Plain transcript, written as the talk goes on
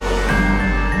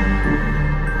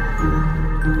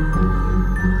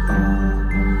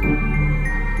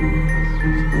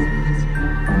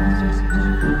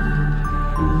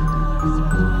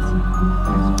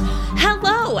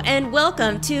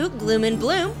welcome to Gloom and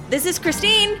Bloom. This is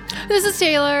Christine. This is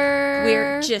Taylor.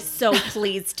 We're just so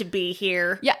pleased to be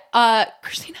here. Yeah,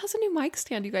 Christine has a new mic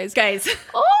stand, you guys. Guys,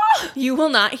 you will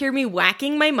not hear me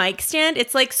whacking my mic stand.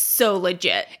 It's like so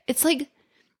legit. It's like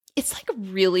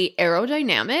really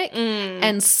aerodynamic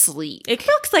and sleek. It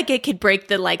looks like it could break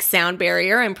the like sound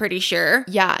barrier, I'm pretty sure.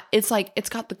 Yeah, it's like it's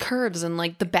got the curves and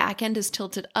like the back end is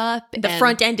tilted up. The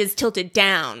front end is tilted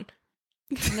down.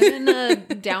 In a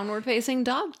downward facing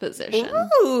dog position.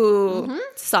 Ooh,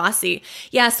 saucy.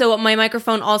 Yeah, so my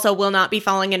microphone also will not be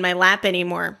falling in my lap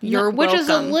anymore. You're Which is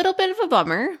a welcome. little bit of a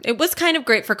bummer. It was kind of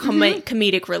great for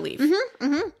comedic relief.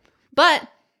 But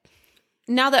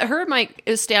now that her mic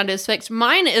stand is fixed,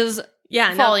 mine is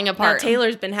falling apart. Now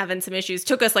Taylor's been having some issues.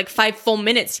 Took us like 5 full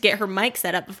minutes to get her mic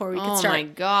set up before we could start. Oh my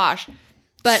gosh.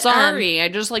 But sorry, I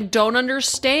just like don't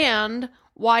understand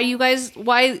why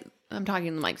I'm talking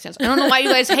to the mic stands. I don't know why you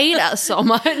guys hate us so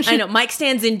much. I know, mic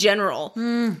stands in general.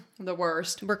 The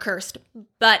worst. We're cursed.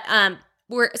 But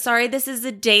we're sorry this is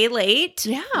a day late.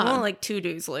 Yeah. Well, like 2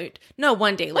 days late. No,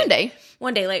 1 day late.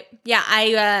 1 day late. Yeah,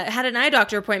 I had an eye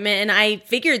doctor appointment and I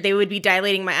figured they would be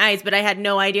dilating my eyes, but I had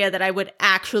no idea that I would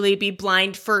actually be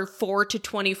blind for 4 to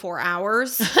 24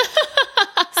 hours.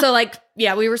 So like,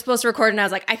 yeah, we were supposed to record and I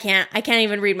was like, I can't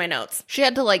even read my notes. She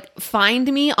had to like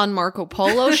find me on Marco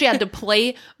Polo. She had to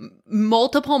play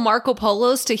multiple Marco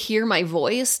Polos to hear my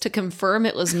voice to confirm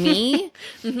it was me.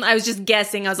 I was just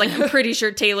guessing. I was like, I'm pretty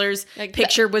sure Taylor's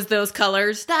picture was those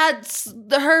colors. That's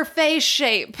her face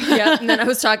shape. Yeah. And then I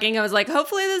was talking. I was like,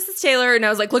 hopefully this is Taylor. And I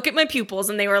was like, look at my pupils.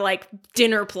 And they were like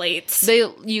dinner plates.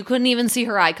 You couldn't even see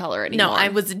her eye color anymore. No, I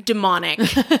was demonic.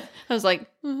 I was like,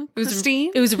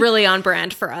 Christine? It was really on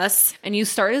brand for us. And you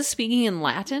started speaking in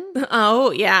Latin?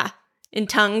 Oh, yeah. In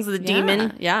tongues, the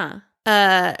demon. Yeah.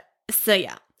 So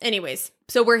yeah. Anyways,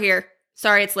 so we're here.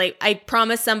 Sorry it's late. I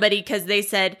promised somebody because they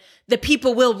said the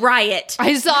people will riot.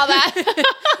 I saw that.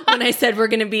 When I said we're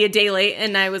going to be a day late.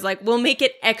 And I was like, we'll make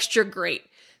it extra great.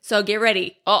 So get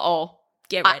ready. Uh-oh.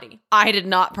 Get ready. I did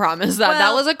not promise that. Well,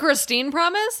 that was a Christine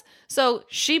promise. So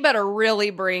she better really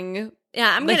bring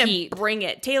I'm going to bring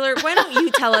it. Taylor, why don't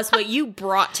you tell us what you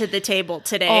brought to the table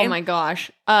today? Oh my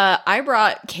gosh. I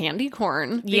brought candy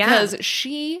corn because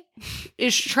she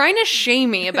is trying to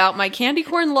shame me about my candy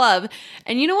corn love.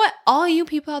 And you know what? All you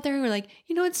people out there who are like,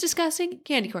 you know what's disgusting?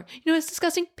 Candy corn. You know what's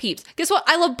disgusting? Peeps. Guess what?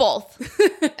 I love both.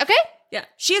 Okay? Yeah.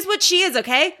 She is what she is,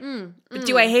 okay? But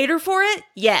do I hate her for it?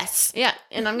 Yes. Yeah.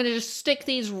 And I'm going to just stick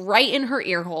these right in her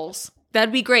ear holes.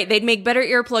 That'd be great. They'd make better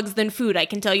earplugs than food, I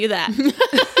can tell you that.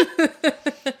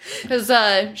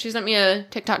 Because she sent me a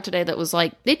TikTok today that was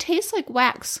like, they taste like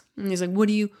wax. And he's like,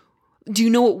 do you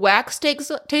know what wax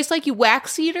tastes like, you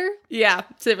wax eater? Yeah.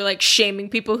 So they were like shaming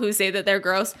people who say that they're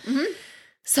gross.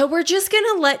 So we're just going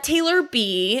to let Taylor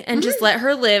be and just let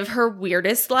her live her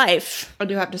weirdest life. I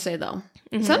do have to say, though,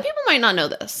 some people might not know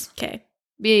this. Okay.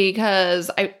 Because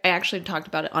I actually talked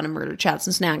about it on a Murder Chats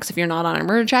and Snacks. If you're not on a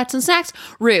Murder Chats and Snacks,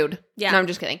 rude. Yeah. No, I'm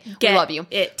just kidding. We love you.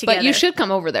 But you should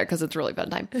come over there because it's a really fun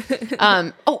time.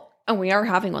 And we are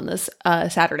having one this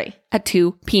Saturday at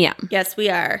 2 p.m. Yes, we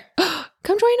are.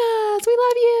 Come join us. We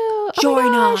love you.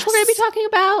 Join us. We're going to be talking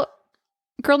about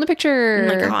Girl in the Picture.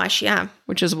 Oh my gosh, yeah.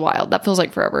 Which is wild. That feels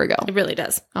like forever ago. It really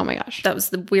does. Oh my gosh. That was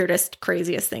the weirdest,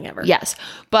 craziest thing ever. Yes.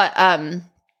 But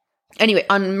anyway,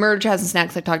 on Murder Chats and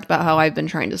Snacks, I talked about how I've been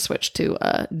trying to switch to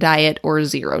diet or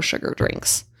zero sugar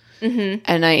drinks.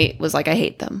 And I was like, I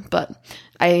hate them. But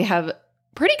I have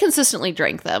pretty consistently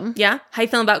drank them. Yeah? How you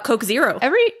feeling about Coke Zero?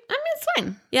 It's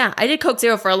fine. Yeah, I did Coke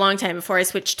Zero for a long time before I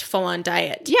switched to full-on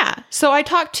diet. Yeah. So I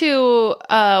talked to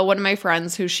one of my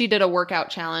friends who she did a workout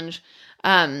challenge.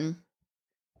 And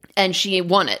she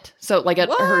won it. So like at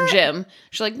her gym,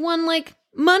 she like won like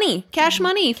money, cash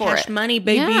money for it. Cash money,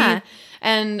 baby. Yeah.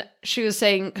 And she was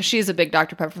saying, because she's a big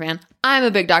Dr. Pepper fan. I'm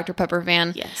a big Dr. Pepper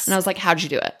fan. Yes. And I was like, how'd you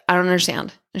do it? I don't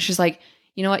understand. And she's like,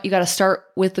 you know what? You got to start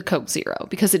with the Coke Zero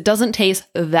because it doesn't taste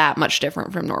that much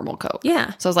different from normal Coke.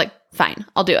 Yeah. So I was like, fine,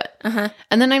 I'll do it.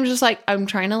 And then I'm just like, I'm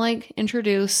trying to like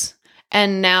introduce.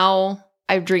 And now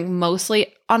I drink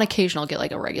mostly, on occasion, I'll get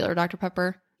like a regular Dr.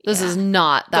 Pepper. This is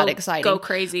not that exciting. Go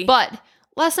crazy. But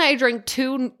last night I drank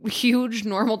 2 huge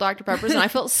normal Dr. Peppers and I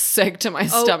felt sick to my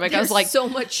stomach. I was like, so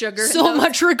much sugar. So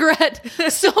much regret.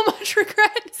 So much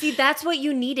regret. See, that's what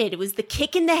you needed. It was the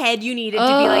kick in the head you needed to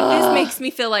be like, this makes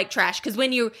me feel like trash. Because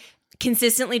when you're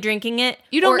consistently drinking it,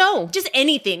 you don't know. Just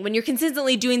anything. When you're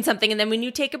consistently doing something and then when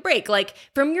you take a break, like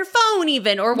from your phone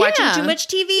even, or watching too much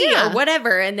TV or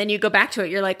whatever, and then you go back to it,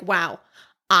 you're like, wow,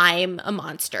 I'm a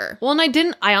monster. Well,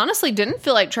 and I honestly didn't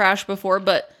feel like trash before,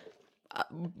 but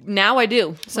Now I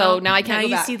do. So now I can't now go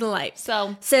you back. see the light.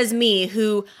 So says me,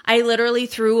 who I literally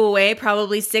threw away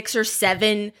probably 6 or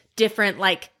 7 different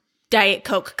like Diet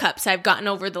Coke cups I've gotten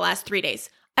over the last 3 days.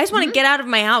 I just want to get out of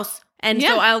my house, and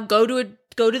so I'll go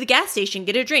to the gas station,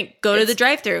 get a drink, go to the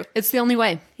drive-thru. it's the only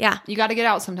way. Yeah, You got to get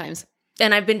out sometimes.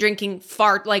 and I've been drinking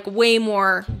way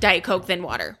more Diet Coke than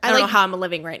water. I don't know how I'm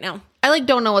living right now. I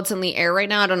don't know what's in the air right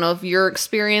now. I don't know if you're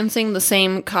experiencing the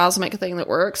same cosmic thing that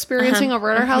we're experiencing over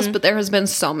at our house, but there has been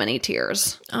so many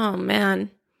tears. Oh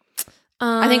man.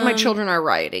 I think my children are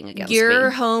rioting against Your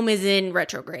me. home is in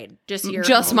retrograde. Just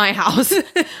home. My house.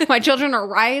 My children are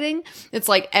rioting. It's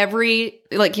like we're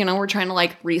trying to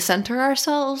like recenter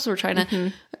ourselves. We're trying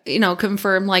to,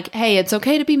 confirm like, hey, it's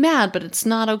okay to be mad, but it's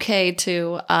not okay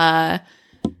to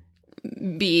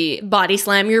be body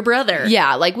slam your brother.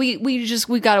 Yeah, like we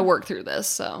got to work through this.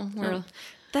 So we're.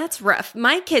 That's rough.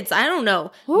 My kids, I don't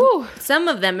know. Woo. Some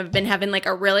of them have been having like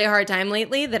a really hard time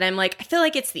lately that I'm like, I feel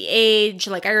like it's the age.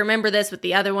 Like I remember this with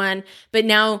the other one, but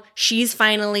now she's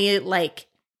finally like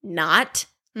not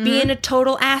being a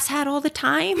total asshat all the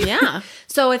time. Yeah.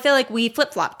 So I feel like we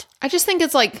flip-flopped. I just think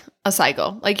it's like a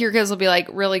cycle. Like your kids will be like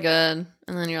really good,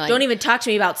 and then you're like, don't even talk to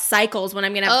me about cycles when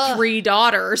I'm going to have 3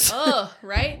 daughters.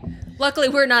 Right? Luckily,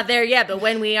 we're not there yet, but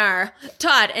when we are,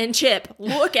 Todd and Chip,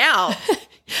 look out.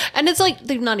 And it's like,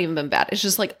 they've not even been bad. It's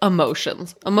just like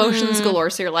emotions galore.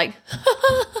 So you're like,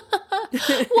 why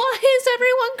is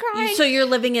everyone crying? So you're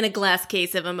living in a glass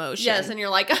case of emotion. Yes, and you're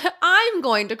like, I'm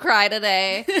going to cry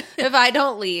today if I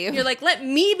don't leave. You're like, let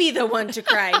me be the one to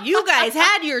cry. You guys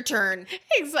had your turn.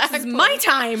 Exactly. This is my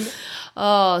time.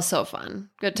 Oh, so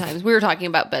fun. Good times. We were talking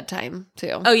about bedtime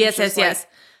too. Oh, yes.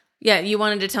 Yeah, you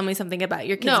wanted to tell me something about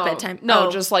your kids' bedtime. No,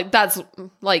 just like that's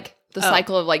like the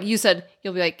cycle of like you said,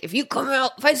 you'll be like, if you come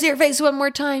out, if I see your face one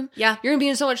more time, you're gonna be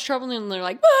in so much trouble. And they're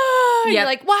like, ah! You're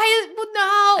like, why is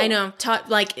no? I know.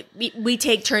 Like we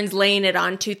take turns laying it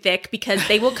on too thick because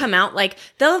they will come out like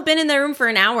they'll have been in their room for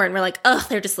an hour and we're like, oh,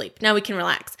 they're asleep. Now we can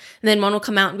relax. And then one will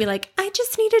come out and be like, I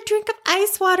just need a drink of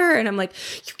ice water. And I'm like,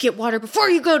 you get water before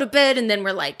you go to bed. And then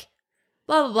we're like,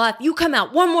 blah, blah, blah. You come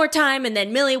out one more time, and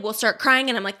then Millie will start crying,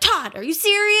 and I'm like, Todd, are you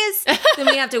serious? Then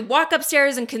we have to walk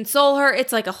upstairs and console her.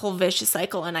 It's like a whole vicious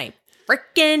cycle, and I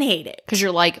freaking hate it. Because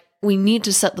you're like, we need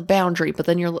to set the boundary, but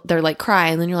then they're like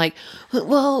crying, and then you're like,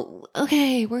 well,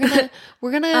 okay, we're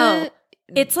gonna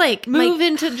it's like move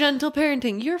into gentle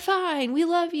parenting. You're fine. We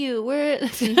love you.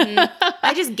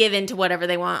 I just give in to whatever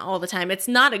they want all the time. It's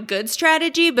not a good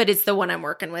strategy, but it's the one I'm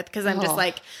working with because I'm just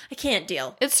like, I can't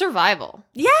deal. It's survival.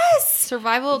 Yes.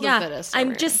 Survival of the fittest.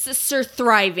 I'm just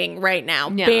thriving right now.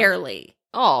 Yeah. Barely.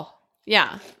 Oh,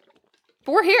 yeah.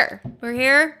 But we're here. We're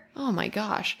here. Oh my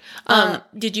gosh.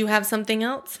 Did you have something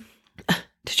else?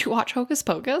 Did you watch Hocus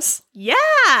Pocus?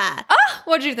 Yeah.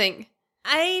 What'd you think?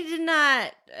 I did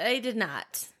not.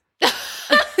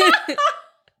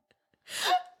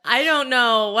 I don't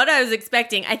know what I was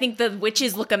expecting. I think the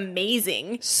witches look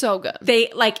amazing. So good.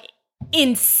 They like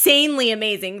insanely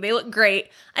amazing. They look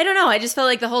great. I don't know. I just felt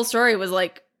like the whole story was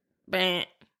like, bleh.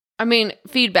 I mean,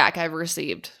 feedback I've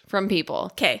received from people.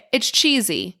 Okay. It's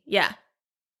cheesy. Yeah.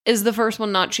 Is the first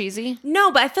one not cheesy?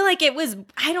 No, but I feel like it was,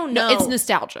 I don't know. No, it's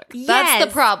nostalgic. Yes, that's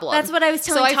the problem. That's what I was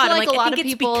telling Todd. I feel like a lot I think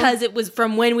of people, it's because it was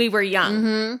from when we were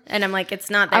young. And I'm like, it's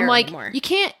not there anymore. You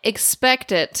can't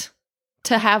expect it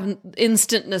to have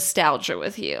instant nostalgia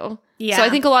with you. Yeah. So I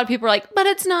think a lot of people are like, but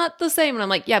it's not the same. And I'm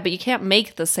like, yeah, but you can't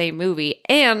make the same movie.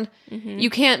 And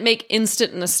you can't make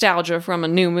instant nostalgia from a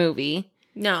new movie.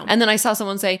 No. And then I saw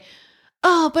someone say,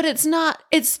 oh, but it's not,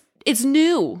 it's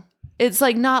new. It's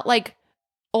like not like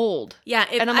old. Yeah.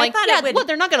 And I'm like, yeah, what?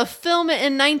 They're not going to film it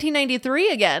in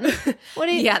 1993 again. What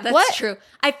do you? Yeah, that's true.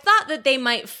 I thought that they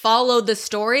might follow the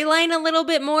storyline a little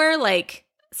bit more, like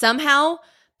somehow,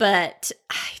 but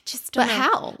I just don't know. But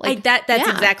how? Like, that's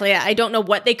exactly it. I don't know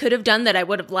what they could have done that I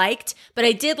would have liked, but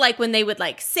I did like when they would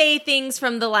like say things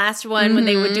from the last one, when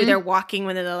they would do their walking,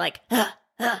 when they're like,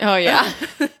 oh yeah.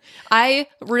 I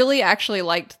really actually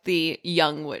liked the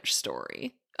young witch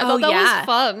story. I thought that was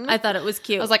fun. I thought it was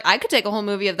cute. I was like, I could take a whole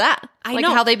movie of that. I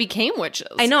know how they became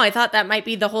witches. I know. I thought that might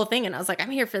be the whole thing, and I was like,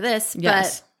 I'm here for this.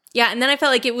 Yes. But yeah, and then I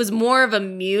felt like it was more of a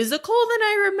musical than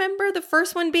I remember the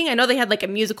first one being. I know they had like a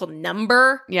musical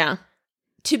number. Yeah.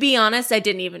 To be honest, I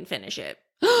didn't even finish it.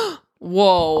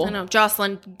 Whoa. I know.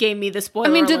 Jocelyn gave me the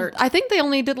spoiler alert. I think they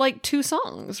only did like 2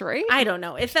 songs, right? I don't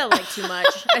know. It felt like too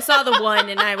much. I saw the one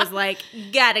and I was like,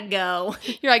 gotta go.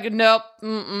 You're like, nope.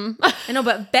 Mm-mm. I know,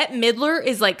 but Bette Midler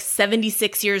is like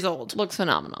 76 years old. Looks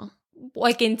phenomenal.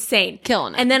 like insane.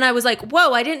 Killing it. And then I was like,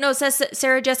 whoa, I didn't know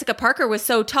Sarah Jessica Parker was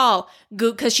so tall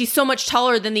because she's so much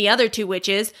taller than the other two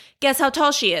witches. Guess how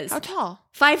tall she is? How tall?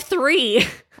 5'3".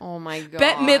 Oh my god.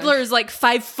 Bette Midler is like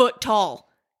 5 foot tall.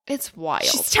 It's wild.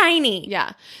 She's tiny.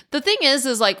 Yeah. The thing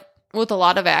is like with a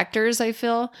lot of actors, I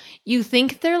feel, you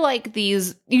think they're like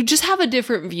these, you just have a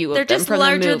different view of them. They're just from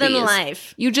larger the movies. than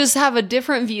life. You just have a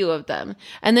different view of them.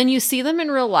 And then you see them in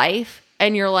real life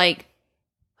and you're like,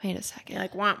 wait a second. You're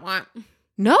like, want.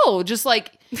 No, just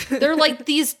like, they're like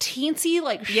these teensy,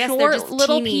 like short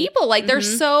little teeny people. Like they're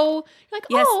so, like,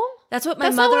 yes. oh. That's what my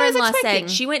mother-in-law said.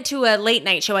 She went to a late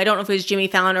night show. I don't know if it was Jimmy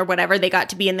Fallon or whatever. They got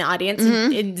to be in the audience.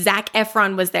 And Zac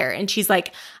Efron was there. And she's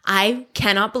like, I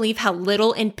cannot believe how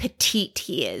little and petite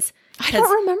he is. I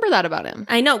don't remember that about him.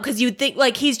 I know, because you'd think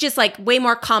like he's just like way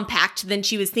more compact than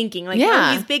she was thinking. Like,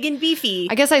 oh, he's big and beefy.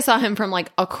 I guess I saw him from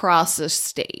like across the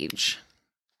stage.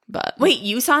 But wait,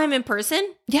 you saw him in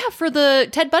person? Yeah, for the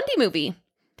Ted Bundy movie.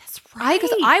 That's right.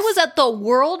 Because I was at the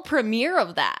world premiere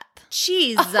of that.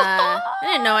 Jeez, I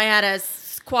didn't know I had a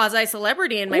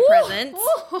quasi-celebrity in my presence.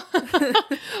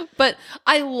 But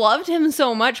I loved him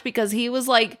so much because he was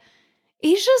like,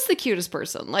 he's just the cutest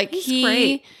person. Like he's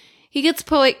great. He gets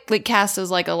like cast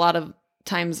as like a lot of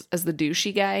times as the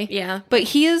douchey guy. Yeah. But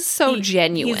he is so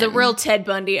genuine. He's a real Ted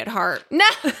Bundy at heart. No,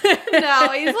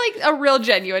 he's like a real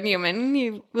genuine human.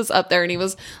 He was up there and he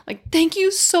was like, thank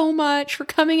you so much for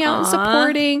coming out and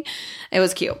supporting. It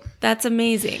was cute. That's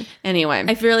amazing. Anyway.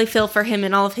 I really feel for him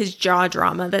and all of his jaw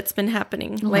drama that's been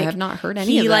happening. Oh, like, I have not heard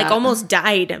any of that. He like almost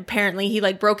died, apparently. He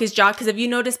like broke his jaw. Because have you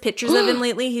noticed pictures of him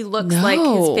lately? He looks like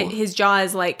his jaw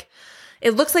is like,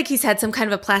 it looks like he's had some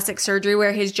kind of a plastic surgery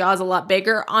where his jaw is a lot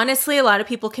bigger. Honestly, a lot of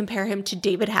people compare him to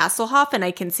David Hasselhoff, and I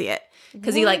can see it.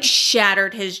 Because he like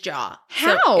shattered his jaw.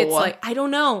 How? So it's like, I don't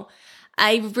know.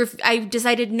 I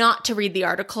decided not to read the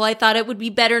article. I thought it would be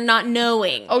better not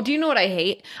knowing. Oh, do you know what I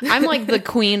hate? I'm like the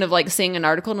queen of like seeing an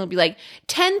article and it'll be like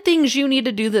 10 things you need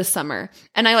to do this summer.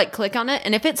 And I like click on it.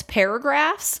 And if it's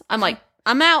paragraphs, I'm like,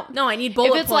 I'm out. No, I need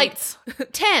bullet if it's points.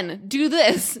 like 10, do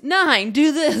this. 9,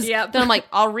 do this. Yep. Then I'm like,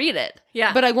 I'll read it.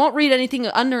 Yeah. But I won't read anything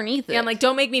underneath it. Yeah, I'm like,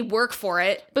 don't make me work for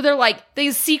it. But they're like, they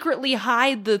secretly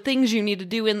hide the things you need to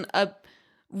do in a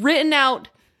written out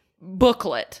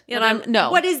booklet. Yeah, and I'm no.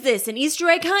 What is this? An Easter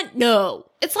egg hunt? No.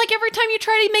 It's like every time you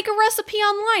try to make a recipe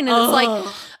online, and it's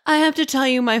like, I have to tell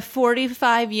you my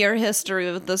 45-year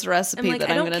history with this recipe that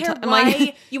I'm going to tell. I'm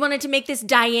like, you wanted to make this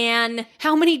Diane.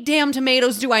 How many damn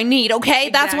tomatoes do I need?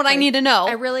 Okay, that's what I need to know.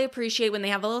 I really appreciate when they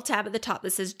have a little tab at the top that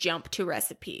says "Jump to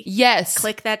Recipe." Yes,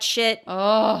 click that shit.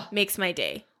 Oh, makes my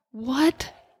day.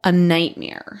 What a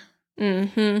nightmare.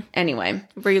 Mm-hmm. Anyway.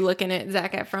 Were you looking at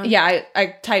Zac Efron? Yeah,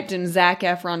 I typed in Zac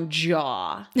Efron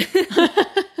jaw.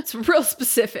 It's real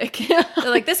specific.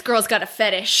 They're like, this girl's got a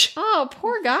fetish. Oh,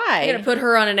 poor guy. I'm going to put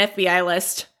her on an FBI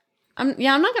list. I'm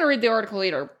not going to read the article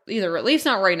either, at least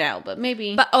not right now, but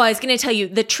maybe. But, I was going to tell you,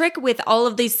 the trick with all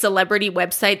of these celebrity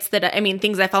websites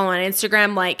things I follow on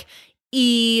Instagram, like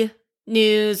E!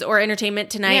 News or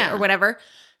Entertainment Tonight or whatever.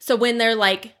 So when they're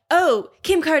like, oh,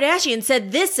 Kim Kardashian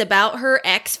said this about her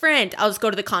ex-friend, I'll just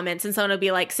go to the comments and someone will be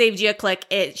like, saved you a click.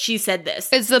 She said this.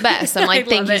 It's the best. I'm like,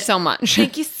 thank you so much.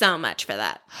 Thank you so much for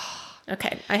that.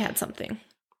 Okay, I had something.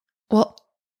 Well,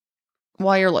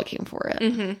 while you're looking for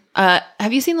it,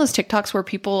 have you seen those TikToks where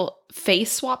people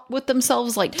face swap with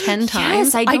themselves like 10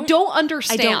 times? I don't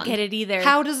understand. I don't get it either.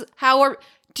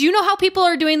 Do you know how people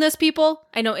are doing this, people?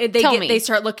 I know. They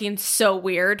start looking so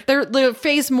weird. Their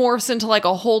face morphs into like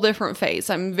a whole different face.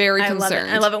 I'm very concerned.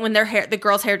 I love it when the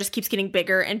girl's hair just keeps getting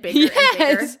bigger and bigger and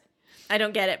bigger. I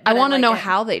don't get it. I want to know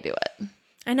how they do it.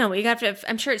 I know. We got to.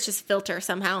 I'm sure it's just filter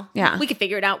somehow. Yeah. We could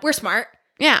figure it out. We're smart.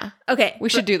 Yeah. Okay. We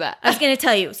should do that. I was going to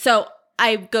tell you. So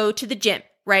I go to the gym,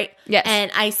 right? Yes.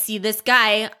 And I see this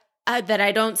guy that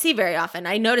I don't see very often.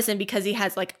 I notice him because he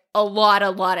has like a lot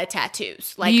of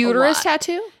tattoos. Like uterus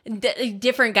tattoo?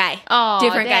 Different guy. Oh,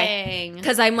 different dang. guy.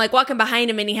 Because I'm like walking behind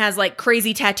him and he has like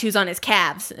crazy tattoos on his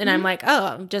calves. And I'm like,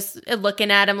 I'm just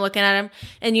looking at him.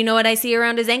 And you know what I see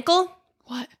around his ankle?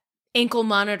 What? Ankle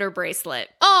monitor bracelet.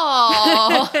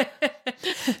 Oh.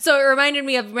 So it reminded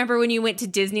me of, remember when you went to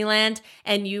Disneyland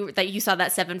and you saw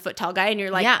that 7-foot tall guy and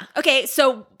you're like, yeah. Okay,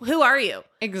 so who are you?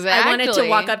 Exactly. I wanted to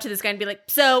walk up to this guy and be like,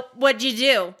 so what'd you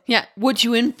do? Yeah. What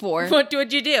you in for? What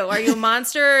would you do? Are you a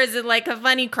monster or is it like a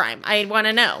funny crime? I want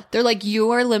to know. They're like,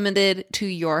 you are limited to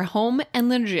your home and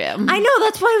the gym. I know.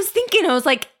 That's what I was thinking. I was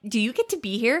like, do you get to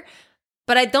be here?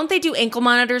 But don't they do ankle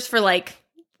monitors for like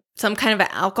some kind of an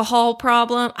alcohol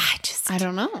problem? I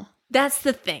don't know. That's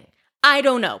the thing. I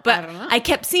don't know. But I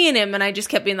kept seeing him and I just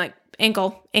kept being like,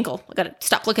 ankle. I gotta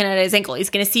stop looking at his ankle. He's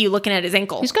gonna see you looking at his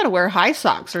ankle. He's got to wear high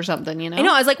socks or something, you know? I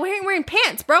know. I was like, why are you wearing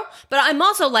pants, bro? But I'm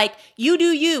also like, you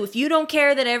do you. If you don't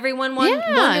care that everyone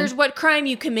wonders what crime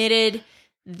you committed,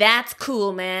 that's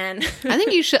cool, man. I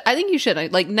think you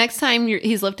should. Like, next time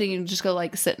he's lifting, you just go,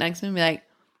 like, sit next to him and be like,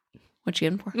 what you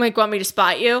in for? Like, want me to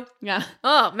spot you? Yeah.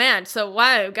 Oh, man. So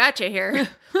why got you here?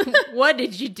 What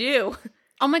did you do?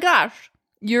 Oh, my gosh.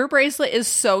 Your bracelet is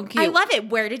so cute. I love it.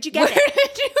 Where did you get it? Where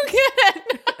did you get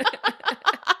it?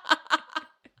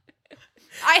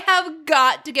 I have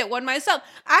got to get one myself.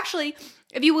 Actually,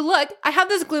 if you would look, I have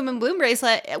this Gloom and Bloom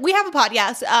bracelet. We have a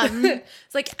podcast.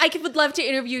 It's like, I would love to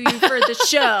interview you for the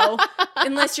show.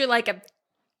 Unless you're like a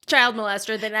child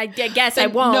molester, then I guess I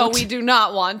won't. No, we do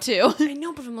not want to. I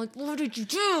know, but I'm like, what did you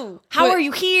do? How are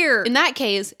you here? In that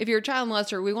case, if you're a child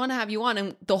molester, we want to have you on,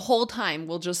 and the whole time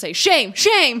we'll just say, shame,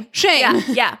 shame, shame.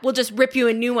 Yeah. We'll just rip you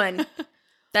a new one.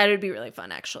 That would be really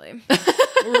fun, actually.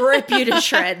 Rip you to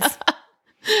shreds.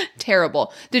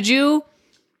 Terrible. Did you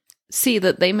see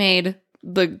that they made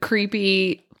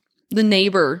the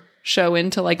Neighbor show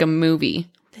into like a movie?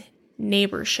 The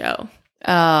Neighbor show.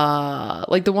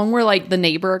 Like the one where like the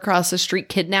neighbor across the street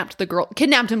kidnapped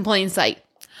in plain sight.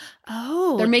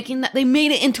 Oh. They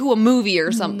made it into a movie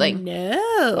or something. No.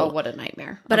 Oh, what a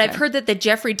nightmare. But okay. I've heard that the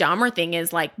Jeffrey Dahmer thing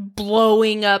is like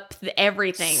blowing up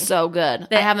everything. So good.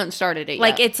 I haven't started it yet.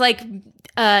 Like it's like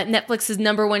Netflix's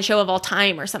 #1 show of all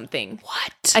time or something.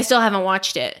 What? I still haven't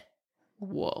watched it.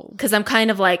 Whoa. Because I'm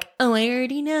kind of like, oh, I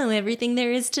already know everything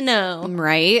there is to know.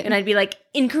 Right. And I'd be like,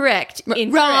 incorrect.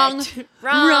 Wrong.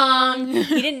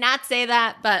 He did not say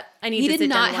that, but I need to sit down and watch it. He did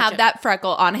not have that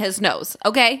freckle on his nose,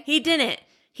 okay? He didn't.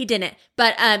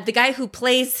 But the guy who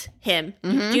plays him,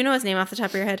 do you know his name off the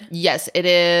top of your head? Yes, it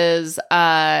is.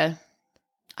 I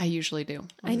usually do.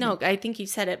 I know. I think you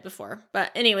said it before.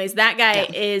 But anyways, that guy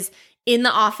is in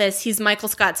The Office. He's Michael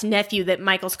Scott's nephew that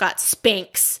Michael Scott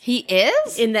spanks. He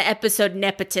is? In the episode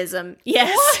Nepotism.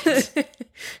 Yes. What?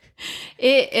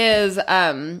 It is,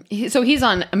 so he's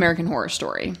on American Horror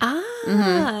Story.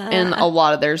 In a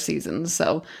lot of their seasons.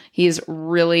 So he's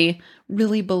really,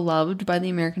 really beloved by the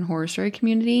American Horror Story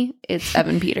community. It's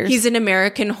Evan Peters. He's an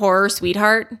American horror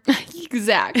sweetheart.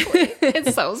 Exactly.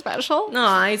 It's so special.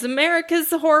 No, he's America's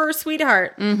horror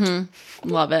sweetheart.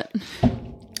 Love it.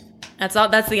 That's all.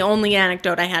 That's the only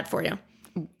anecdote I had for you.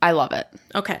 I love it.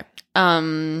 Okay.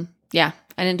 Yeah,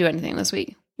 I didn't do anything this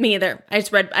week. Me either.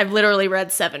 I've literally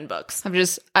read 7 books. I've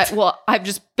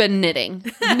just been knitting.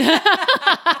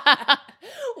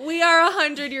 We are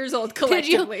 100 years old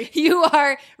collectively. You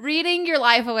are reading your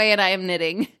life away and I am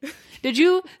knitting. Did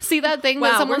you see that thing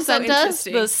that someone sent us?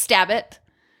 The Stab It?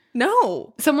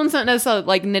 No. Someone sent us a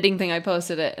like knitting thing. I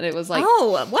posted it and it was like,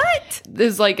 oh, what?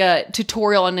 There's like a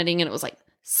tutorial on knitting and it was like,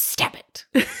 stab it.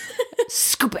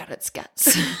 Scoop out its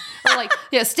guts. Or like,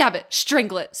 yeah, stab it,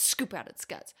 strangle it, scoop out its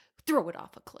guts. Throw it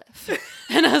off a cliff.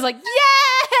 And I was like,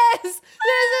 yes! This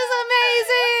is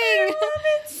amazing! I love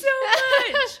it so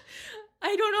much.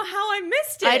 I don't know how I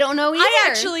missed it. I don't know either. I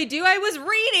actually do. I was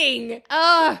reading.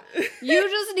 You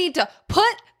just need to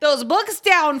put those books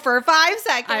down for 5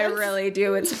 seconds. I really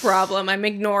do. It's a problem. I'm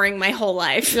ignoring my whole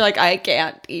life. You're like, I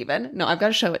can't even. No, I've got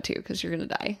to show it to you because you're going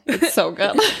to die. It's so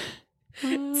good.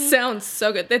 Sounds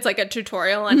so good. It's like a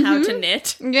tutorial on how to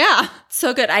knit. Yeah.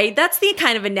 So good. That's the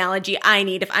kind of analogy I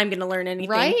need if I'm going to learn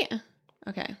anything. Right?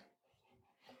 Okay.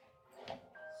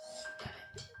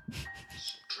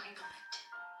 Strangle it.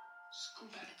 Scoop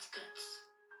out its guts.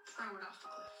 Throw it off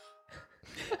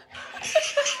the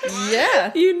cliff.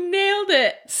 Yeah. You nailed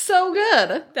it. So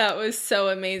good. That was so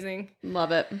amazing.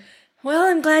 Love it. Well,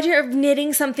 I'm glad you're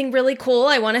knitting something really cool.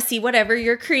 I want to see whatever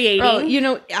you're creating.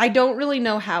 Oh, I don't really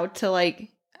know how to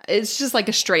like, it's just like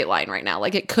a straight line right now.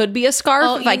 Like it could be a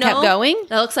scarf if I kept going.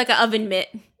 That looks like an oven mitt.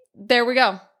 There we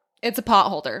go. It's a pot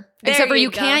holder. Except for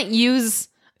you can't use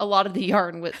a lot of the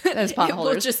yarn as pot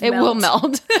holders. It will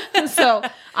melt. So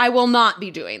I will not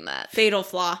be doing that. Fatal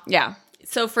flaw. Yeah.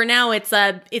 So for now, it's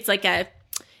like a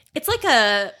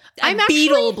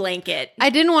beetle blanket. I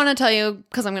didn't want to tell you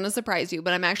because I'm going to surprise you,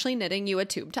 but I'm actually knitting you a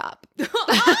tube top.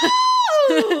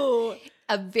 Oh!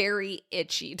 A very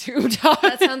itchy tube top.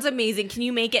 That sounds amazing. Can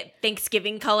you make it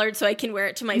Thanksgiving colored so I can wear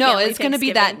it to my No, family? it's going to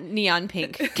be that neon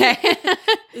pink. Okay.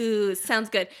 Ooh, sounds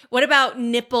good. What about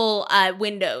nipple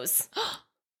windows?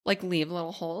 Like leave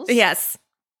little holes? Yes.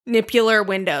 Nippular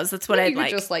windows. That's what I'd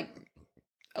like. Just like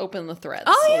open the threads.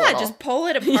 Oh yeah, just pull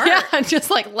it apart. Yeah, just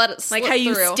like let it slip like how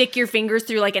you through. stick your fingers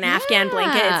through like an Afghan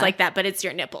blanket. It's like that, but it's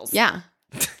your nipples. Yeah.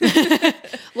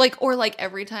 Like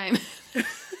every time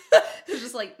there's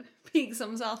just like Peeks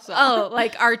himself up. Oh,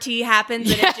 like RT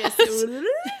happens and it just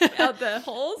out the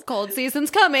holes? Cold season's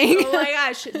coming. Oh my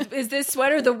gosh. Is this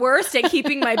sweater the worst at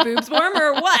keeping my boobs warm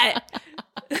or what?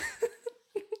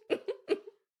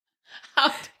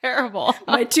 How terrible.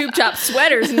 My tube top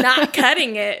sweater's not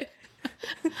cutting it.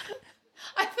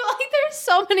 I feel like there's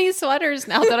so many sweaters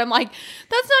now that I'm like,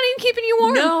 that's not even keeping you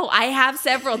warm. No, I have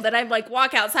several that I'm like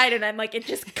walk outside and I'm like, it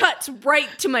just cuts right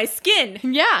to my skin.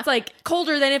 Yeah. It's like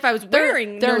colder than if I was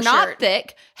wearing They're no not shirt.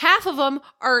 thick. Half of them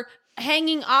are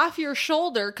hanging off your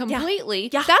shoulder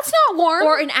completely. Yeah. That's not warm.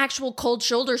 Or an actual cold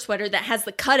shoulder sweater that has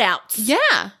the cutouts.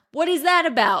 Yeah. What is that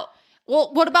about?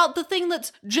 Well, what about the thing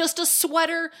that's just a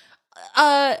sweater,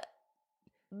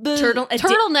 the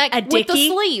turtleneck with the dickie?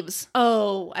 sleeves?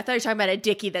 Oh, I thought you were talking about a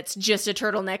dickie that's just a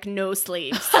turtleneck, no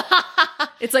sleeves.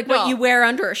 It's like what you wear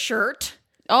under a shirt.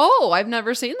 Oh, I've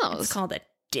never seen those. It's called a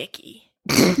dickie.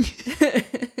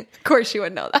 Of course you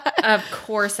would know that. Of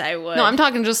course I would. No, I'm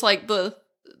talking just like the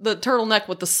turtleneck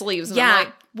with the sleeves. And yeah. I'm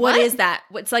like, what is that?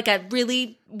 It's like a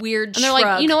really weird and they're shrug.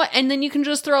 like, you know what? And then you can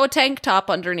just throw a tank top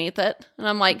underneath it. And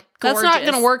I'm like, that's not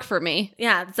going to work for me.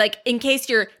 Yeah, it's like in case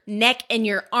your neck and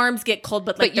your arms get cold,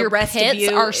 but But the your rest pits of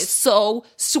you are so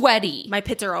sweaty. My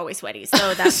pits are always sweaty,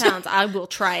 so that sounds. I will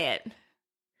try it.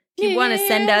 If you want to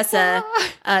send us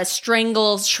a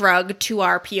strangle shrug to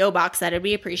our PO box, that'd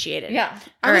be appreciated. Yeah,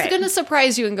 I All was right. going to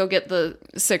surprise you and go get the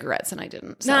cigarettes, and I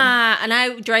didn't. So. Nah, and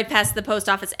I drive past the post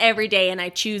office every day, and I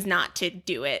choose not to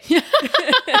do it.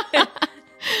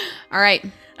 All right.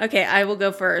 Okay, I will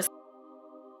go first.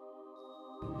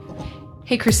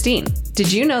 Hey, Christine,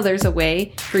 did you know there's a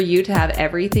way for you to have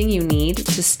everything you need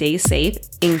to stay safe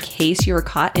in case you're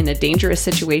caught in a dangerous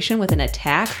situation with an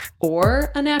attack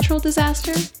or a natural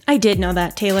disaster? I did know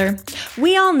that, Taylor.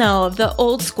 We all know of the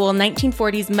old school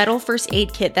 1940s metal first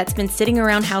aid kit that's been sitting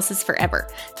around houses forever.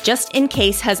 Just In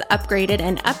Case has upgraded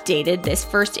and updated this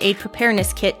first aid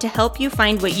preparedness kit to help you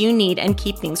find what you need and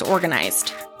keep things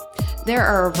organized. There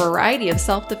are a variety of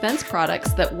self-defense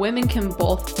products that women can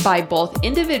buy both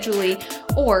individually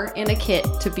or in a kit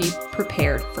to be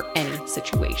prepared for any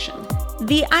situation.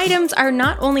 The items are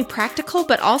not only practical,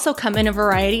 but also come in a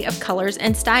variety of colors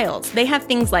and styles. They have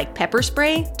things like pepper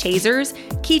spray, tasers,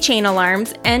 keychain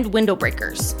alarms, and window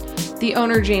breakers. The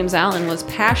owner, James Allen, was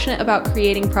passionate about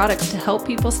creating products to help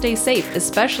people stay safe,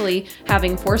 especially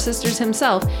having 4 sisters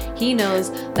himself. He knows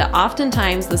that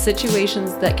oftentimes the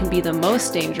situations that can be the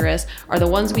most dangerous are the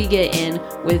ones we get in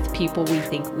with people we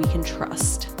think we can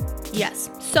trust. Yes.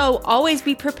 So always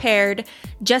be prepared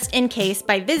just in case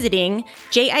by visiting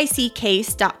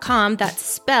jiccase.com. That's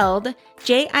spelled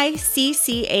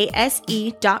jiccase.com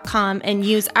and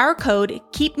use our code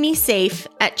KEEPMESAFE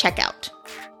at checkout.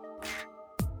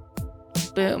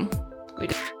 Boom.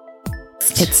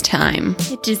 It's time.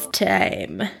 It is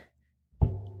time. I'm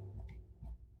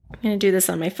going to do this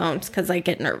on my phone because I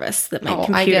get nervous that my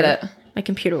I get it. My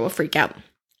computer will freak out.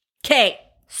 Okay.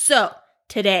 So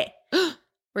today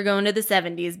we're going to the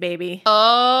 70s, baby.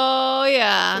 Oh,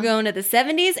 yeah. We're going to the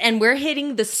 70s and we're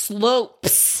hitting the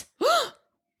slopes.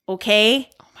 Okay?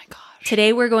 Oh, my gosh.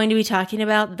 Today we're going to be talking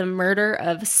about the murder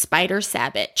of Spider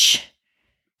Savage.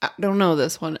 I don't know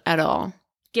this one at all.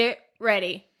 Get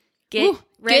ready. Get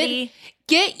ready.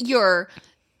 Get your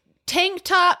tank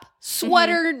top,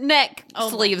 sweater, neck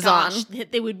sleeves on.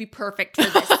 They would be perfect for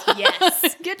this.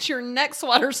 Yes. Get your neck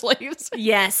sweater sleeves.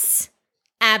 Yes.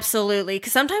 Absolutely.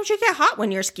 Because sometimes you get hot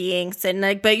when you're skiing,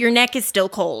 but your neck is still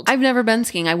cold. I've never been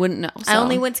skiing. I wouldn't know. So. I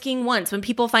only went skiing once. When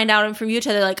people find out I'm from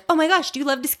Utah, they're like, oh my gosh, do you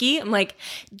love to ski? I'm like,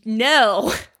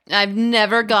 no. I've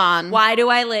never gone. Why do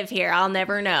I live here? I'll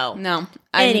never know. No.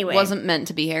 Anyway. I wasn't meant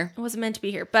to be here. I wasn't meant to be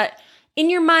here. But in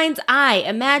your mind's eye,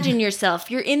 imagine yourself.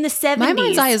 You're in the 70s. My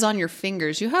mind's eye is on your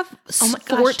fingers. You have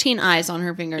 14 eyes on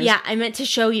her fingers. Yeah, I meant to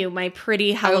show you my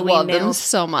pretty Halloween I love nails. them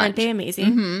so much. Aren't they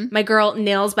amazing? My girl,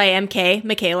 Nails by MK,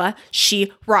 Michaela,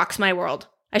 she rocks my world.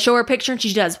 I show her a picture and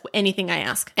she does anything I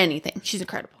ask. Anything. She's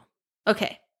incredible.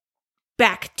 Okay.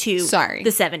 Back to the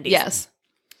 70s. Yes.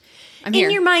 I'm here.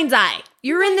 In your mind's eye,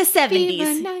 you're in the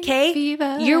 70s, okay?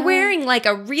 You're wearing like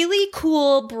a really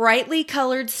cool, brightly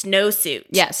colored snowsuit.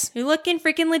 Yes. You're looking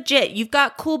freaking legit. You've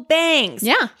got cool bangs.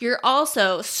 Yeah. You're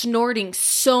also snorting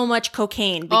so much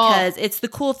cocaine because it's the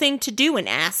cool thing to do in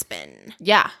Aspen.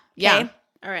 Yeah. Yeah. Okay?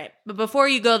 All right. But before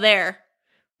you go there,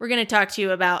 we're going to talk to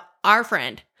you about our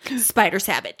friend, Spider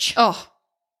Savage. Oh.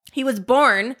 He was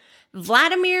born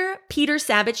Vladimir Peter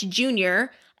Savage Jr.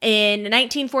 in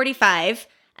 1945.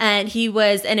 And he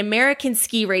was an American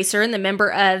ski racer and the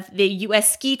member of the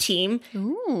U.S. ski team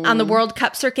on the World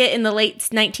Cup circuit in the late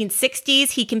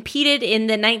 1960s. He competed in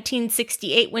the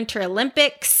 1968 Winter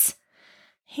Olympics.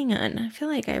 Hang on. I feel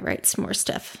like I write some more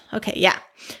stuff. Okay, yeah.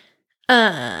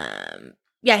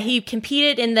 Yeah, he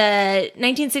competed in the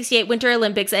 1968 Winter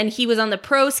Olympics, and he was on the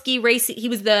pro ski racing. He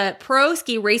was the pro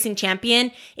ski racing champion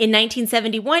in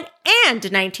 1971 and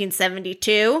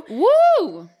 1972.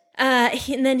 Woo!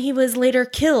 And then he was later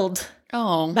killed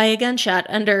by a gunshot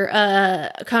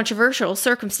under controversial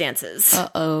circumstances.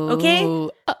 Uh-oh. Okay?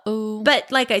 Uh-oh.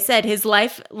 But like I said, his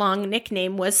lifelong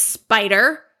nickname was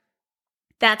Spider.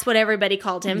 That's what everybody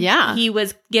called him. Yeah. He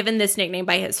was given this nickname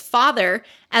by his father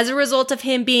as a result of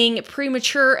him being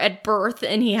premature at birth,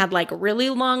 and he had like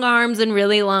really long arms and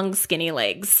really long skinny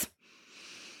legs.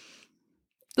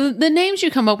 The names you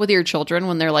come up with your children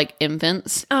when they're like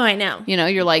infants. Oh, I know. You know,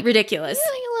 you're like... Ridiculous.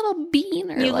 You little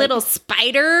bean. Or You like, little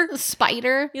spider.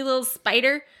 Spider. You little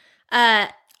spider.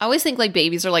 I always think like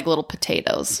babies are like little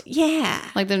potatoes. Yeah.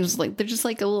 Like they're just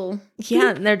like a little... Yeah,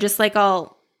 and they're just like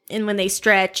all... And when they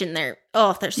stretch and they're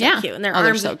so cute. And their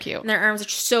arms they're so cute. And their arms are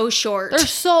so short. They're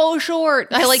so short.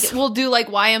 I like we'll do like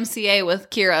YMCA with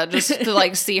Kira just to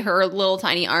like see her little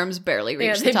tiny arms barely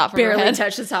reach the top of her head. Barely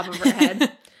touch the top of her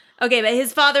head. Okay, but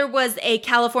his father was a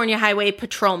California highway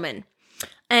patrolman.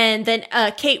 And then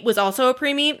Kate was also a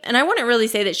preemie. And I wouldn't really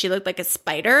say that she looked like a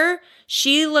spider.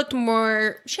 She looked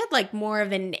she had like more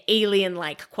of an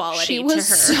alien-like quality She to was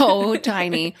her. so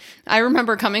tiny. I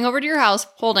remember coming over to your house,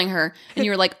 holding her, and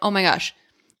you were like, oh my gosh,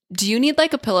 do you need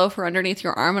like a pillow for underneath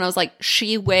your arm? And I was like,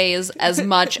 she weighs as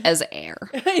much as air.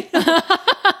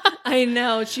 I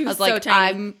know. She was, so like,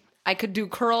 tiny. I could do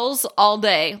curls all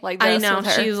day like this. I know. With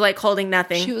her. She was like holding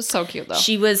nothing. She was so cute though.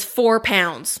 She was 4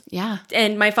 pounds. Yeah.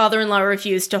 And my father-in-law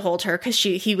refused to hold her because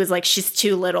he was like, she's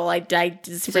too little.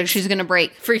 He's like, she's going to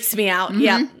break. Freaks me out.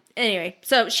 Yeah. Anyway,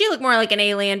 so she looked more like an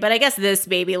alien, but I guess this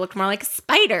baby looked more like a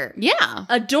spider. Yeah.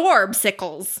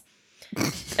 Adorbsicles.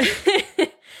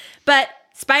 But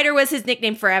Spider was his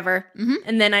nickname forever.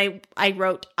 And then I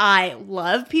wrote, I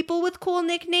love people with cool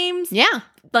nicknames. Yeah.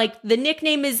 Like, the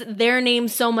nickname is their name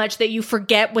so much that you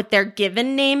forget what their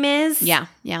given name is. Yeah.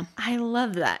 Yeah. I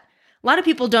love that. A lot of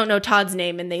people don't know Todd's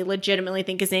name, and they legitimately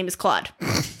think his name is Claude.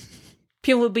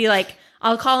 People will be like,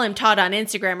 I'll call him Todd on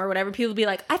Instagram or whatever. People will be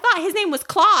like, I thought his name was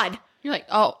Claude. You're like,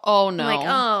 oh no. I'm like,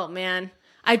 oh, man.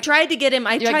 I tried to get him.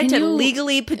 I tried to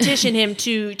legally petition him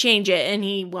to change it, and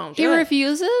he won't do it. He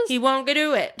refuses? He won't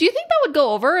do it. Do you think that would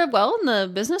go over well in the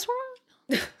business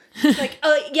world? Like,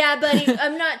 oh, yeah, buddy,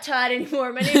 I'm not Todd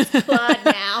anymore. My name's Claude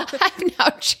now. I've now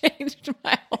changed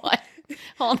my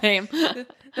whole name.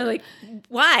 They're like,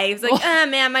 why? He's like,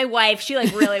 man, my wife, she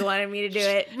like really wanted me to do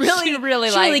it. She really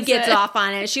she likes really gets it. off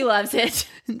on it. She loves it.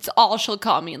 It's all she'll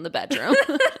call me in the bedroom.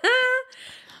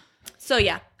 So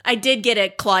yeah, I did get a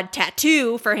Claude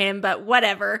tattoo for him, but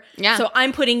whatever. Yeah. So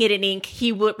I'm putting it in ink.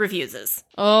 He refuses.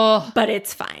 Oh. But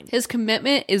it's fine. His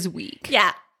commitment is weak.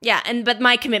 Yeah. Yeah. But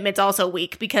my commitment's also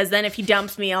weak because then if he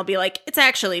dumps me, I'll be like, it's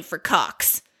actually for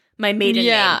Cox, my maiden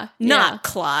name, not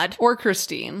Claude. Or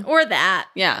Christine. Or that.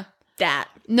 Yeah. That.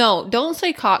 No, don't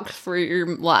say Cox for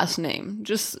your last name.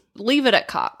 Just leave it at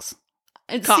Cox.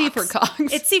 It's Cox. C for Cox.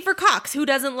 It's C for Cox. Who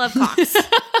doesn't love Cox?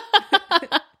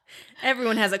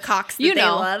 Everyone has a Cox that they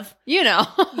love. You know.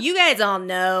 You guys all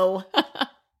know.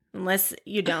 Unless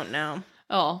you don't know.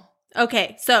 Oh.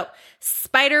 Okay, so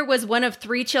Spider was one of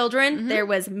 3 children. Mm-hmm. There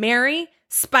was Mary,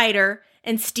 Spider,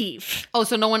 and Steve. Oh,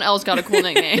 so no one else got a cool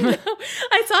nickname.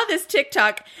 I saw this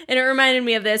TikTok, and it reminded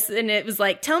me of this, and it was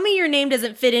like, tell me your name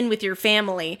doesn't fit in with your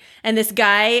family. And this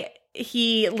guy,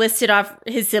 he listed off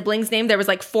his siblings' name. There was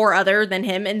like 4 other than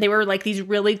him, and they were like these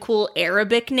really cool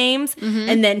Arabic names,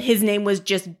 and then his name was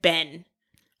just Ben.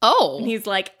 Oh. And he's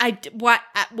like, what?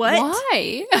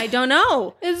 Why? I don't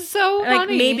know. It's so like,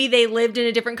 funny. maybe they lived in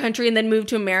a different country and then moved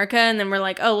to America, and then we're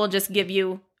like, oh, we'll just give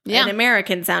you an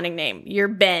American-sounding name. You're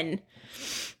Ben.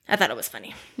 I thought it was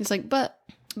funny. He's like, but.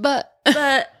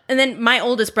 And then my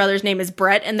oldest brother's name is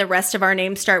Brett, and the rest of our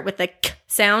names start with the K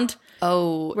sound.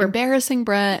 Oh, we're embarrassing,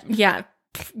 Brett. Yeah.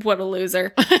 What a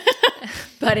loser.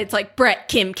 But it's like Brett,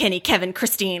 Kim, Kenny, Kevin,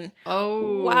 Christine.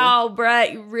 Oh. Wow,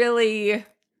 Brett, you really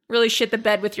shit the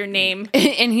bed with your name.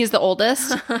 And he's the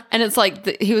oldest. And it's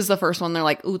like, he was the first one. They're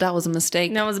like, ooh, that was a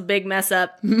mistake. That was a big mess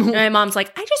up. And my mom's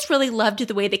like, I just really loved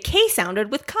the way the K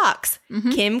sounded with Cox.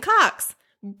 Mm-hmm. Kim Cox.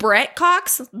 Brett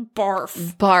Cox.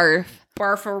 Barf.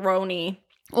 Barfaroni.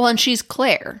 Well, and she's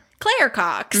Claire. Claire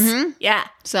Cox. Mm-hmm. Yeah.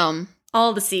 So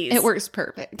all the C's. It works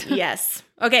perfect. Yes.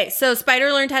 Okay, so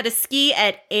Spider learned how to ski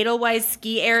at Edelweiss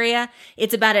Ski Area.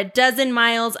 It's about 12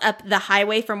 miles up the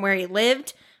highway from where he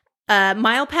lived. A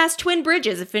mile past Twin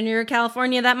Bridges. If you're in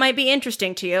California, that might be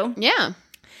interesting to you. Yeah.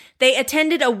 They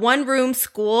attended a one-room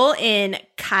school in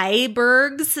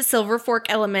Kyberg's Silver Fork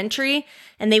Elementary,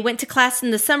 and they went to class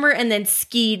in the summer and then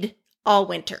skied all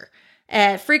winter,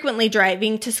 frequently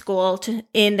driving to school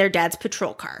in their dad's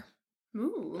patrol car.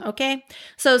 Ooh. Okay.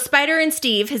 So Spider and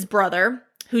Steve, his brother,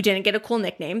 who didn't get a cool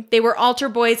nickname, they were altar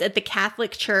boys at the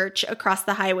Catholic church across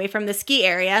the highway from the ski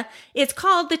area. It's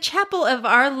called the Chapel of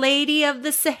Our Lady of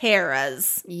the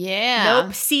Saharas. Yeah.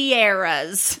 Nope,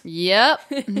 Sierras. Yep,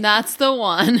 that's the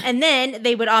one. And then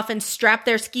they would often strap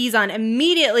their skis on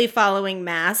immediately following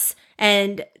mass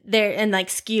and like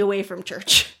ski away from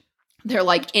church. They're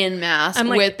like in mass I'm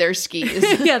like- with their skis.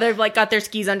 Yeah, they've like got their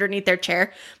skis underneath their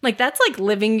chair. Like that's like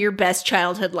living your best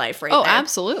childhood life right Oh, there.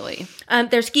 absolutely.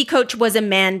 Their ski coach was a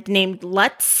man named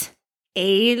Lutz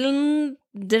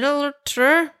Eilendittler.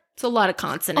 It's a lot of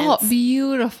consonants. Oh,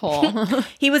 beautiful.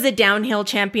 He was a downhill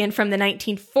champion from the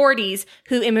 1940s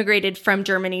who immigrated from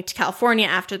Germany to California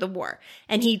after the war.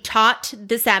 And he taught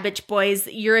the Savage Boys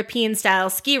European-style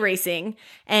ski racing.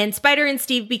 And Spider and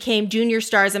Steve became junior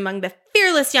stars among the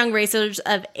fearless young racers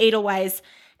of Edelweiss,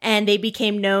 and they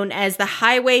became known as the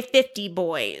Highway 50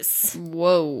 Boys.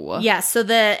 Whoa. Yeah, so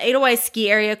the Edelweiss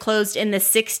ski area closed in the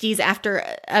 60s after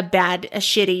a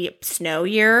shitty snow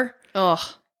year. Ugh.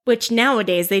 Which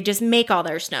nowadays they just make all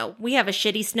their snow. We have a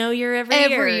shitty snow year every year.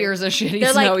 Every year's a shitty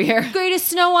They're snow like, year. greatest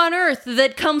snow on earth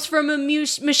that comes from a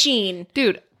machine.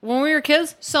 Dude, when we were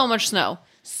kids, so much snow.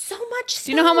 So much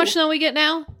snow. Do you know how much snow we get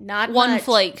now? Not One much.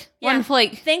 flake. Yeah. One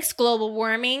flake. Thanks, global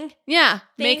warming. Yeah.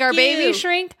 Make Thank our you. baby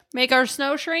shrink. Make our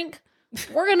snow shrink.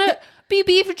 We're going to be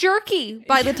beef jerky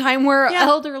by the time we're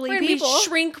elderly We're gonna people. be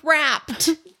shrink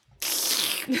wrapped.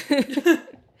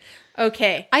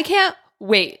 Okay. I can't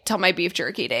wait till my beef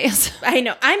jerky days. I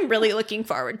know. I'm really looking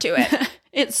forward to it.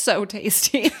 It's so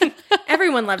tasty.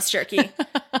 Everyone loves jerky.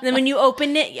 And then when you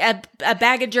open it, a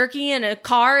bag of jerky in a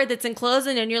car that's enclosed,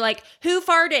 and you're like, who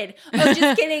farted? Oh,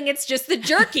 just kidding. It's just the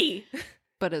jerky.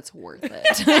 But it's worth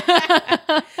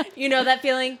it. You know that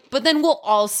feeling? But then we'll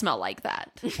all smell like that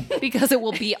because it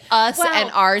will be us Wow.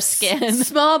 and our skin.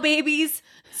 Small babies,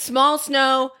 small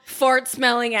snow, fart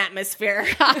smelling atmosphere.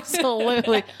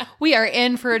 Absolutely. We are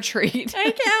in for a treat.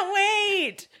 I can't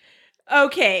wait.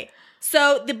 Okay.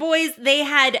 So the boys, they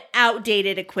had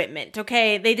outdated equipment,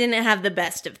 okay? They didn't have the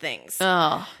best of things.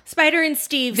 Oh. Spider and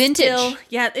Steve Vintage.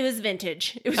 it was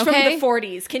vintage. It was Okay. from the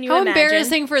 40s. Can you How imagine?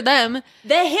 embarrassing for them.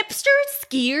 The hipster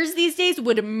skiers these days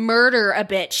would murder a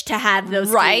bitch to have those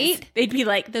skis. Right? They'd be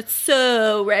like, that's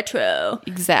so retro.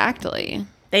 Exactly.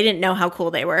 They didn't know how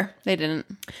cool they were. They didn't.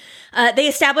 They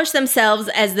established themselves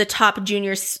as the top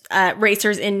junior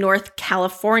racers in North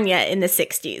California in the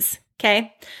 60s.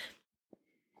 Okay.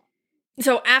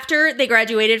 So after they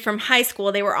graduated from high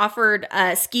school, they were offered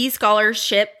ski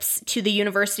scholarships to the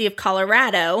University of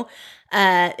Colorado.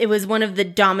 It was one of the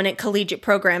dominant collegiate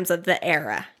programs of the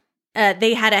era.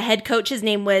 They had a head coach. His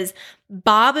name was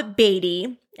Bob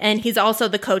Beatty, and he's also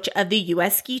the coach of the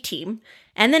U.S. ski team.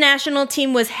 And the national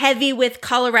team was heavy with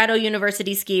Colorado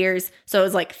University skiers, so it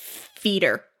was like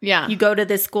feeder. Yeah. You go to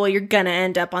this school, you're going to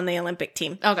end up on the Olympic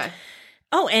team. Okay.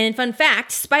 Oh, and fun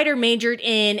fact, Spider majored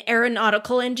in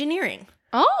aeronautical engineering.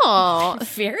 Oh.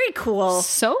 Very cool.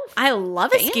 So I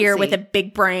love a skier fancy. with a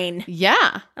big brain.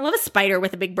 yeah. I love a spider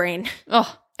with a big brain.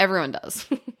 Oh, everyone does.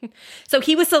 So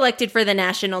he was selected for the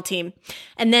national team.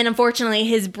 And then unfortunately,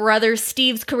 his brother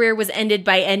Steve's career was ended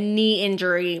by a knee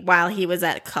injury while he was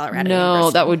at Colorado No,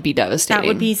 University. that would be devastating. That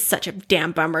would be such a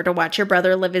damn bummer to watch your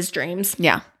brother live his dreams.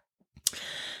 Yeah.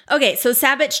 Okay, so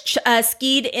Savage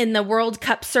skied in the World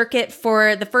Cup circuit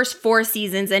for the first 4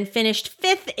 seasons and finished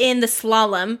 5th in the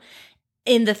slalom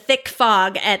in the thick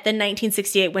fog at the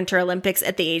 1968 Winter Olympics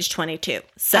at the age 22.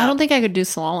 So I don't think I could do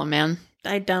slalom, man.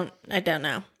 I don't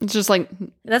know. It's just like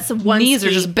That's the one knees are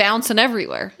ski. just bouncing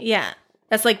everywhere. Yeah.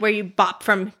 That's like where you bop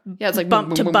from Yeah, it's like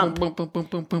bump to boom, bump. boom, boom, boom,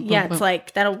 boom, boom, Yeah, boom, it's boom.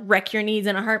 like that'll wreck your knees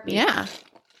in a heartbeat. Yeah.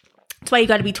 That's why you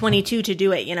got to be 22 to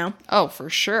do it, you know? Oh, for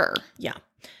sure. Yeah.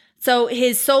 So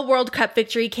his sole World Cup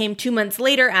victory came 2 months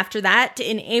later after that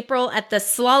in April at the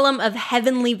Slalom of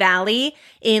Heavenly Valley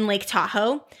in Lake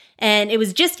Tahoe. And it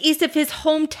was just east of his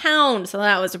hometown, so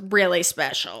that was really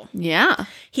special. Yeah.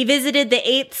 He visited the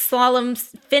 8th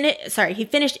slalom, he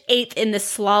finished 8th in the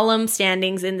slalom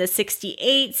standings in the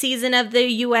 68 season of the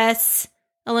U.S.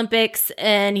 Olympics,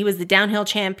 and he was the downhill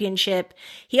championship.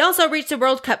 He also reached the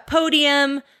World Cup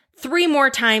podium 3 more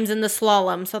times in the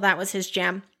slalom, so that was his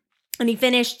jam. And he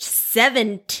finished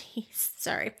 7th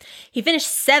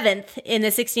in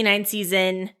the 69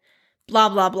 season, blah,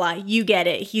 blah, blah. You get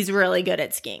it. He's really good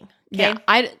at skiing. Okay?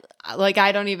 Yeah. Like,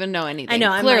 I don't even know anything. I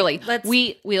know. I'm Clearly. like,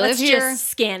 we live let's here. just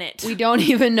scan it. We don't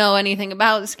even know anything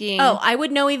about skiing. Oh, I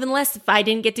would know even less if I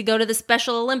didn't get to go to the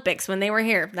Special Olympics when they were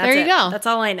here. That's There you it. go. That's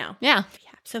all I know. Yeah.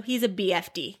 So he's a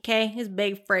BFD, okay? He's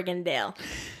big friggin' deal.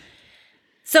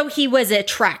 So he was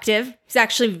attractive. He's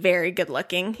actually very good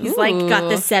looking. He's like got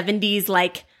the 70s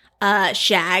like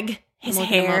shag. His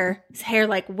hair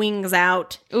like wings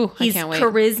out. Ooh, he's I can't wait.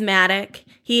 charismatic.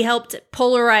 He helped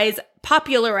popularize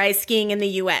skiing in the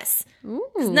US.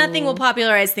 'Cause nothing will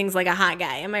popularize things like a hot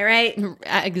guy. Am I right?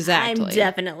 Exactly. I'm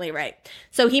definitely right.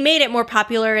 So he made it more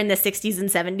popular in the 60s and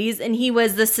 70s, and he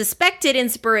was the suspected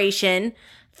inspiration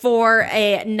for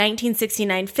a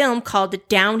 1969 film called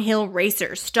Downhill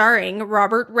Racer, starring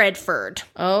Robert Redford.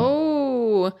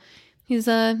 Oh, he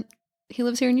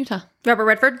lives here in Utah. Robert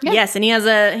Redford? Yeah. Yes, and he has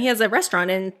a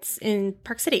restaurant in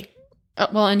Park City.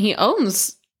 Well, and he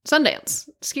owns Sundance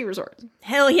Ski Resort.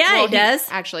 Hell yeah, Well, he does.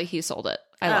 Actually, he sold it.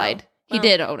 I Oh, lied. He well,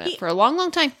 did own it for a long,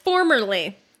 long time.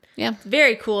 Formerly. Yeah.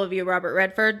 Very cool of you, Robert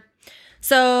Redford.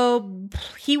 So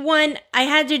he won. I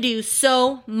had to do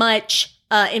so much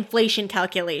inflation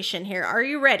calculation here. Are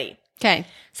you ready? Okay.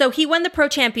 So he won the pro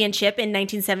championship in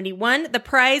 1971. The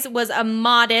prize was a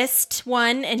modest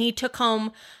one, and he took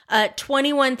home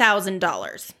 $21,000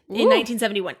 in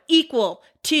 1971, equal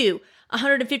to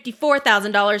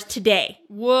 $154,000 today.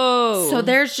 Whoa. So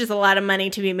there's just a lot of money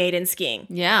to be made in skiing.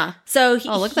 Yeah. So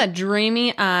Oh, look at that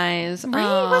dreamy eyes. Right?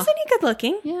 Oh, Wasn't he good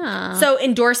looking? yeah. So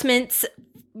endorsements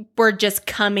were just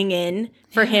coming in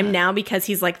for him now because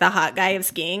he's like the hot guy of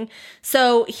skiing.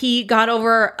 So he got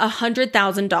over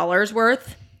 $100,000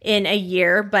 worth in a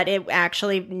year, but it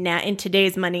actually in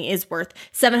today's money is worth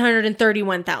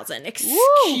 $731,000.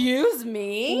 Excuse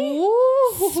me,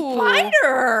 Ooh.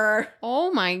 Spider.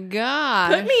 Oh my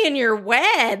god. Put me in your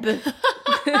web.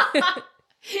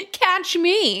 Catch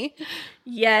me.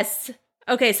 Yes.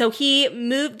 Okay, so he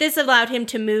moved. This allowed him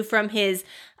to move from his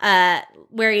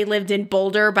where he lived in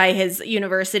Boulder by his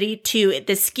university to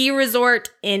the ski resort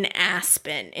in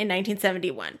Aspen in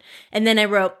 1971. And then I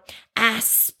wrote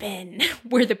Aspen,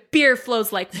 where the beer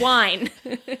flows like wine.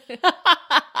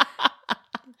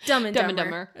 Dumb and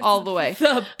Dumber. All the way.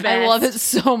 The best. I love it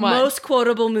so much. Most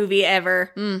quotable movie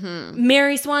ever. Mm-hmm.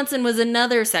 Mary Swanson was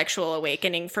another sexual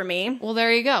awakening for me. Well,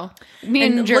 there you go. Me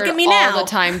And and Jared look at me all now. the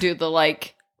time do the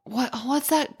like. What's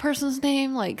that person's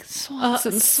name? Like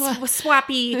Swanson,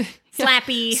 Swappy,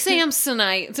 slappy.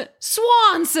 Samsonite,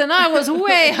 Swanson. I was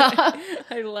way up.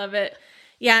 I love it.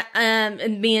 Yeah,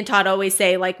 and me and Todd always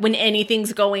say, like, when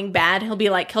anything's going bad, he'll be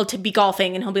like, he'll be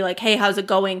golfing, and he'll be like, hey, how's it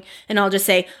going? And I'll just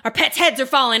say, our pets' heads are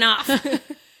falling off.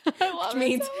 Which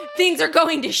means things are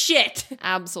going to shit.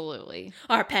 Absolutely.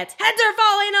 Our pets' heads are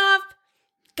falling off.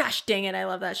 Gosh dang it, I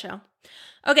love that show.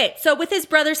 Okay, so with his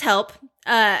brother's help,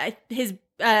 his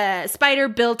Spider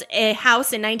built a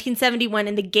house in 1971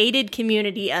 in the gated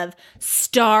community of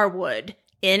Starwood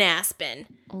in Aspen.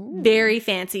 Ooh. Very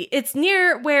fancy. It's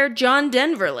near where John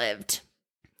Denver lived.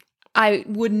 I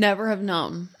would never have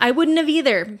known. I wouldn't have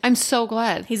either. I'm so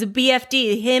glad. He's a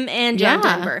BFD, him and John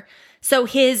Denver. So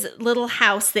his little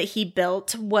house that he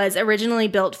built was originally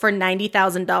built for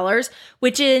 $90,000,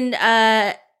 which in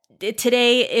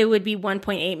today it would be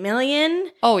 $1.8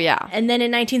 million. Oh yeah. And then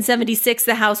in 1976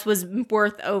 the house was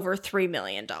worth over $3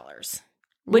 million,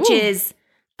 which is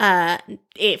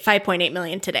 $5.8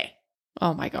 million today.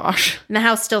 Oh my gosh. And the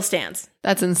house still stands.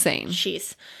 That's insane.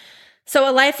 Jeez. So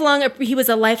he was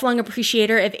a lifelong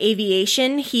appreciator of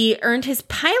aviation. He earned his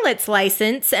pilot's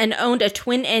license and owned a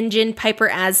twin-engine Piper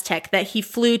Aztec that he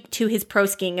flew to his pro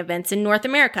skiing events in North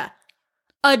America.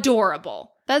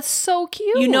 Adorable. That's so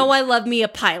cute. You know I love me a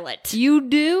pilot. You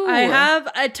do? I have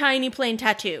a tiny plane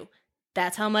tattoo.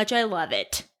 That's how much I love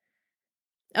it.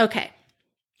 Okay.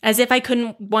 As if I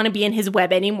couldn't want to be in his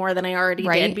web any more than I already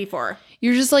did before.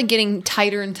 You're just like getting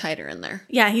tighter and tighter in there.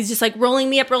 Yeah, he's just like rolling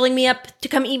me up to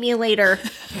come eat me later.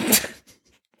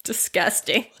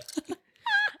 Disgusting.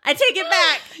 I take it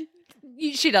back.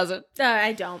 She doesn't.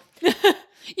 I don't.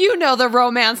 You know the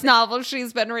romance novel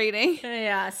she's been reading.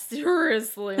 Yeah,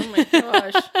 seriously. Oh my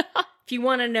gosh. If you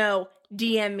want to know,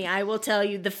 DM me. I will tell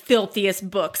you the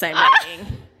filthiest books I'm writing.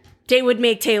 They would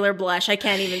make Taylor blush. I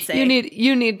can't even say.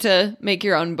 You need to make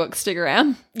your own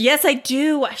bookstagram. Yes, I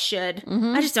do. I should.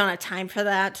 Mm-hmm. I just don't have time for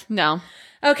that. No.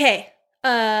 Okay.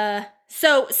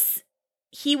 So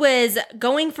he was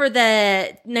going for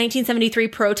the 1973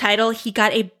 pro title. He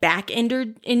got a back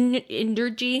injury,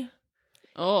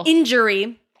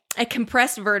 a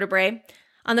compressed vertebrae,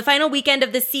 On the final weekend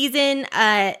of the season,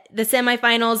 the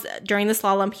semifinals, during the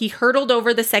slalom, he hurtled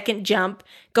over the second jump,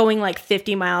 going like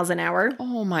 50 miles an hour.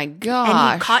 Oh my gosh.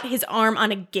 And he caught his arm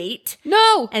on a gate.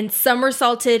 No. And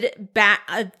somersaulted back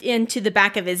into the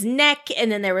back of his neck.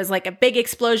 And then there was like a big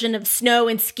explosion of snow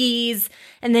and skis.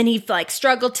 And then he like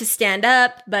struggled to stand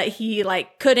up, but he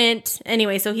like couldn't.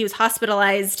 Anyway, so he was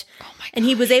hospitalized. Oh my gosh. And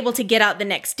he was able to get out the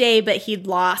next day, but he'd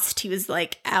lost. He was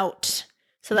like out.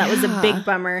 So that was a big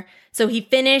bummer. So he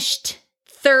finished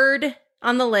third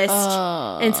on the list.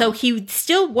 And so he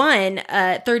still won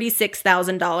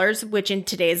 $36,000, which in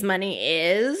today's money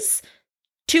is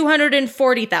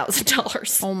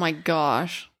 $240,000. Oh my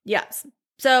gosh. Yes.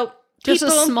 So just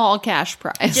a small cash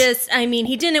prize.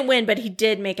 He didn't win, but he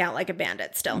did make out like a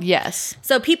bandit still. Yes.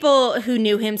 So people who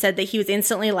knew him said that he was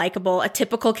instantly likable, a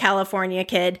typical California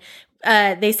kid.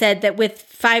 They said that with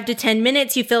 5 to 10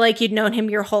 minutes, you feel like you'd known him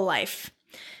your whole life.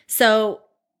 So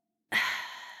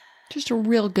just a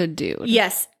real good dude.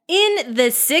 Yes. In the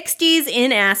 60s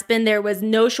in Aspen, there was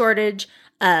no shortage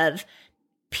of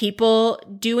people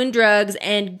doing drugs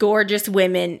and gorgeous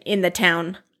women in the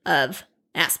town of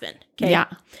Aspen. Okay? Yeah.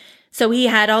 So he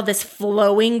had all this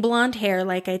flowing blonde hair,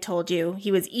 like I told you. He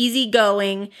was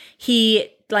easygoing. He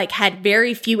like had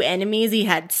very few enemies. He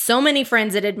had so many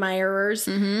friends and admirers.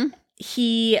 Mm-hmm.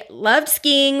 He loved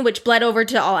skiing, which bled over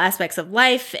to all aspects of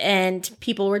life, and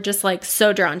people were just like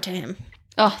so drawn to him.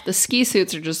 Oh, the ski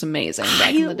suits are just amazing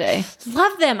back in the day.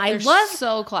 Love them. They're I love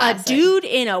so classic. A dude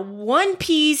in a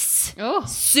one-piece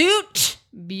suit.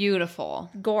 Beautiful.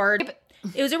 Gourd.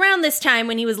 It was around this time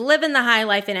when he was living the high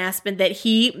life in Aspen that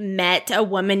he met a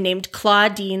woman named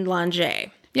Claudine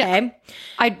Longet. Okay?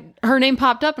 Yeah. Her name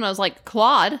popped up and I was like,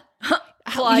 Claude?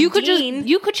 Claudine.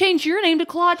 You could change your name to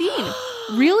Claudine.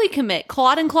 Really commit.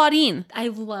 Claude and Claudine. I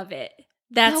love it.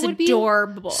 That's that would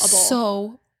adorable. Be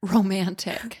so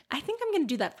romantic. I think I'm going to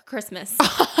do that for Christmas.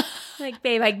 Like,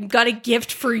 babe, I got a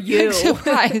gift for you. So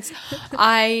guys,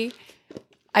 I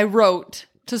wrote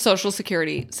to Social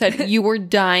Security, said you were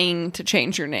dying to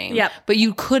change your name. Yep. But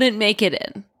you couldn't make it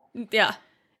in. Yeah.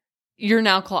 You're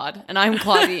now Claude, and I'm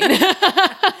Claudine.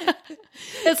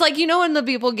 It's like, you know, when the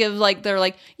people give, like, they're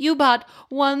like, you bought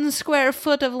 1 square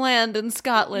foot of land in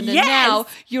Scotland, and now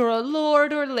you're a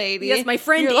lord or lady. Yes, my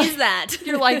friend is that.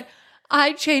 You're like,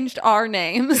 I changed our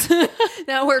names.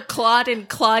 Now we're Claude and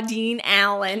Claudine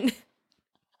Allen.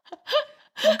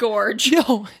 Gorge.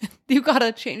 No, you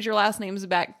gotta change your last names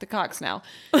back to Cox now.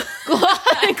 Claude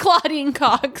and Claudine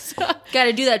Cox.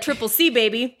 Gotta do that triple C,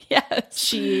 baby. Yes.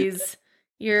 Jeez.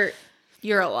 You're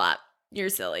a lot. You're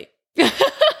silly.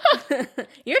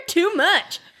 You're too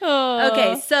much.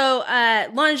 Okay, so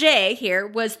Longet here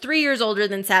was 3 years older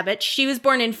than Sabbage. She was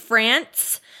born in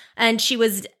France, and she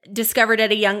was discovered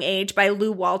at a young age by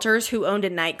Lou Walters, who owned a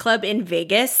nightclub in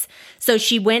Vegas. So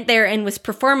she went there and was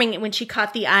performing when she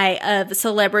caught the eye of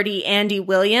celebrity Andy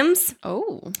Williams.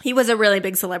 Oh. He was a really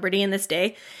big celebrity in this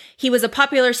day. He was a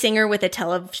popular singer with a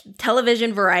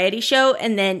television variety show,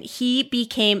 and then he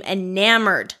became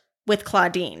enamored with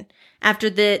Claudine.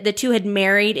 After the two had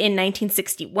married in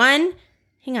 1961.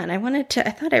 Hang on, I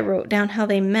thought I wrote down how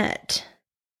they met.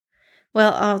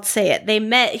 Well, I'll say it. They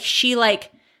met, she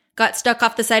like got stuck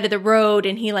off the side of the road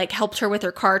and he like helped her with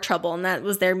her car trouble, and that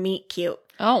was their meet cute.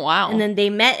 Oh, wow. And then they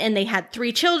met and they had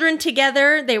 3 children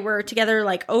together. They were together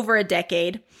like over a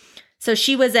decade. So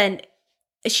she was an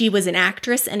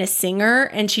actress and a singer,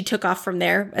 and she took off from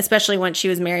there, especially once she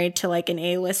was married to like an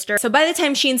A-lister. So by the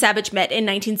time she and Sabbage met in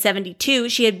 1972,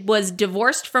 she was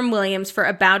divorced from Williams for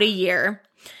about a year.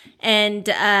 And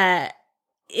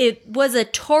it was a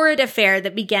torrid affair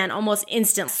that began almost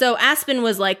instantly. So Aspen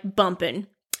was like bumping.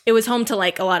 It was home to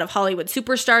like a lot of Hollywood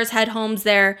superstars had homes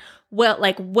there. Well,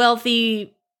 like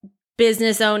wealthy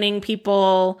business owning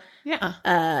people. Yeah.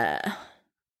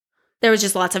 There was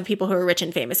just lots of people who were rich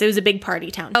and famous. It was a big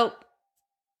party town.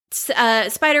 So,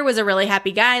 Spider was a really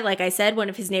happy guy. Like I said, one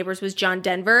of his neighbors was John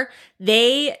Denver.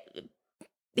 They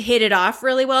hit it off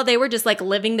really well. They were just like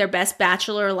living their best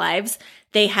bachelor lives.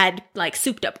 They had like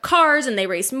souped up cars and they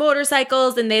raced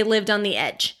motorcycles and they lived on the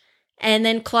edge. And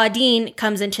then Claudine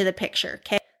comes into the picture.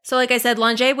 Okay. So like I said,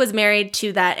 Longet was married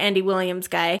to that Andy Williams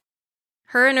guy.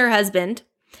 Her and her husband,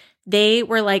 they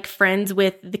were like friends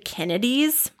with the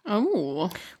Kennedys.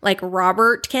 Oh. Like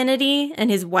Robert Kennedy and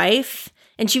his wife.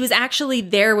 And she was actually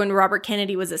there when Robert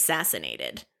Kennedy was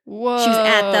assassinated. Whoa. She was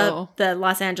at the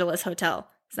Los Angeles hotel.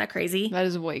 Isn't that crazy? That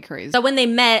is way crazy. So when they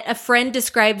met, a friend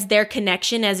describes their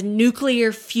connection as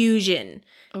nuclear fusion,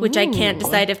 which I can't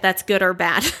decide if that's good or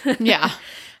bad. Yeah.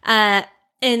 And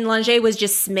Longet was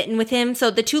just smitten with him.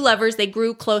 So the two lovers, they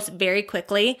grew close very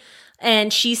quickly.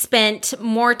 And she spent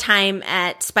more time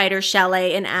at Spider's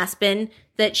chalet in Aspen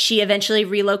that she eventually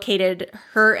relocated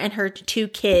her and her 2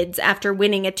 kids after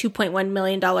winning a $2.1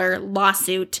 million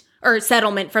lawsuit or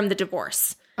settlement from the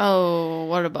divorce. Oh,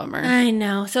 what a bummer. I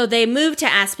know. So they moved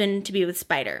to Aspen to be with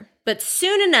Spider. But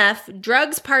soon enough,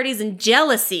 drugs, parties, and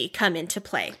jealousy come into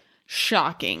play.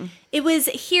 Shocking. It was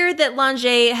here that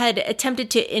Lange had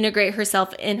attempted to integrate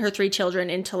herself and her 3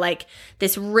 children into like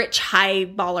this rich, high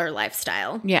baller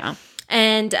lifestyle. Yeah.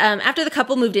 And after the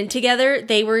couple moved in together,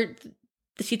 they were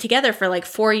together for like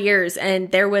 4 years,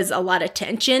 and there was a lot of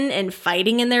tension and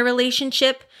fighting in their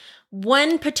relationship.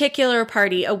 One particular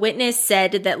party, a witness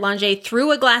said that Lange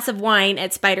threw a glass of wine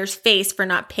at Spider's face for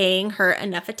not paying her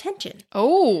enough attention.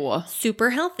 Oh. Super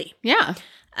healthy. Yeah.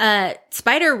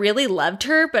 Spider really loved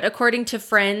her, but according to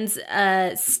friends,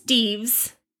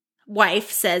 Steve's wife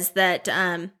says that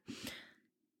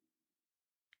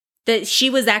that she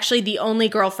was actually the only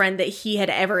girlfriend that he had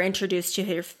ever introduced to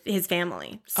his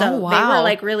family. So they were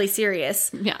like really serious.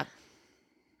 Yeah.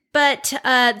 But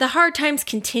the hard times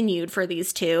continued for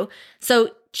these 2.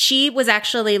 So she was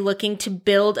actually looking to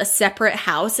build a separate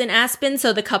house in Aspen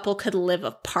so the couple could live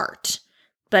apart.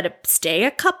 But stay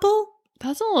a couple?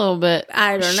 That's a little bit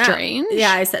strange.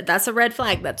 Yeah, I said that's a red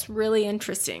flag. That's really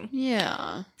interesting.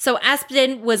 Yeah. So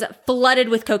Aspen was flooded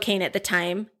with cocaine at the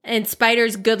time, and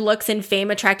Spider's good looks and fame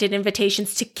attracted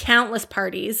invitations to countless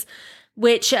parties,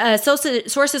 which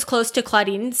sources close to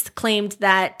Claudine's claimed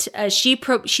that she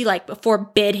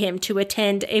forbid him to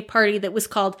attend a party that was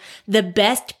called the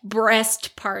Best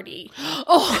Breast Party.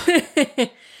 Oh.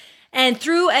 And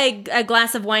threw a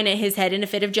glass of wine at his head in a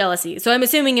fit of jealousy. So I'm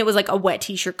assuming it was like a wet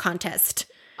t-shirt contest.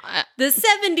 The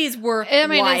 70s were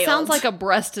wild. It sounds like a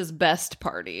breast is best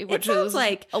party, which is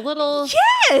like a little...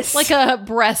 Yes! Like a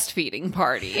breastfeeding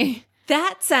party.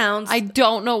 That sounds... I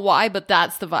don't know why, but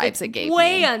that's the vibes it gave me.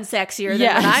 Way unsexier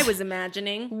than what I was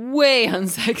imagining. Way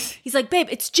unsexy. He's like, babe,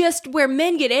 it's just where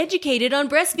men get educated on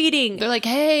breastfeeding. They're like,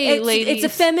 hey, ladies. It's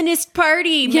a feminist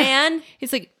party, man.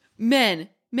 He's like, men,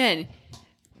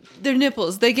 their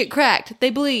nipples, they get cracked,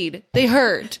 they bleed, they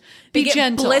hurt. Be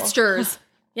gentle. Blisters.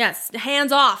 Yes,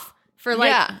 hands off for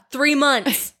 3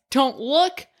 months. Don't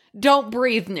look, don't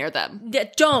breathe near them.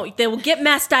 Don't. They will get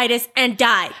mastitis and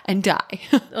die.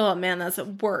 Oh, man, that's the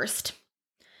worst.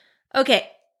 Okay.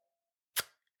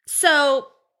 So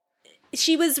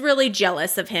she was really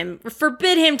jealous of him,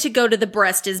 forbid him to go to the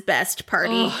Breast is Best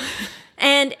party. Oh.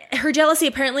 And her jealousy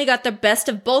apparently got the best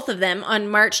of both of them on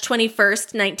March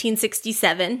 21st,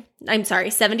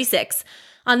 76.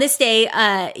 On this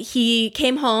day, he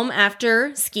came home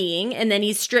after skiing, and then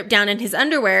he stripped down in his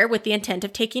underwear with the intent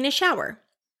of taking a shower.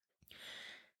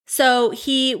 So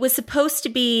he was supposed to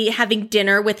be having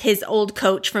dinner with his old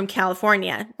coach from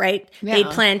California, right? Yeah. They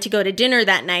planned to go to dinner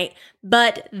that night,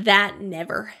 but that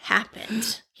never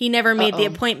happened. He never made the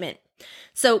appointment.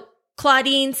 So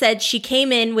Claudine said she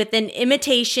came in with an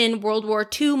imitation World War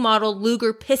II model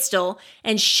Luger pistol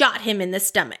and shot him in the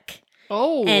stomach.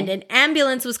 Oh. And an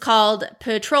ambulance was called.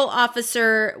 Patrol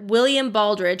officer William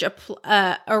Baldridge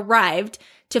arrived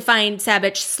to find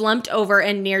Sabich slumped over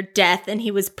and near death, and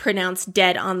he was pronounced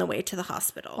dead on the way to the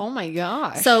hospital. Oh my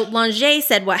gosh. So Lange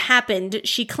said what happened.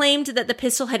 She claimed that the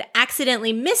pistol had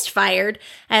accidentally misfired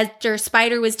after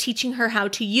Spider was teaching her how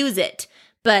to use it.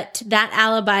 But that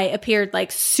alibi appeared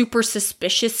like super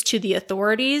suspicious to the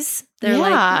authorities. They're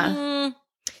like,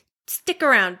 stick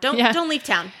around. Don't leave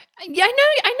town. Yeah,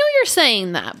 I know you're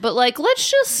saying that, but like, let's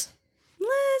just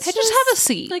have a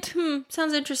seat. Like,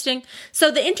 sounds interesting. So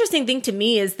the interesting thing to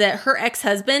me is that her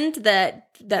ex-husband,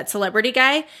 that celebrity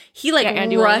guy, he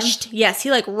rushed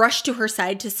to her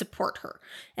side to support her.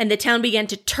 And the town began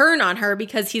to turn on her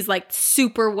because he's like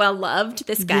super well loved,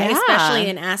 this guy, especially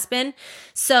in Aspen.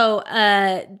 So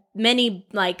many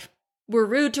like were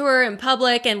rude to her in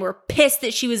public and were pissed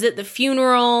that she was at the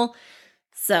funeral.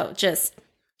 So just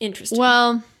interesting.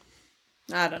 Well,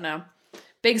 I don't know.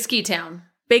 Big ski town.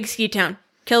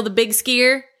 Kill the big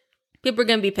skier. People are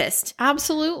going to be pissed.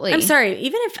 Absolutely. I'm sorry.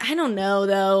 Even if, I don't know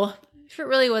though, if it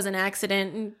really was an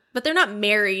accident, but they're not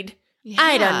married. Yeah.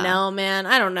 I don't know, man.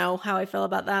 I don't know how I feel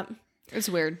about that. It's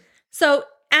weird. So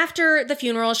after the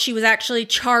funeral, she was actually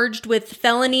charged with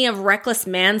felony of reckless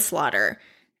manslaughter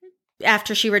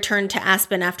after she returned to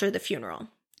Aspen after the funeral.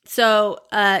 So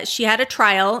she had a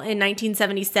trial in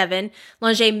 1977.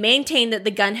 Lange maintained that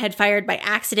the gun had fired by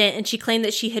accident, and she claimed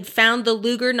that she had found the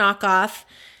Luger knockoff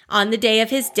on the day of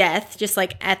his death, just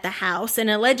like at the house, and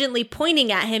allegedly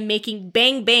pointing at him, making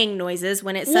bang bang noises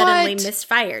when it suddenly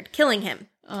misfired, killing him.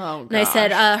 Oh, And I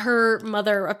said, her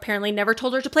mother apparently never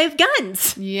told her to play with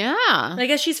guns. Yeah. I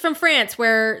guess she's from France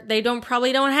where they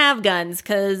probably don't have guns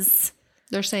because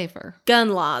they're safer.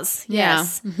 Gun laws.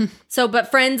 Yes. Yeah. So,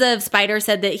 but friends of Spider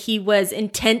said that he was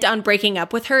intent on breaking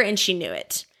up with her and she knew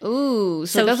it. Ooh,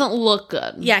 so it doesn't look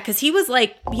good. Yeah, because he was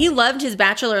like, he loved his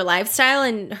bachelor lifestyle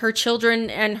and her children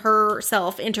and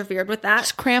herself interfered with that.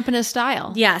 Just cramping his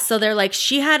style. Yeah, so they're like,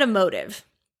 she had a motive.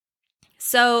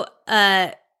 So,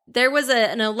 there was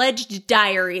an alleged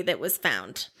diary that was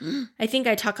found. I think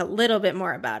I talk a little bit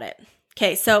more about it.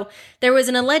 Okay, so there was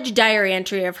an alleged diary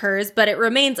entry of hers, but it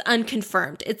remains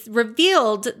unconfirmed. It's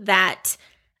revealed that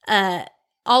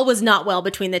all was not well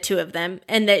between the two of them,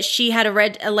 and that she had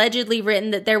allegedly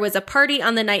written that there was a party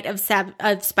on the night of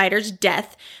Spider's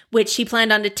death, which she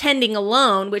planned on attending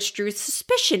alone, which drew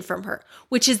suspicion from her,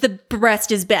 which is the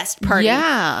rest is best party.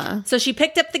 Yeah. So she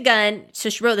picked up the gun. So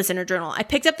she wrote this in her journal. I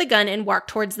picked up the gun and walked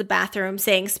towards the bathroom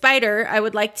saying, Spider,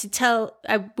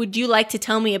 would you like to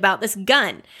tell me about this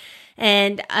gun?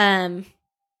 And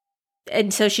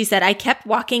so she said, I kept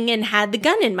walking and had the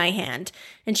gun in my hand.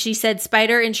 And she said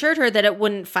Spider assured her that it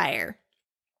wouldn't fire.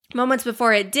 Moments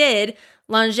before it did,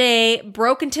 Lange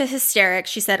broke into hysterics.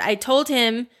 She said, I told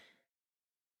him,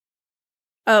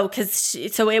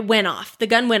 so it went off. The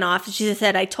gun went off. She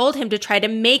said, I told him to try to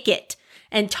make it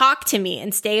and talk to me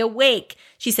and stay awake.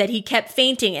 She said he kept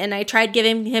fainting and I tried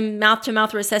giving him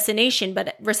mouth-to-mouth resuscitation,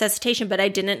 but I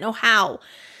didn't know how.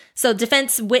 So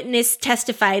defense witness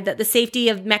testified that the safety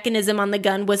of mechanism on the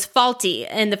gun was faulty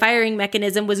and the firing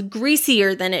mechanism was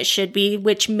greasier than it should be,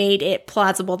 which made it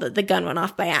plausible that the gun went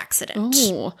off by accident.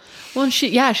 Oh, well,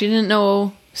 she didn't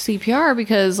know CPR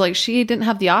because like she didn't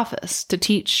have the office to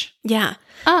teach. Yeah.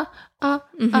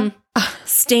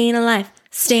 Staying alive.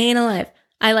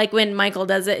 I like when Michael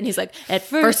does it and he's like, at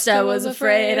first I was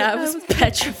afraid, I was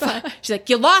petrified. She's like,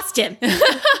 you lost him.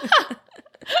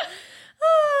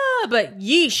 But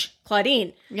yeesh,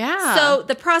 Claudine. Yeah. So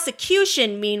the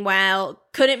prosecution, meanwhile,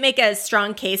 couldn't make a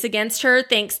strong case against her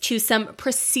thanks to some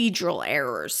procedural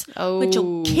errors. Oh. Which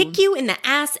will kick you in the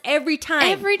ass every time.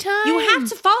 Every time. You have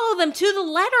to follow them to the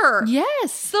letter.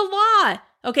 Yes. The law.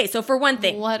 Okay, so for one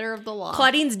thing. Letter of the law.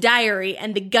 Claudine's diary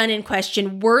and the gun in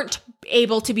question weren't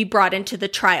able to be brought into the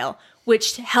trial,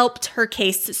 which helped her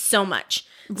case so much.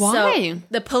 Why? So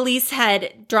the police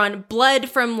had drawn blood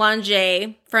from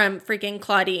Lange, from freaking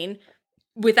Claudine,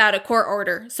 without a court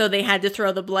order. So they had to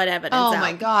throw the blood evidence out. Oh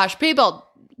my gosh. People,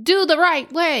 do the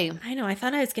right way. I know. I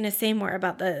thought I was going to say more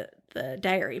about the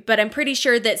diary. But I'm pretty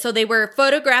sure that, so they were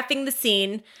photographing the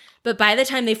scene. But by the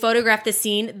time they photographed the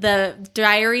scene, the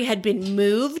diary had been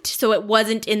moved. So it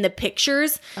wasn't in the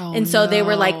pictures. Oh, and so they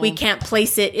were like, we can't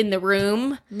place it in the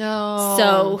room. No.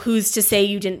 So who's to say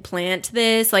you didn't plant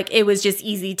this? Like, it was just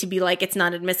easy to be like, it's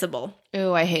not admissible.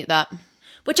 Oh, I hate that.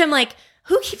 Which I'm like,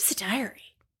 who keeps a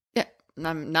diary? Yeah,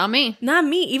 not me. Not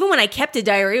me. Even when I kept a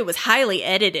diary, it was highly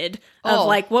edited of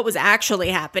like what was actually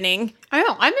happening. I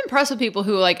know. I'm impressed with people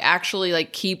who like actually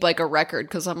like keep like a record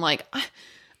because I'm like,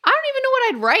 I don't even know what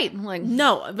I'd write. I'm like,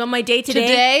 no, on my day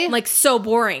today, I'm like so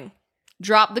boring.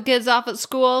 Drop the kids off at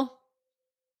school.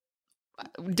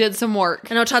 Did some work.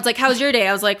 I know Todd's like, how was your day?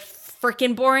 I was like,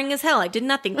 freaking boring as hell. I did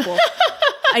nothing cool.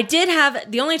 I did have,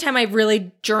 the only time I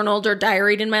really journaled or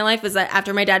diaried in my life was that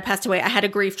after my dad passed away, I had a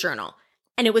grief journal.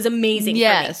 And it was amazing for me.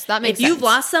 Yes, that makes sense. If you've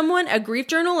lost someone, a grief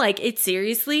journal, like it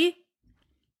seriously,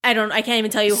 I can't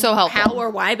even tell you how or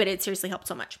why, but it seriously helped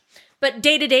so much. But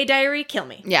day-to-day diary, kill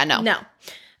me. Yeah, no. No.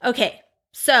 Okay,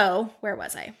 so where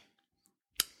was I?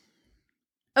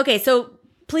 Okay, so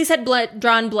police had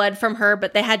drawn blood from her,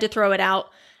 but they had to throw it out.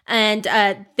 And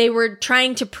they were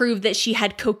trying to prove that she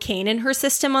had cocaine in her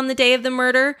system on the day of the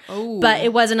murder. Oh. But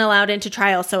it wasn't allowed into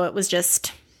trial, so it was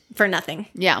just for nothing.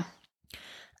 Yeah.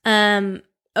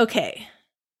 Okay.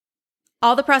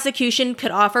 All the prosecution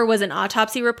could offer was an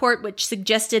autopsy report, which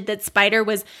suggested that Spider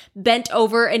was bent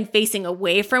over and facing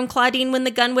away from Claudine when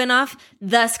the gun went off,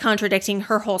 thus contradicting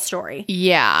her whole story.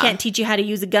 Yeah. Can't teach you how to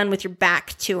use a gun with your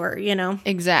back to her, you know?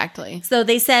 Exactly. So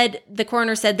the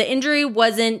coroner said the injury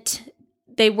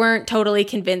they weren't totally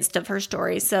convinced of her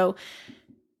story. So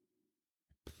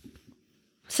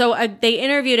they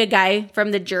interviewed a guy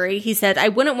from the jury. He said, I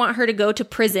wouldn't want her to go to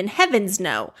prison. Heavens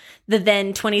no. The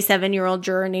then 27-year-old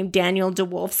juror named Daniel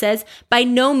DeWolf says, by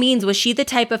no means was she the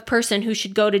type of person who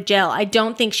should go to jail. I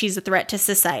don't think she's a threat to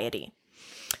society.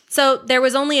 So there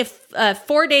was only a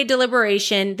 4-day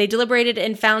deliberation. They deliberated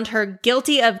and found her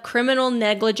guilty of criminal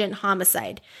negligent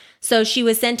homicide. So she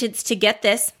was sentenced to, get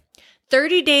this,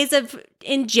 30 days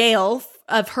in jail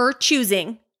of her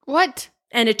choosing. What?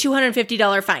 And a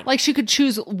 $250 fine. Like she could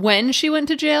choose when she went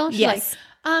to jail? She's yes. Like,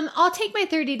 I'll take my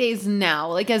 30 days now,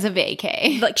 like as a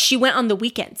vacay. Like, she went on the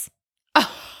weekends.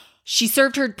 She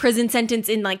served her prison sentence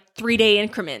in like 3-day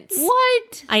increments.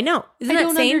 What? I know. Isn't that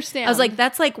insane? Understand. I was like,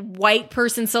 that's like white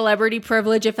person celebrity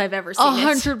privilege if I've ever seen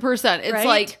 100%. It's right?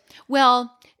 like,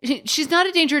 well, she's not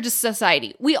a danger to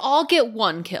society. We all get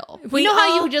one kill. We you know how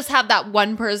all- you just have that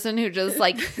one person who just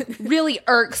like really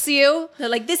irks you? They're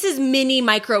like, this is mini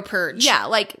micro purge. Yeah,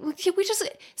 like we just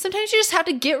sometimes you just have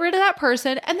to get rid of that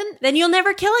person, and Then you'll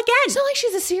never kill again. it's not like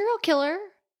she's a serial killer.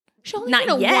 She only Not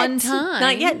did it yet. one time.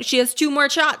 Not yet. She has 2 more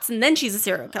shots, and then she's a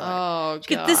serial killer. Oh,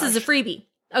 god. This is a freebie.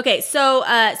 Okay, so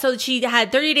she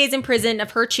had 30 days in prison of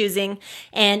her choosing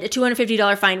and a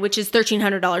 $250 fine, which is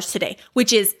 $1,300 today,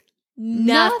 which is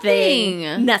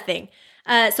nothing. Nothing.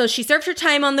 So she served her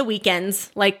time on the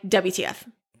weekends, like WTF.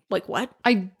 Like what?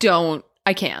 I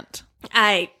can't.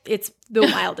 It's the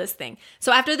wildest thing.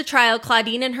 So after the trial,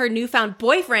 Claudine and her newfound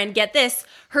boyfriend, get this,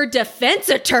 her defense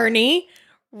attorney,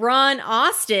 Ron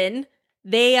Austin,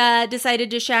 they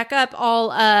decided to shack up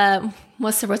all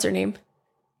what's her name?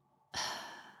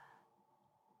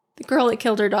 The girl that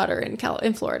killed her daughter in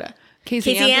Florida.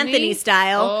 Casey Anthony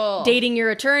style, dating your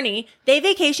attorney. They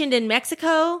vacationed in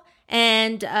Mexico,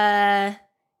 and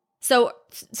so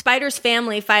Spider's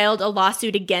family filed a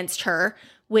lawsuit against her,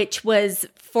 which was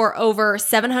for over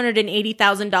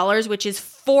 $780,000, which is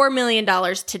 $4 million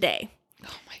today.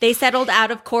 They settled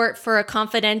out of court for a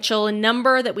confidential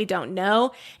number that we don't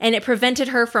know, and it prevented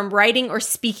her from writing or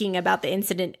speaking about the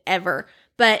incident ever.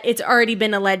 But it's already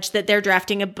been alleged that they're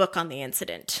drafting a book on the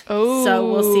incident. Oh.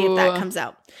 So we'll see if that comes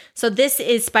out. So this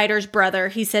is Spider's brother.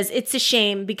 He says, it's a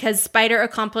shame because Spider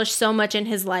accomplished so much in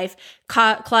his life.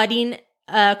 Claudine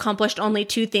accomplished only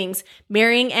 2 things,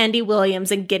 marrying Andy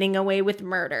Williams and getting away with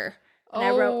murder. And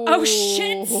I wrote, oh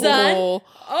shit, son.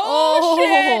 Oh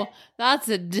shit. That's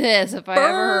a diss if I ever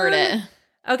heard it.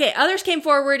 Okay, others came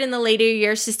forward in the later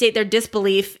years to state their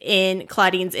disbelief in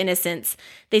Claudine's innocence.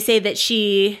 They say that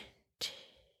she...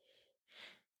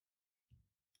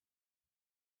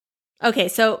 Okay,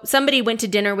 so somebody went to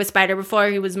dinner with Spider before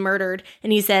he was murdered,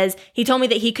 and he says, he told me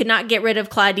that he could not get rid of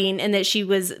Claudine and that she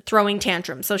was throwing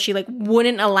tantrums, so she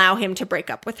wouldn't allow him to break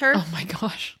up with her. Oh my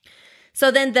gosh. So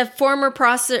then the former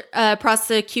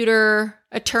prosecutor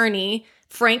attorney,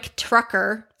 Frank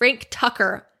Tucker,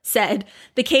 said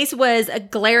the case was a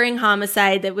glaring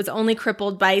homicide that was only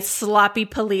crippled by sloppy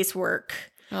police work,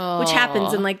 which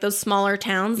happens in like those smaller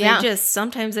towns. Yeah. They just,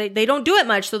 sometimes they don't do it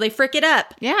much, so they frick it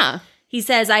up. Yeah. He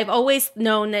says, I've always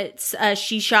known that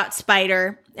she shot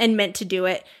Spider and meant to do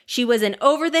it. She was an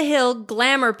over-the-hill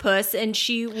glamour puss, and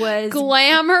she was...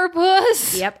 Glamour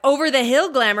puss? Yep,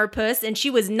 over-the-hill glamour puss, and she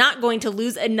was not going to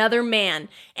lose another man.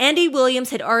 Andy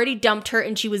Williams had already dumped her,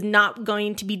 and she was not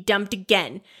going to be dumped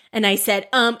again. And I said,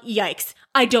 yikes.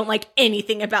 I don't like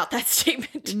anything about that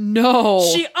statement. No.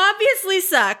 She obviously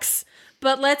sucks.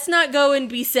 But let's not go and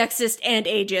be sexist and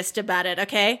ageist about it,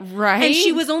 okay? Right. And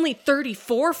she was only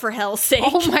 34, for hell's sake.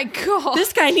 Oh my god.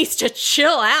 This guy needs to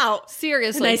chill out.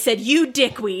 Seriously. And I said, you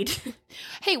dickweed.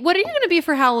 Hey, what are you going to be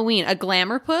for Halloween? A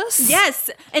glamour puss? Yes,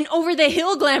 an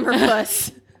over-the-hill glamour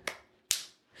puss.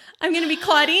 I'm going to be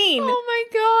Claudine. Oh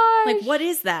my god. Like, what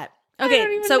is that? don't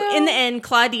Okay, even so know. in the end,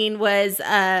 Claudine was...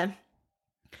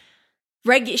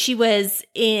 she was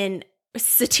in...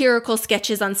 satirical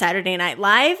sketches on Saturday Night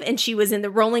Live, and she was in the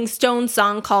Rolling Stones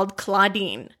song called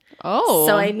Claudine. Oh.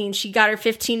 So, I mean, she got her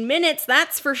 15 minutes,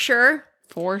 that's for sure.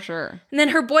 For sure. And then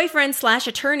her boyfriend /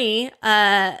 attorney,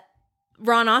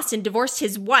 Ron Austin, divorced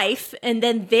his wife, and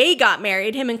then they got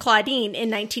married, him and Claudine, in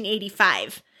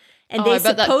 1985. And they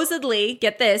supposedly,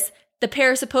 get this, the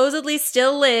pair supposedly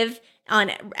still live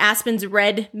on Aspen's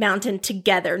Red Mountain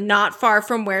together, not far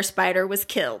from where Spider was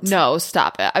killed. No,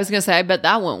 stop it. I was going to say, I bet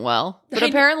that went well. But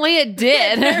apparently it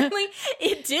did. Apparently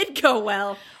it did go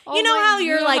well. Oh you know my how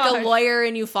you're like gosh. a lawyer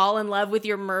and you fall in love with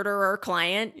your murderer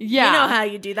client? Yeah. You know how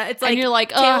you do that. It's like, and you're like,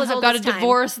 tale oh, as I've old got to as time.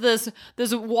 divorce this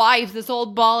wife, this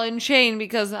old ball and chain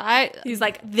because He's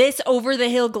like, this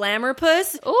over-the-hill glamour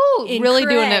puss? ooh, really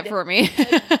doing cred. it for me.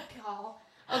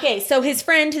 Okay, so his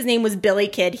friend, his name was Billy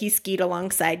Kid. He skied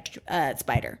alongside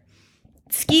Spider.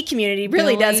 Ski community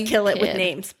really Billy does kill it with Kid.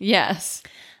 names. Yes.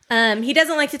 He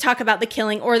doesn't like to talk about the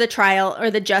killing or the trial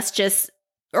or the justice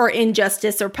or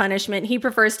injustice or punishment. He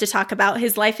prefers to talk about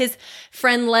his life. His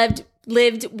friend lived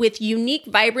with unique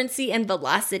vibrancy and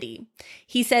velocity.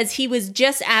 He says he was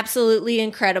just absolutely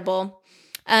incredible.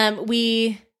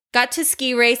 We got to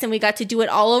ski race and we got to do it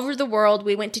all over the world.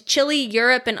 We went to Chile,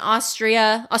 Europe, and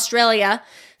Australia.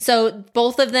 So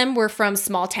both of them were from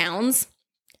small towns.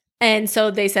 And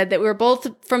so they said that we were both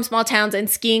from small towns and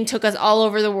skiing took us all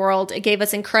over the world. It gave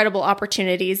us incredible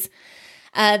opportunities.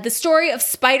 The story of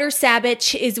Spider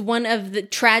Sabich is one of the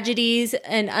tragedies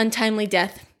and untimely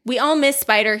death. We all miss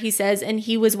Spider, he says, and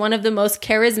he was one of the most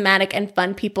charismatic and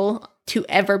fun people to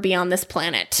ever be on this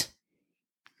planet.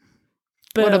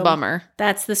 Boom. What a bummer.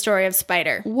 That's the story of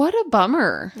Spider. What a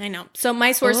bummer. I know. So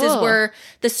my sources were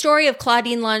the story of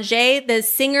Claudine Lange, the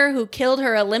singer who killed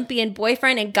her Olympian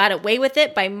boyfriend and got away with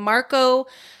it, by Marco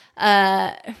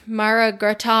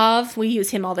Maragratov. We use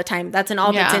him all the time. That's an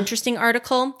All That's Interesting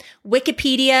article.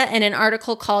 Wikipedia, and an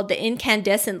article called The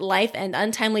Incandescent Life and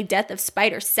Untimely Death of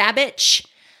Spider Sabich,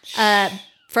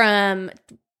 from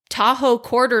Tahoe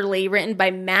Quarterly, written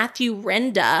by Matthew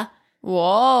Renda.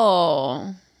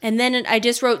 Whoa. And then I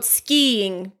just wrote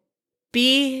skiing,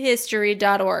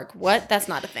 bhistory.org. What? That's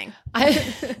not a thing.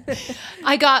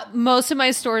 I got most of my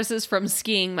sources from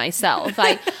skiing myself.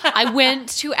 I went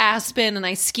to Aspen and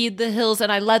I skied the hills,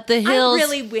 and I let the hills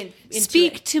really went into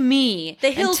speak to me. The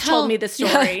hills told me the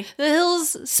story. Yeah, the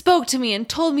hills spoke to me and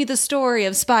told me the story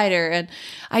of Spider, and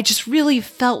I just really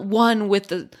felt one with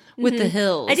the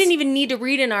hills. I didn't even need to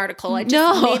read an article. I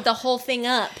just made the whole thing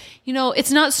up. You know, it's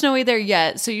not snowy there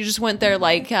yet, so you just went there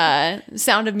like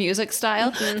Sound of Music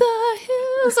style. Mm-hmm.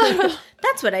 The hills.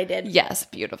 That's what I did. Yes,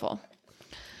 beautiful.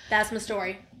 That's my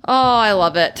story. Oh, I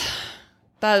love it.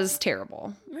 That is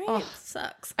terrible. Right? Oh. It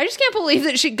sucks. I just can't believe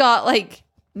that she got like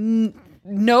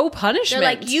no punishment. They're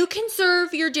like, you can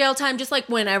serve your jail time just like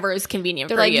whenever is convenient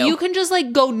They're for like, you. you can just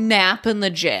like go nap in the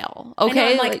jail.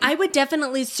 Okay. I'm like, I would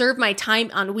definitely serve my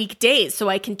time on weekdays so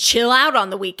I can chill out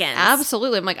on the weekends.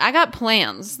 Absolutely. I'm like, I got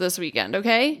plans this weekend.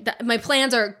 Okay. My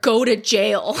plans are go to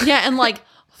jail. Yeah. And like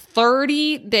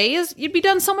 30 days, you'd be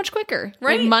done so much quicker.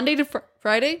 Right. Like Monday to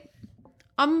Friday,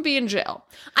 I'm going to be in jail.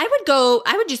 I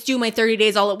would just do my 30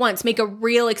 days all at once, make a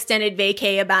real extended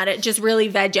vacay about it, just really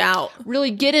veg out. Really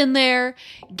get in there,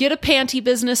 get a panty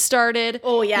business started.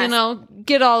 Oh, yes. You know,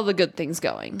 get all the good things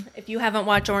going. If you haven't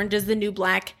watched Orange is the New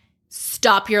Black,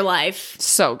 stop your life.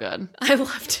 So good. I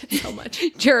loved it so much.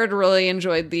 Jared really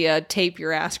enjoyed the tape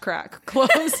your ass crack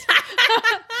close.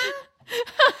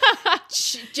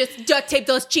 Just duct tape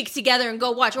those cheeks together and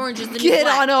go watch Orange is the New Get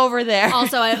Black. on over there.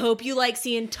 Also, I hope you like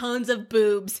seeing tons of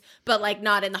boobs, but like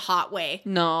not in the hot way.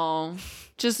 No.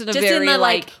 Just in a Just very in the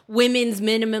like women's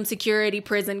minimum security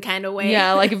prison kind of way.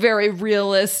 yeah, like a very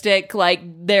realistic, like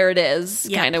there it is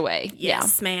Yep. kind of way.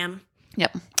 Yes, ma'am.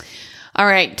 Yep. All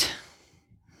right.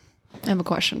 I have a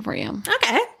question for you.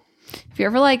 Okay. Have you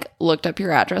ever like looked up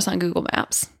your address on Google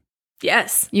Maps?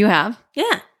 Yes. You have?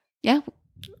 Yeah. Yeah.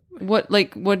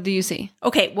 What do you see?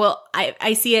 Okay, well,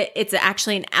 I see it. It's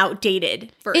actually an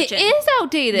outdated version. It is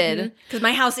outdated. Because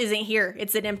my house isn't here.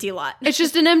 It's an empty lot. It's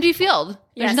just an empty field.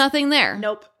 There's Yes. nothing there.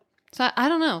 Nope. So I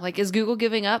don't know. Like, is Google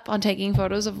giving up on taking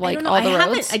photos of I like don't know. all the I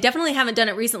roads? I definitely haven't done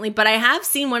it recently, but I have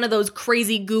seen one of those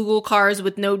crazy Google cars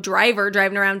with no driver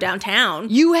driving around downtown.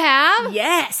 You have?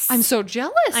 Yes. I'm so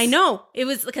jealous. I know. It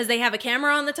was because they have a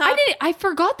camera on the top. I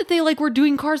forgot that they like were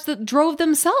doing cars that drove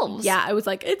themselves. Yeah, I was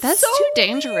like, it's That's so too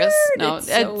dangerous. weird. No, it's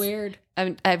so weird.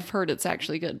 I've heard it's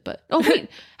actually good, but oh wait,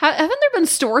 haven't there been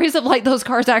stories of like those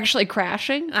cars actually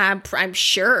crashing? I'm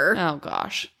sure. Oh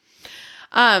gosh.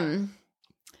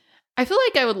 I feel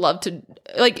like I would love to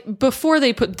like before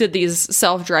they did these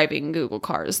self-driving Google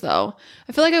cars though.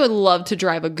 I feel like I would love to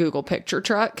drive a Google picture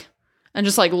truck and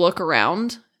just like look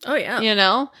around, Oh yeah. you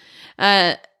know?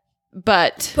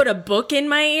 But Put a book in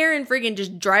my ear and freaking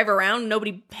just drive around.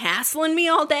 Nobody hassling me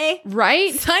all day.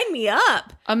 right? Sign me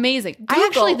up. Amazing. I Google.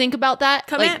 actually think about that.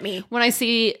 Come like, at me. When I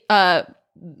see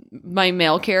my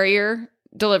mail carrier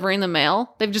delivering the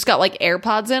mail, they've just got like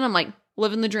AirPods in. I'm like,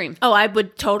 living the dream. Oh, I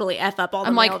would totally F up all the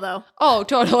I'm mail, like, though. oh,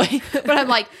 totally. But I'm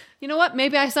like, you know what?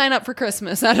 Maybe I sign up for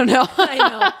Christmas. I don't know.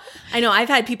 I know. I've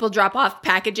had people drop off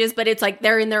packages, but it's like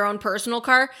they're in their own personal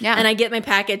car. Yeah. And I get my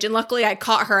package, and luckily I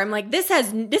caught her. I'm like, this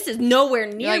is nowhere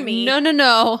near You're like, me.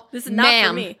 No. This is not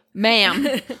for me.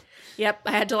 Ma'am. Yep.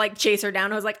 I had to like chase her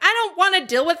down. I was like, I don't want to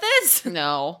deal with this.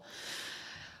 No.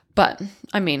 But,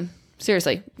 I mean,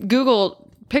 seriously, Google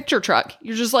picture truck.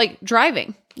 You're just like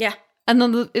driving. Yeah. And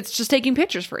then it's just taking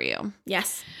pictures for you.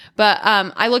 Yes. But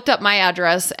I looked up my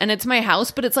address and it's my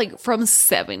house, but it's like from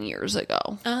 7 years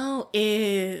ago. Oh,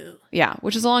 ew. Yeah,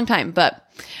 which is a long time. But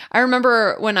I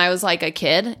remember when I was like a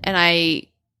kid and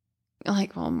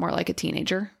more like a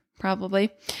teenager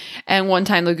probably. And one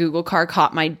time the Google car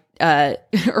caught my,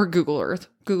 or Google Earth,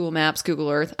 Google Maps, Google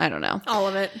Earth, I don't know. All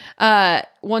of it.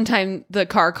 One time the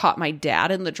car caught my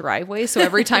dad in the driveway. So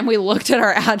every time we looked at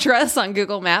our address on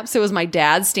Google Maps, it was my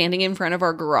dad standing in front of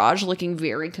our garage looking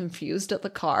very confused at the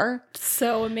car.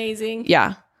 So amazing.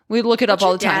 Yeah. We'd look it up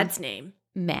all the time. Dad's name?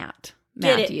 Matt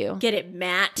Matthew. Get it,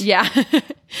 Matt. Yeah.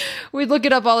 We'd look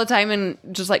it up all the time and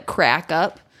just like crack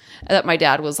up that my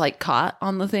dad was like caught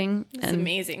on the thing. That's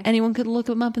amazing. Anyone could look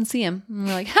him up and see him. And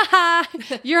we're like, ha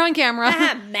ha, you're on camera.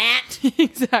 Matt.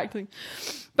 Exactly.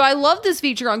 But I love this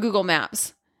feature on Google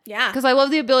Maps. Yeah. Because I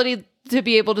love the ability to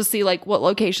be able to see like what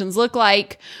locations look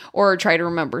like or try to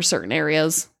remember certain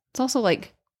areas. It's also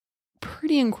like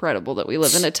pretty incredible that we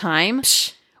live in a time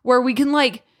where we can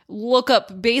like look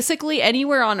up basically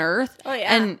anywhere on Earth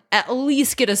and at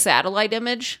least get a satellite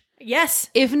image. Yes.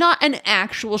 If not an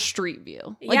actual street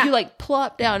view. Like you like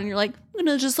plop down and you're like, I'm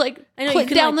going to just like click you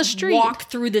can, down like, the street. Walk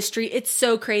through the street. It's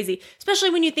so crazy. Especially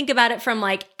when you think about it from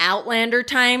like Outlander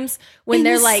times when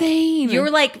they're like, you're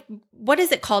like, what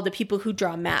is it called? The people who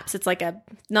draw maps. It's like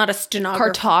not a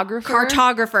stenographer.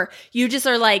 Cartographer. You just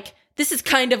are like, this is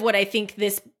kind of what I think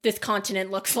this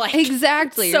continent looks like.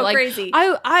 Exactly. It's so like, crazy.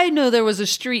 I know there was a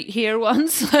street here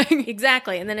once. Like,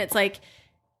 exactly. And then it's like,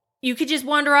 you could just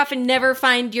wander off and never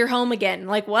find your home again.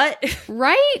 Like, what?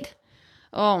 Right?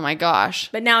 Oh my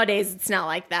gosh. But nowadays, it's not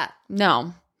like that.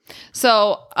 No.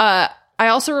 So, I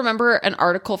also remember an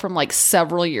article from like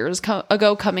several years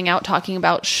ago coming out talking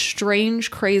about strange,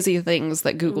 crazy things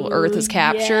that Google Earth has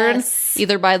captured,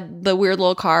 either by the weird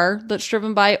little car that's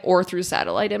driven by or through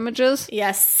satellite images.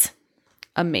 Yes.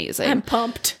 Amazing. I'm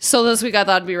pumped. So this week I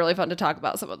thought it'd be really fun to talk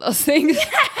about some of those things.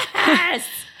 Yes.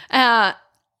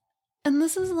 And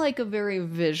this is like a very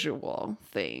visual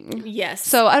thing. Yes.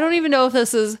 So I don't even know if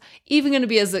this is even going to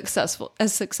be as successful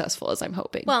as I'm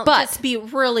hoping. Well, but just be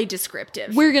really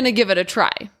descriptive. We're going to give it a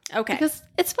try. Okay. Because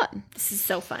it's fun. This is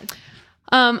so fun.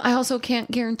 I also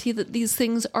can't guarantee that these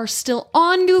things are still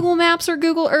on Google Maps or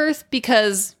Google Earth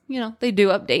because, they do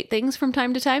update things from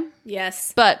time to time.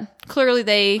 Yes. But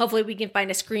clearly hopefully we can find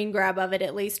a screen grab of it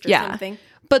at least or something.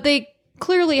 But they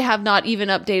clearly have not even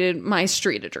updated my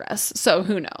street address. So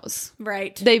who knows?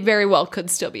 Right. They very well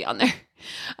could still be on there.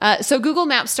 So Google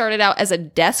Maps started out as a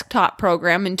desktop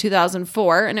program in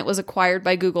 2004, and it was acquired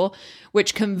by Google,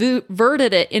 which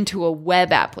converted it into a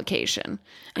web application.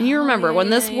 And you remember when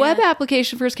this web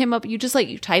application first came up, you just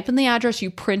you type in the address,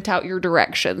 you print out your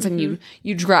directions, and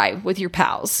you drive with your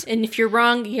pals. And if you're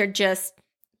wrong, you're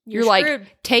screwed.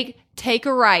 Like, take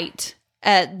a right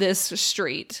at this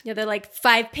street. Yeah, they're like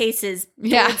 5 paces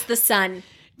towards the sun.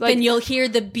 Then you'll hear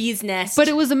the bee's nest. But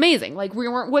it was amazing. Like, we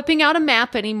weren't whipping out a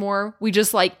map anymore. We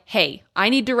just hey, I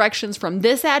need directions from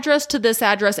this address to this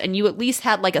address, and you at least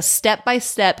had a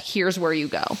step-by-step, here's where you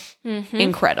go. Mm-hmm.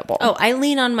 Incredible. Oh, I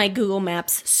lean on my Google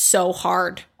Maps so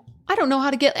hard. I don't know how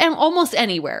to get almost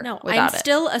anywhere. No, I'm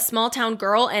still a small town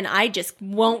girl, and I just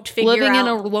won't figure out. Living in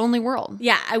a lonely world.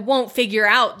 Yeah, I won't figure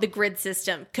out the grid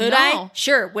system. Could I?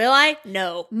 Sure. Will I?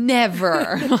 No.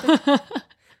 Never.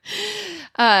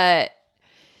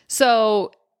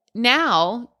 So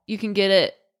now you can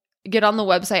get on the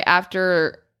website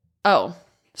after. Oh,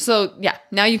 so yeah,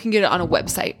 now you can get it on a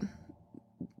website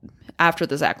after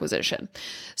this acquisition.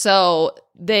 So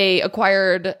they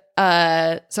acquired.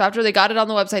 So after they got it on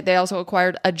the website, they also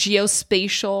acquired a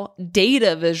geospatial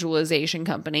data visualization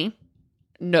company.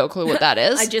 No clue what that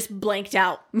is. I just blanked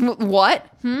out. What?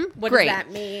 What does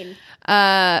that mean?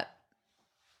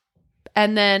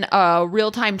 And then a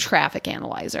real-time traffic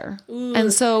analyzer. Ooh,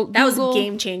 and so that was a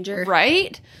game changer.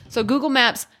 Right? So Google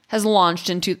Maps has launched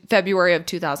in February of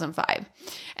 2005.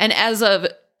 And as of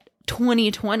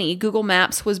 2020, Google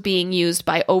Maps was being used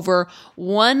by over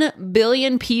 1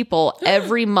 billion people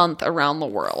every month around the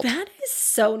world. That is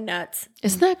so nuts.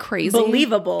 Isn't that crazy?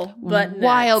 Believable, but nuts.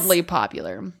 Wildly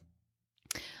popular.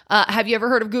 Have you ever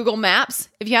heard of Google Maps?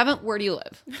 If you haven't, where do you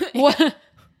live? What?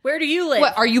 Where do you live?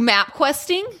 What, are you map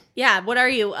questing? Yeah, what are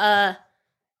you? What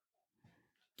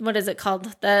is it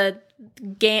called?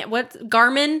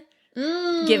 Garmin?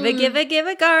 Give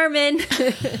a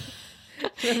Garmin.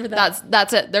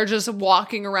 That's it. They're just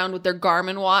walking around with their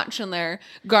Garmin watch and their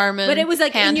Garmin. But it was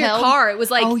like handheld. In your car. It was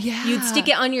like you'd stick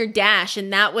it on your dash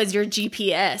and that was your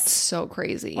GPS. So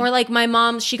crazy. Or like my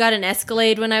mom, she got an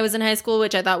Escalade when I was in high school,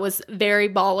 which I thought was very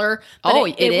baller. But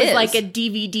it was like a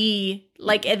DVD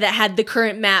that had the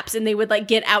current maps and they would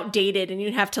get outdated and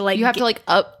you'd have to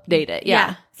update it.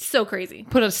 Yeah. So crazy.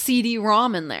 Put a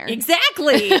CD-ROM in there.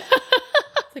 Exactly.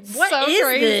 What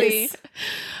is this?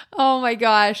 Oh my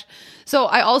gosh. So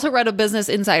I also read a Business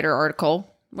Insider article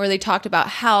where they talked about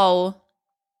how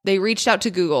they reached out to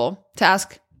Google to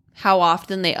ask how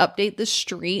often they update the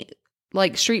street,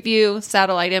 like Street View,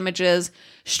 satellite images,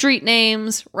 street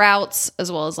names, routes,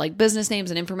 as well as business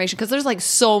names and information. Because there's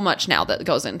so much now that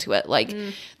goes into it.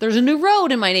 There's a new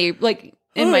road in my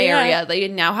area. They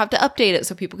now have to update it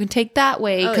so people can take that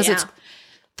way because it's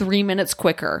 3 minutes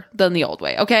quicker than the old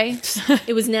way. Okay.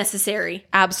 It was necessary.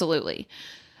 Absolutely.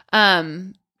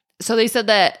 So they said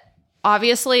that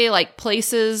obviously like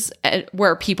places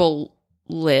where people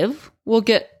live will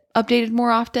get updated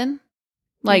more often.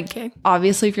 Like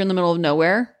obviously if you're in the middle of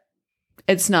nowhere,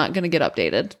 it's not going to get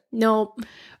updated. Nope.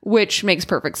 Which makes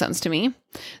perfect sense to me.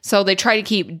 So they try to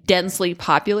keep densely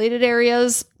populated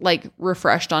areas like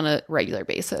refreshed on a regular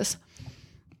basis.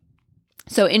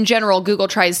 So in general, Google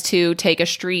tries to take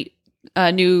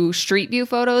new street view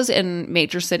photos in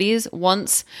major cities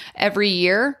once every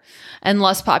year, and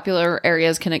less popular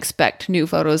areas can expect new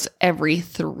photos every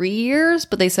 3 years.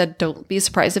 But they said, don't be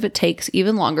surprised if it takes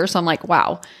even longer. So I'm like,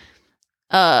 wow.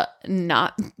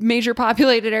 Not major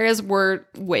populated areas. We're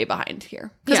way behind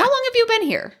here. Because how long have you been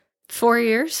here? 4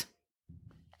 years.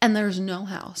 And there's no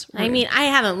house. I mean, I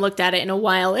haven't looked at it in a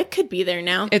while. It could be there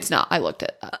now. It's not. I looked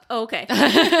it up. Okay.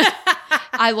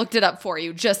 I looked it up for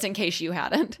you just in case you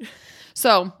hadn't.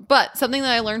 So, but something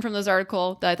that I learned from this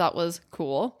article that I thought was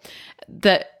cool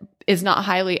that is not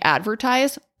highly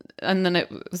advertised. And then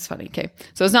it was funny. Okay.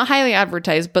 So it's not highly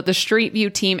advertised, but the Street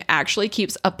View team actually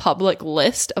keeps a public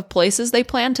list of places they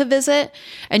plan to visit.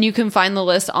 And you can find the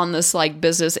list on this like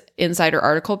Business Insider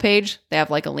article page. They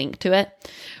have like a link to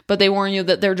it, but they warn you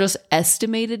that they're just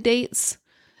estimated dates.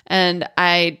 And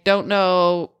I don't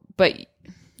know, but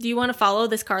do you want to follow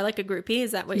this car like a groupie?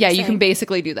 Is that what you're saying? Yeah, you can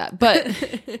basically do that. But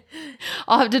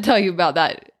I'll have to tell you about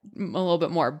that a little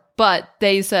bit more. But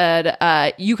they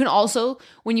said you can also,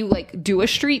 when you like do a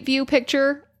street view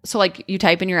picture, so like you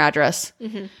type in your address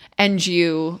and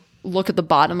you look at the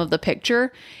bottom of the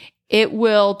picture, it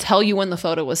will tell you when the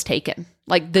photo was taken,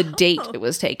 like the date it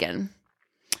was taken.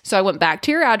 So I went back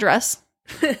to your address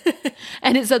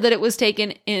and it said that it was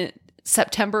taken in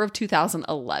September of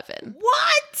 2011.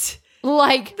 What?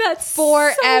 Like that's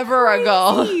forever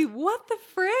ago. What the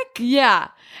frick? Yeah.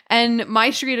 And my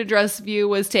street address view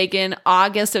was taken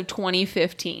August of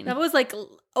 2015. That was like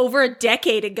over a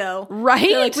decade ago. Right?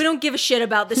 They're like, we don't give a shit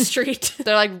about the street.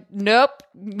 They're like, nope,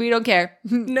 we don't care.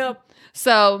 Nope.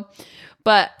 So,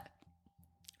 but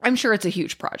I'm sure it's a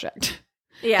huge project.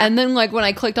 Yeah. And then like when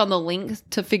I clicked on the link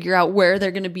to figure out where they're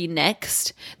going to be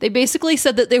next, they basically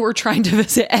said that they were trying to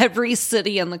visit every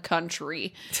city in the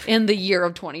country in the year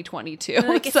of 2022.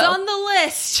 Like, it's on the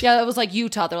list. Yeah, that was like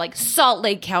Utah. They're like Salt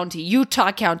Lake County,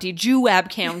 Utah County, Juab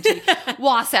County,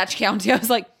 Wasatch County. I was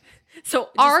like, so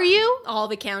are you? All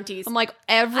the counties. I'm like,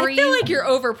 I feel like you're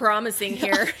over-promising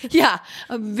here. Yeah,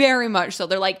 very much so.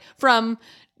 They're like, from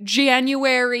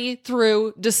January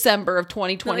through December of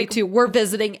 2022, we're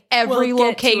visiting every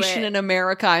location in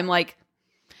America. I'm like,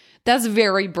 that's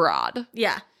very broad.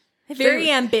 Yeah. Very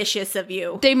ambitious of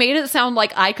you. They made it sound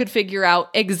like I could figure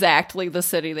out exactly the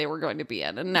city they were going to be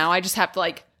in. And now I just have to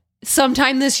like,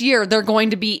 sometime this year, they're going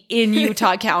to be in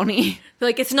Utah County.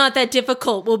 Like, it's not that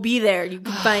difficult. We'll be there. You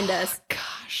can find us.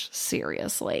 Gosh,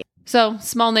 seriously. So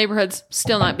small neighborhoods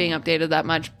still not being updated that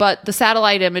much, but the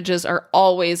satellite images are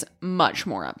always much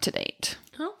more up to date.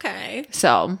 Okay.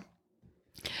 So,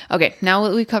 okay, now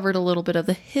that we've covered a little bit of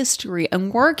the history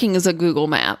and working as a Google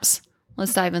Maps,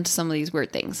 let's dive into some of these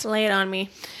weird things. Lay it on me.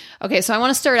 Okay, so I want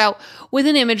to start out with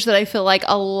an image that I feel like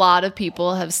a lot of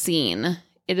people have seen.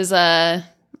 It is let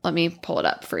me pull it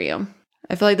up for you.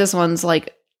 I feel like this one's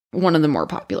like one of the more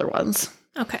popular ones.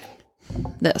 Okay.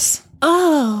 This.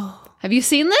 Oh. Have you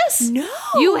seen this? No.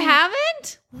 You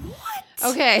haven't? What?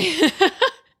 Okay.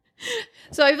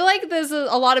 So I feel like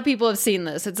a lot of people have seen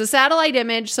this. It's a satellite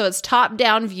image, so it's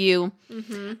top-down view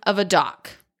of a dock.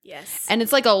 Yes. And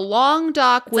it's like a long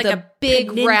dock with like a big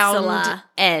peninsula. round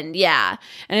end. Yeah.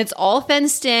 And it's all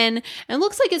fenced in. And it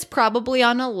looks like it's probably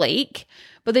on a lake.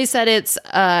 But they said it's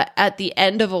at the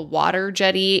end of a water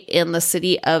jetty in the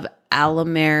city of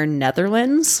Almere,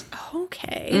 Netherlands.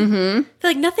 Okay. I feel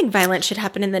like nothing violent should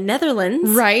happen in the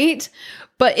Netherlands. Right?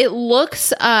 But it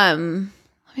looks, let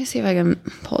me see if I can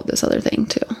pull up this other thing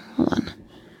too. Hold on.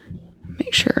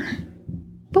 Make sure.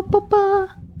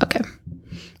 Okay.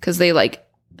 Because they like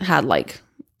had like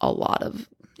a lot of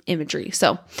imagery.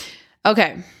 So,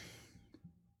 okay.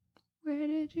 Where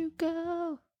did you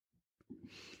go?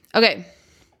 Okay.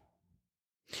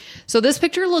 So this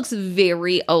picture looks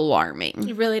very alarming.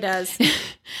 It really does.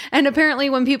 And apparently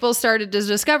when people started to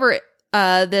discover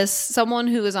this, someone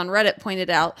who is on Reddit pointed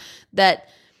out that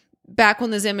back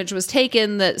when this image was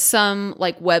taken, that some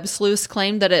like web sleuths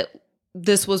claimed that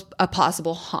this was a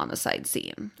possible homicide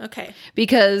scene. Okay.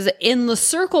 Because in the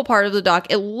circle part of the dock,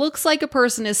 it looks like a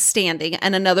person is standing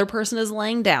and another person is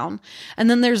laying down. And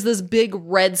then there's this big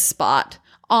red spot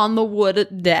on the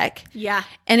wood deck. Yeah.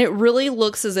 And it really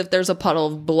looks as if there's a puddle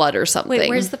of blood or something. Wait,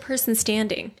 where's the person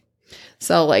standing?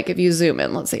 So like if you zoom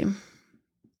in, let's see.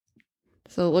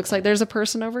 So it looks like there's a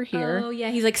person over here. Oh, yeah.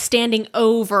 He's like standing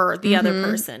over the other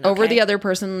person. Over Okay. the other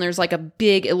person. There's like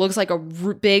it looks like a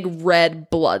big red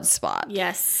blood spot.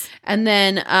 Yes. And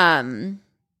then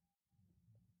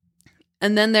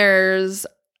there's,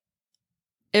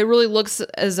 it really looks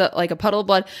as like a puddle of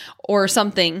blood or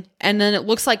something. And then it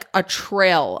looks like a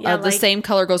trail of the same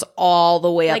color goes all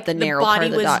the way up the narrow part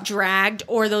of the body was dock. dragged,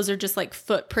 or those are just like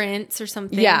footprints or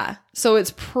something. Yeah. So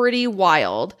it's pretty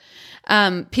wild.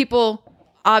 People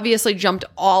obviously jumped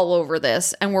all over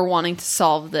this and were wanting to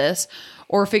solve this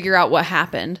or figure out what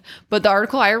happened. But the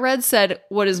article I read said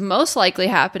what is most likely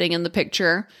happening in the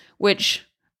picture, which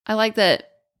I like that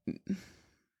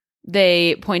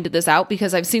they pointed this out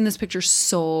because I've seen this picture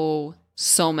so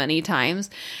many times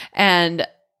and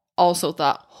also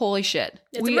thought, holy shit,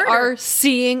 we are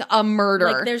seeing a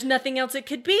murder. Like there's nothing else it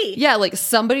could be. Yeah, like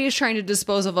somebody is trying to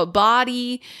dispose of a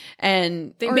body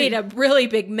and They made a really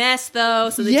big mess though,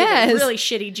 so they did a really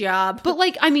shitty job. But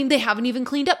like, I mean, they haven't even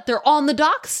cleaned up. They're on the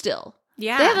dock still.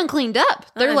 Yeah. They haven't cleaned up.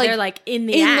 They're like in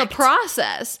the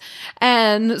process.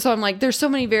 And so I'm like, there's so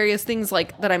many various things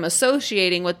like that I'm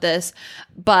associating with this.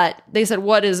 But they said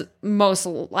what is most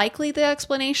likely the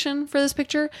explanation for this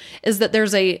picture is that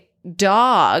there's a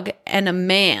dog and a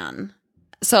man.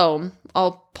 So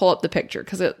I'll pull up the picture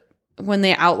because when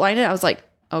they outlined it, I was like,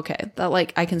 okay, that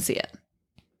like I can see it.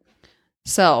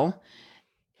 So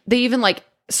they even like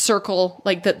circle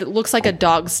like that looks like a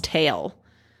dog's tail.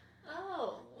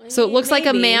 So it looks like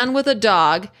a man with a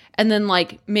dog, and then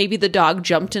like maybe the dog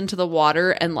jumped into the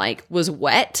water and like was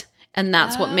wet, and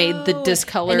that's what made the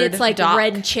discolored. And it's like dock.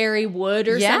 red cherry wood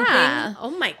or something.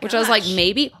 Oh my god! Which I was like,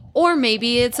 maybe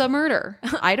it's a murder.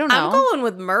 I don't know. I'm going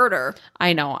with murder.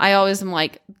 I know. I always am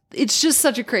like, it's just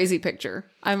such a crazy picture.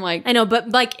 I'm like, I know, but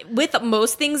like with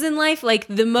most things in life, like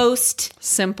the most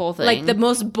simple thing, like the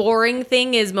most boring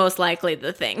thing is most likely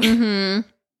the thing. Mm-hmm.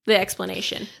 The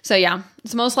explanation. So yeah,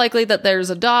 it's most likely that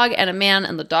there's a dog and a man,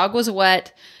 and the dog was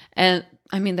wet, and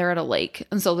I mean they're at a lake,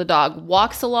 and so the dog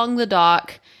walks along the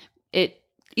dock. It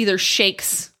either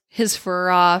shakes his fur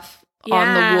off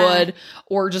on the wood,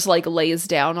 or just like lays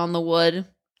down on the wood,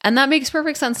 and that makes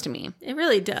perfect sense to me. It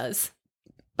really does.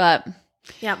 But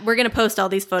yeah, we're gonna post all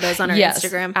these photos on our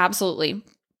Instagram. Absolutely.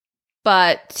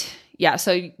 But yeah,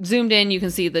 so zoomed in, you can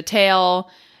see the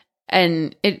tail,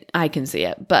 and I can see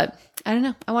it, but. I don't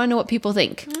know. I want to know what people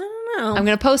think. I don't know. I'm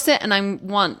going to post it, and I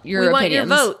want your opinions. Want your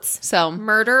votes. So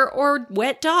murder or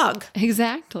wet dog.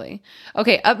 Exactly.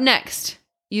 Okay, up next,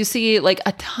 you see like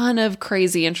a ton of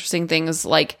crazy, interesting things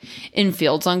like in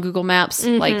fields on Google Maps.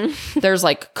 Mm-hmm. Like there's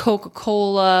like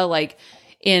Coca-Cola, like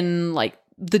in like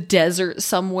the desert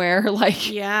somewhere.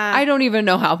 Like I don't even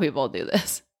know how people do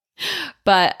this.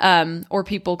 But or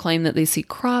people claim that they see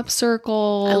crop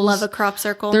circles. I love a crop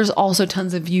circle. There's also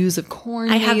tons of views of corn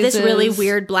I have mazes. this really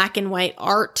weird black and white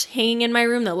art hanging in my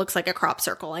room that looks like a crop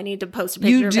circle. I need to post a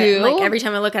picture You of do? it. Like every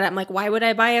time I look at it, I'm like, why would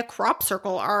I buy a crop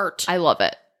circle art? I love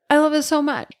it. I love it so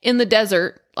much. In the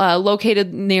desert,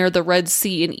 located near the Red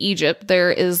Sea in Egypt,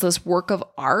 there is this work of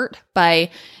art by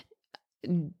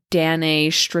Danae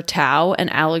Stratow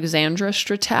and Alexandra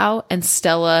Stratow and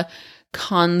Stella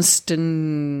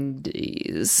Constandes.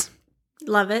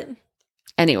 Love it.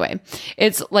 Anyway,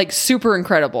 it's like super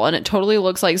incredible, and it totally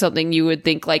looks like something you would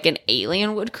think like an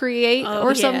alien would create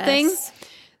or something.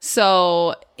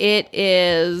 So it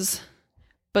is,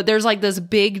 but there's like this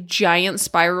big giant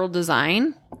spiral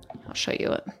design. I'll show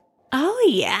you it. Oh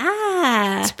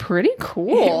yeah, it's pretty cool.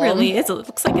 It really is. It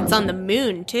looks like it's on the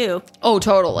moon too. Oh,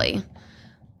 totally.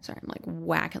 Sorry, I'm like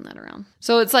whacking that around.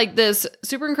 So it's like this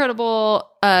super incredible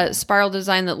spiral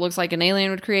design that looks like an alien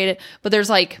would create it. But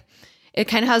there's like, it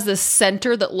kind of has this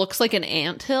center that looks like an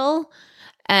anthill.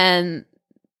 And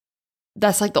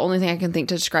that's like the only thing I can think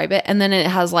to describe it. And then it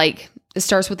has like, it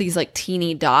starts with these like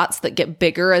teeny dots that get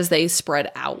bigger as they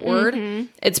spread outward. Mm-hmm.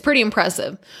 It's pretty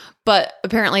impressive. But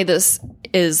apparently this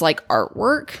is like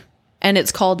artwork, and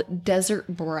it's called Desert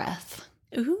Breath.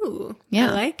 Ooh, yeah.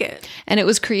 I like it. And it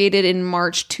was created in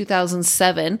March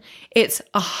 2007. It's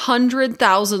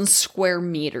 100,000 square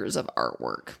meters of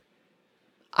artwork.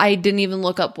 I didn't even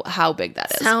look up how big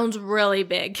that is. Sounds really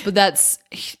big. But that's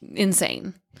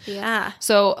insane. Yeah.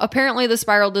 So apparently the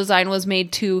spiral design was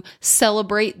made to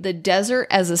celebrate the desert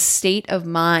as a state of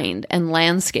mind and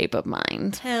landscape of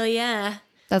mind. Hell yeah.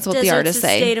 That's what the artists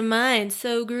say. State of mind.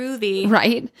 So groovy.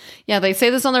 Right? Yeah, they say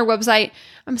this on their website.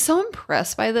 I'm so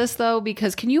impressed by this, though,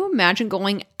 because can you imagine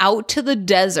going out to the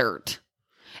desert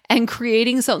and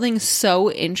creating something so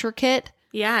intricate?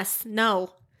 Yes.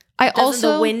 No.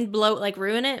 Doesn't the wind blow, like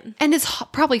ruin it? And it's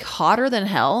probably hotter than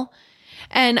hell.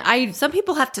 And some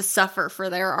people have to suffer for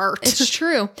their art. It's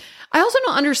true. I also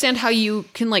don't understand how you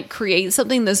can like create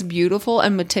something this beautiful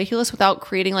and meticulous without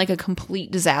creating like a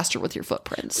complete disaster with your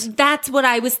footprints. That's what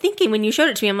I was thinking when you showed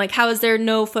it to me. I'm like, how is there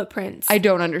no footprints? I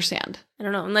don't understand. I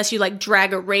don't know, unless you like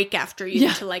drag a rake after you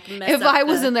to like mess If up I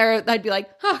was in there, I'd be like,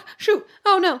 oh, shoot.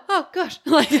 Oh, no. Oh, gosh.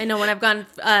 Like, I know when I've gone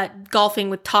golfing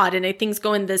with Todd and things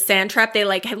go in the sand trap, they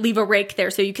like leave a rake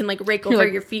there so you can like rake over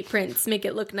like, your feet prints, make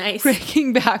it look nice.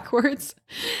 Raking backwards.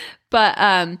 But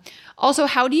also,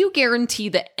 how do you guarantee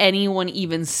that anyone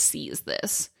even sees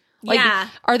this? Like,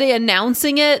 are they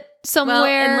announcing it somewhere?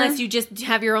 Well, unless you just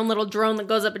have your own little drone that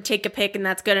goes up and take a pic and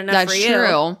that's good enough for you.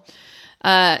 That's true.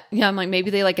 Yeah, I'm like,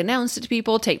 maybe they like announce it to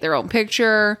people, take their own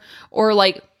picture, or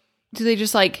like, do they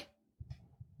just like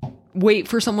wait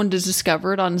for someone to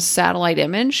discover it on satellite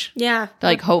image? Yeah.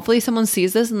 Like, hopefully someone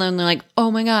sees this and then they're like, oh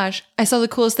my gosh, I saw the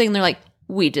coolest thing. And they're like,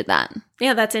 we did that.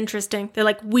 Yeah, that's interesting. They're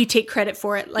like, we take credit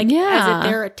for it. Like, as if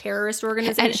they're a terrorist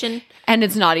organization. And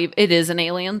it's not even, it is an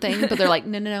alien thing, but they're like,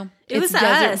 no. It's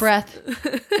Desert Breath.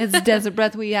 It's Desert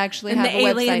Breath. We actually have a website. And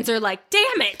the aliens are like,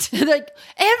 damn it. They're like,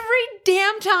 every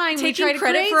damn time we try to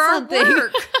credit create for our something.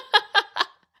 work.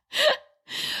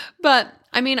 But,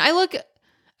 I mean, I look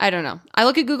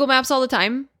at Google Maps all the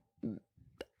time,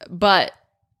 but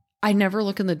I never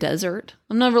look in the desert.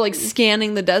 I'm never like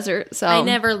scanning the desert. So I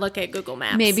never look at Google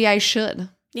Maps. Maybe I should.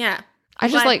 Yeah.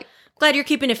 Glad you're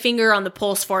keeping a finger on the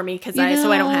pulse for me so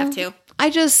I don't have to.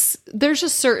 There's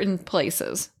just certain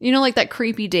places, like that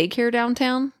creepy daycare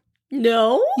downtown.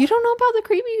 No. You don't know about the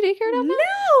creepy daycare downtown? No.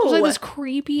 There's like this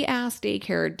creepy ass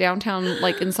daycare downtown,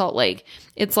 like in Salt Lake.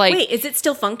 It's like, wait, is it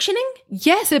still functioning?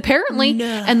 Yes, apparently.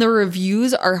 No. And the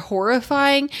reviews are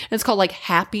horrifying. It's called like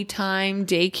Happy Time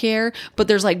Daycare, but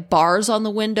there's like bars on the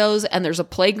windows and there's a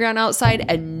playground outside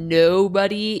and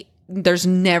there's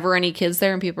never any kids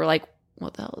there. And people are like,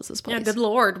 what the hell is this place? Yeah, good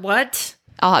Lord. What?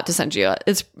 I'll have to send you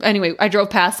anyway, I drove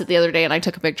past it the other day and I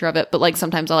took a picture of it, but like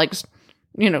sometimes I like just,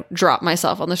 drop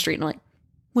myself on the street and I'm like,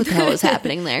 what the hell is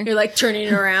happening there? You're like turning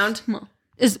it around.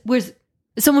 Is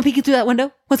someone peeking through that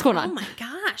window? What's going on? Oh my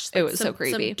gosh. It was so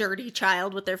creepy. Some dirty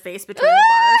child with their face between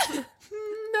the bars.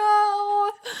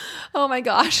 No. Oh my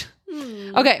gosh.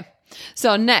 Okay.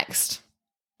 So next,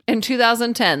 in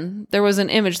 2010, there was an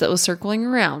image that was circling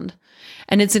around,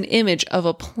 and it's an image of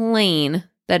a plane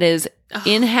that is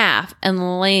in half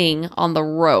and laying on the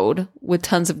road with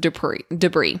tons of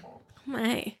debris. Oh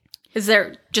my. Is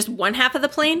there just one half of the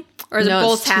plane? Or is it No,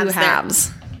 both it's two halves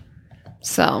halves?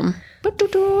 So,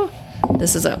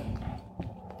 this is I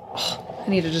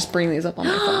need to just bring these up on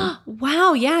my phone.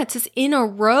 Wow, yeah, it says in a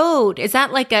road. Is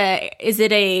that like is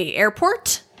it a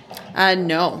airport?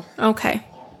 No. Okay.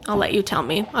 I'll let you tell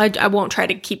me. I won't try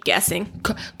to keep guessing.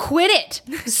 Quit it.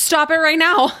 Stop it right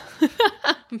now.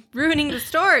 Ruining the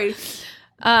story.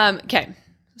 Okay.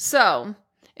 So,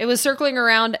 it was circling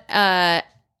around, and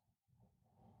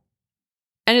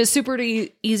it's super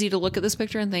easy to look at this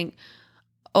picture and think,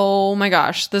 oh my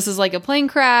gosh, this is like a plane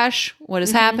crash. What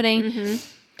is happening? Mm-hmm.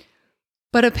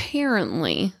 But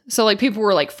apparently, so like people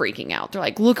were like freaking out. They're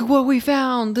like, look at what we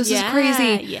found. This is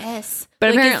crazy. Yes. But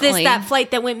like, apparently, is this that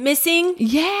flight that went missing?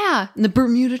 Yeah. In the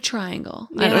Bermuda Triangle.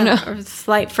 Yeah. I don't know. Or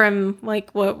flight from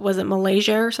like, what was it,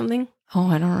 Malaysia or something? Oh,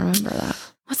 I don't remember that.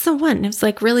 What's the one? It was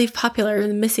like really popular,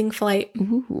 the missing flight.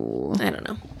 Ooh. I don't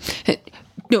know.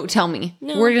 No, tell me.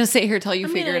 No. We're going to sit here till you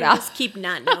figure it out. Just keep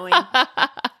not knowing.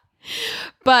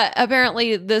 But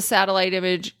apparently this satellite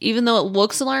image, even though it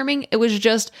looks alarming, it was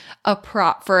just a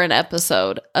prop for an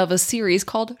episode of a series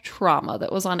called Trauma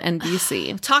that was on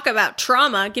NBC. Talk about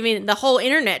trauma, giving the whole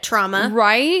internet trauma.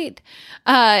 Right?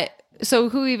 So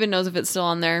who even knows if it's still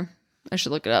on there? I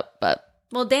should look it up, but...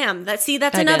 Well, damn. That's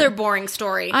another boring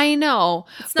story. I know.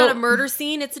 It's not a murder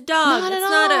scene. It's a dog. It's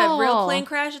not a real plane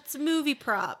crash. It's a movie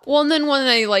prop. Well, and then when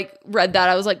I like read that,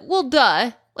 I was like, well,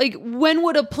 duh. Like, when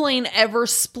would a plane ever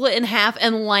split in half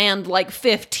and land like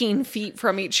 15 feet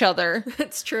from each other?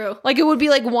 That's true. Like, it would be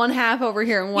like one half over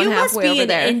here and one half way over there. You must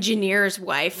be an engineer's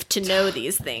wife to know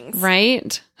these things.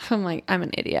 Right? I'm like, I'm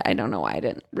an idiot. I don't know why I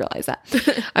didn't realize that.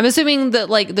 I'm assuming that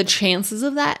like the chances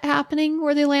of that happening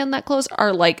where they land that close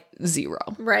are like 0.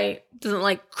 Right. Doesn't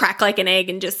like crack like an egg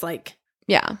and just like...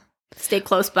 Yeah. Stay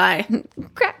close by.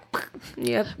 Crack.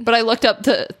 Yep. But I looked up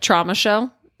the Trauma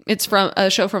show. It's from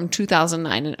a show from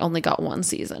 2009 and it only got 1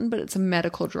 season, but it's a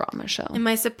medical drama show. Am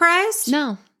I surprised?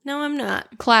 No. No, I'm not.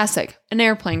 Classic. An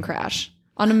airplane crash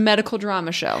on a medical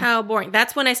drama show. How boring.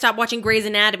 That's when I stopped watching Grey's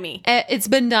Anatomy. It's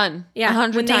been done. Yeah.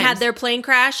 100 when times. they had their plane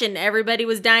crash and everybody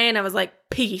was dying, I was like,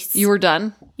 peace. You were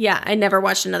done? Yeah. I never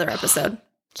watched another episode.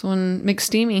 It's when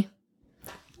McSteamy.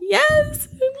 Yes.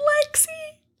 And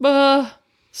Lexi.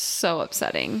 So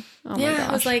upsetting. Oh my Yeah, gosh.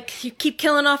 I was like, you keep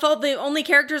killing off all the only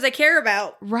characters I care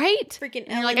about. Right? Freaking And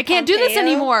you're Ellen like, I can't do this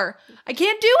Pompeo. anymore. I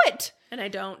can't do it. And I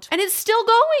don't. And it's still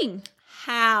going.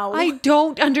 How? I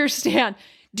don't understand.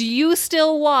 Do you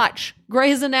still watch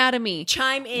Grey's Anatomy?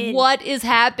 Chime in. What is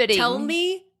happening? Tell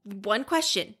me one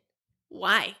question.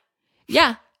 Why?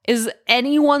 Yeah. Is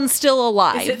anyone still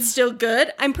alive? Is it still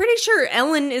good? I'm pretty sure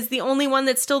Ellen is the only one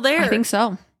that's still there. I think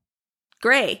so.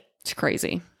 Grey. It's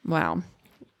crazy. Wow.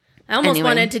 I almost Anyway.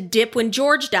 wanted to dip when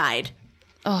George died.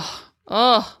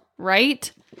 Oh,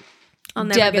 right? I'll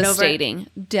never get over it. Devastating.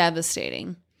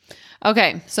 Devastating.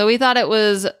 Okay, so we thought it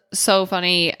was so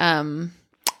funny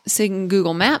seeing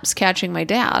Google Maps catching my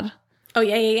dad. Oh,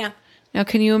 yeah. Now,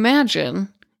 can you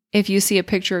imagine if you see a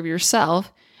picture of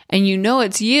yourself and you know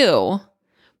it's you,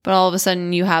 but all of a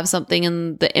sudden you have something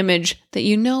in the image that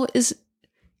you know is,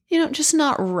 just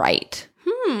not right?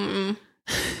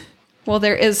 Well,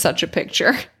 there is such a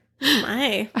picture. Oh,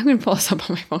 my. I'm going to pull this up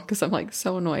on my phone because I'm like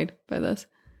so annoyed by this.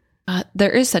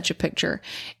 There is such a picture.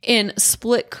 In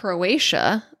Split,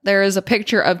 Croatia, there is a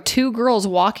picture of two girls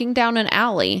walking down an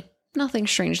alley. Nothing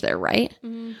strange there, right?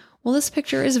 Well, this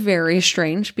picture is very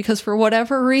strange because for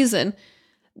whatever reason,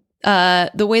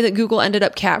 the way that Google ended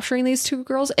up capturing these two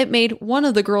girls, it made one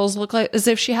of the girls look like as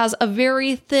if she has a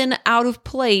very thin, out of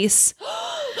place.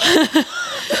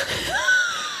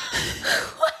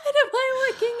 What am I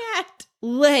looking at?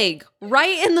 Leg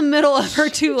right in the middle of her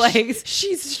two legs.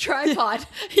 She's a tripod.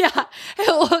 Yeah,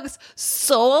 it looks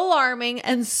so alarming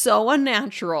and so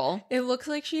unnatural. It looks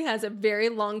like she has a very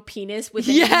long penis with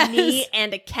a Yes. knee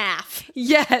and a calf.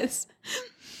 Yes.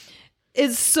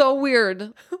 It's so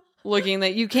weird looking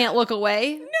that you can't look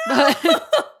away. No.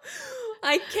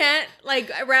 I can't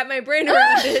wrap my brain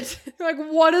around it. Like,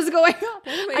 what is going on? What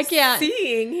am I can't.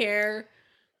 seeing here?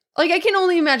 Like, I can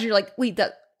only imagine you're like, wait,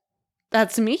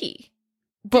 that's me.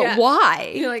 But Yeah.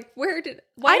 why? You're like, why?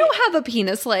 I don't have a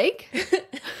penis leg.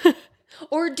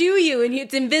 Or do you? And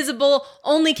it's invisible,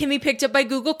 only can be picked up by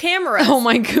Google cameras. Oh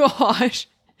my gosh.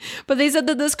 But they said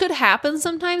that this could happen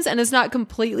sometimes and it's not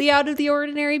completely out of the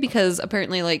ordinary because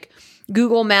apparently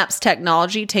Google Maps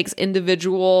technology takes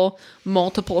individual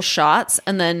multiple shots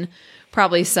and then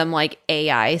probably some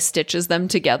AI stitches them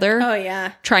together. Oh,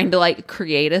 yeah. Trying to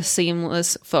create a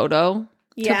seamless photo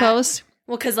to post.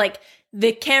 Well, because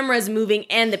the camera's moving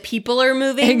and the people are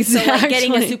moving. Exactly. So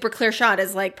getting a super clear shot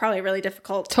is probably really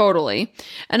difficult. Totally.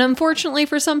 And unfortunately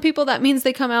for some people, that means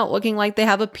they come out looking like they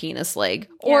have a penis leg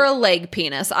or a leg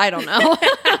penis. I don't know.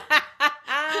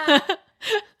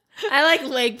 I like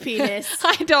leg penis.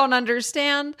 I don't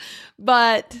understand,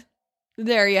 but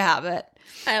there you have it.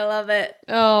 I love it.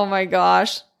 Oh my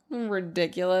gosh.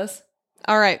 Ridiculous.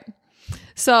 All right.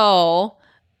 So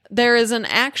there is an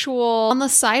actual on the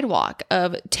sidewalk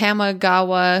of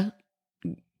Tamagawa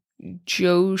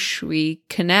Joshui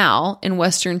Canal in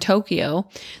Western Tokyo.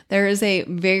 There is a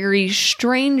very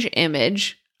strange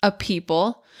image of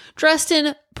people dressed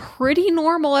in pretty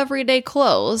normal everyday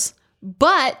clothes,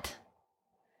 but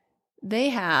they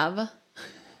have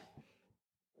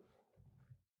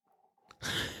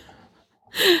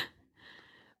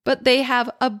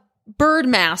bird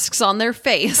masks on their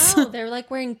face. Oh, they're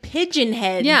wearing pigeon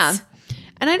heads. Yeah.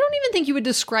 And I don't even think you would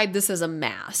describe this as a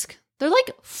mask. They're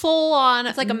full on.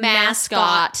 It's like a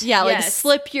mascot. Yeah, Yes.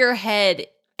 slip your head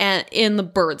in the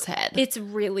bird's head. It's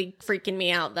really freaking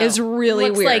me out, though. It's really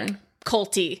Looks weird. like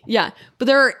culty. Yeah, but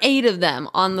there are 8 of them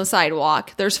on the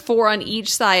sidewalk. There's 4 on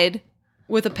each side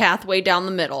with a pathway down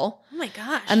the middle. Oh my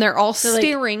gosh. And they're all They're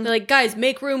staring. They're guys,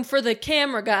 make room for the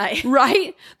camera guy.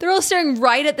 Right? They're all staring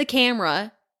right at the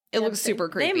camera. It looks super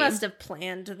creepy. They must have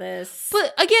planned this.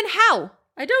 But again, how?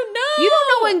 I don't know. You don't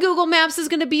know when Google Maps is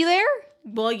going to be there?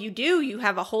 Well, you do. You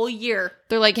have a whole year.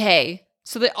 They're like, hey.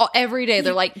 So every day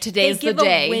they're like, today's They give the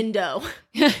day. a window.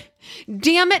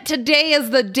 Damn it, today is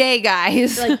the day,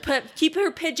 guys. Keep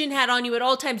her pigeon hat on you at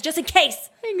all times, just in case.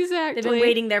 Exactly. They've been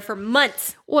waiting there for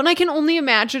months. Well, and I can only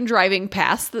imagine driving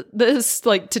past this,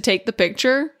 to take the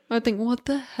picture. I think, what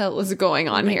the hell is going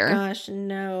on here? Gosh,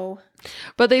 no.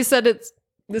 But they said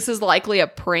this is likely a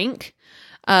prank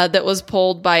that was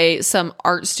pulled by some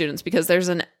art students because there's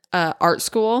an art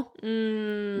school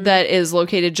that is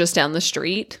located just down the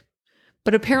street.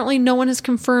 But apparently no one has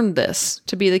confirmed this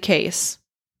to be the case.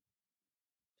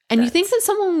 And you think that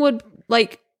someone would,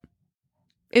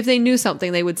 if they knew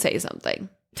something, they would say something.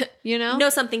 You know? Know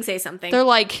something, say something. They're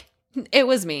like, it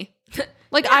was me.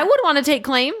 I would want to take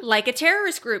claim. Like a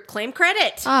terrorist group, claim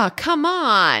credit. Come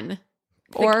on.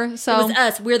 Or so. It was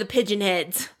us. We're the pigeon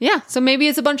heads. Yeah. So maybe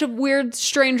it's a bunch of weird,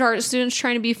 strange art students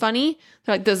trying to be funny.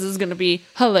 They're like, this is going to be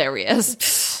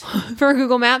hilarious. for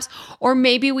Google Maps, or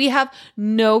maybe we have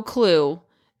no clue.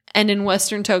 And in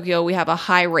Western Tokyo, we have a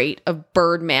high rate of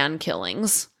Birdman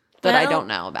killings that I don't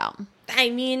know about. I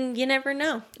mean, you never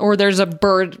know. Or there's a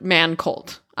Birdman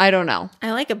cult. I don't know.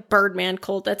 I like a Birdman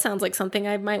cult. That sounds like something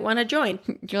I might want to join.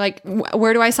 You're like,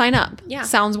 where do I sign up? Yeah.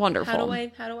 Sounds wonderful.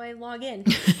 How do I log in?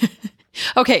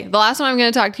 Okay, the last one I'm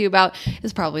going to talk to you about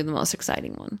is probably the most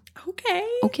exciting one.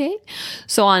 Okay.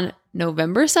 So on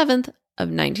November 7th of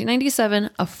 1997,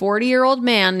 a 40-year-old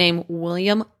man named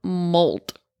William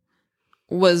Molt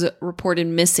was reported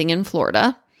missing in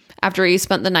Florida after he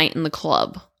spent the night in the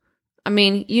club. I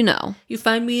mean, you know. You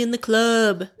find me in the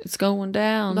club. It's going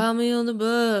down. Buy me on the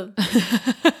bub.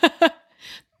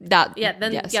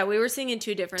 We were singing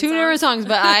two different songs,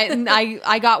 but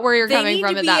I got where you're coming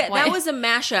from at that point. That was a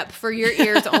mashup for your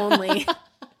ears only.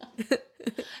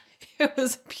 It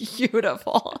was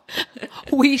beautiful.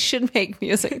 We should make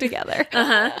music together.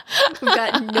 We've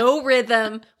got no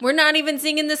rhythm. We're not even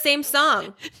singing the same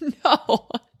song. No,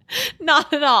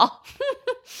 not at all.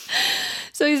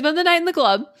 So he spent the night in the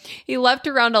club. He left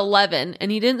around 11,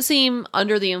 and he didn't seem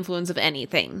under the influence of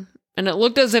anything. And it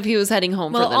looked as if he was heading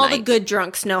home for the night. Well, all the good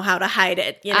drunks know how to hide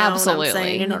it. You know Absolutely. What I'm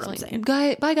saying? You know what I'm saying?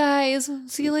 Bye, guys.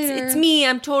 See you later. It's me.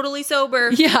 I'm totally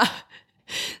sober. Yeah.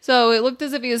 So it looked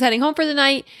as if he was heading home for the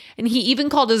night, and he even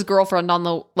called his girlfriend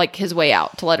on his way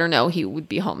out to let her know he would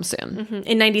be home soon. Mm-hmm.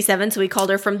 In 97, so he called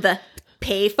her from the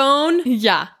payphone.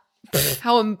 Yeah.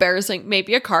 How embarrassing.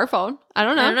 Maybe a car phone. I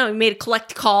don't know. He made a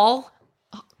collect call.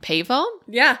 Payphone?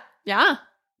 Yeah.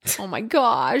 Oh my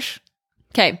gosh.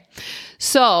 Okay.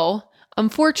 So,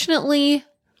 unfortunately,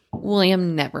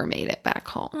 William never made it back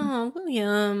home. Oh,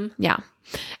 William. Yeah.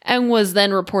 And was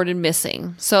then reported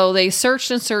missing. So they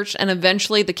searched and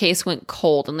eventually the case went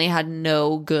cold and they had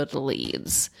no good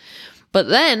leads. But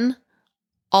then,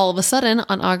 all of a sudden,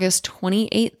 on August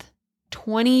 28th,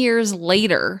 20 years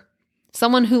later,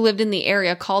 someone who lived in the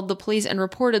area called the police and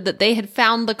reported that they had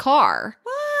found the car.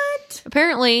 What?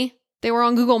 Apparently, they were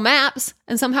on Google Maps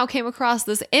and somehow came across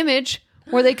this image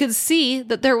where they could see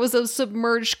that there was a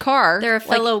submerged car. They're a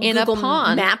fellow in Google a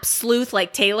pond. Map sleuth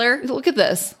like Taylor. Look at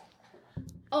this.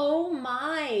 Oh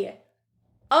my.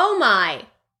 Oh my.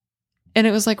 And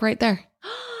it was right there.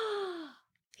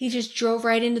 He just drove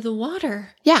right into the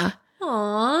water. Yeah.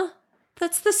 Aw.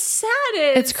 That's the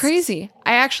saddest. It's crazy.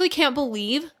 I actually can't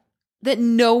believe that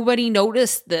nobody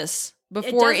noticed this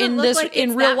before in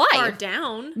real life. Far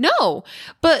down. No.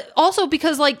 But also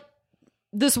because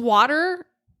this water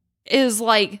is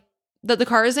that the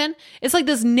car is in, it's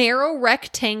this narrow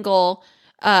rectangle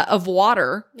of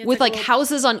water with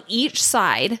houses on each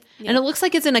side, and it looks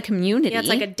like it's in a community. Yeah, it's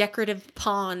like a decorative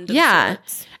pond. Yeah,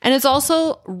 and it's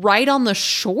also right on the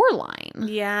shoreline.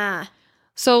 Yeah.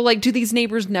 So, do these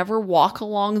neighbors never walk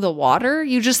along the water?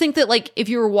 You just think that, if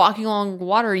you were walking along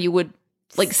water, you would,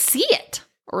 see it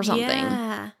or something.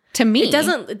 Yeah. To me.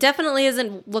 It definitely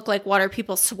doesn't look like water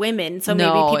people swim in, so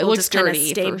maybe people just kind of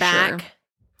stay back. Sure.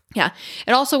 Yeah.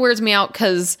 It also weirds me out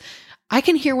because I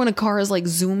can hear when a car is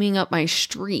zooming up my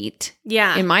street.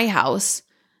 Yeah. In my house.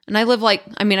 And I live I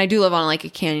do live on a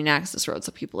canyon access road,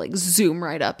 so people zoom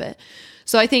right up it.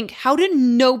 So I think, how did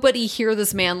nobody hear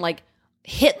this man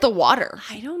hit the water?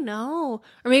 I don't know.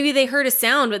 Or maybe they heard a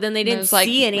sound, but then they didn't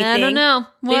see anything. I don't know.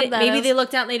 Maybe they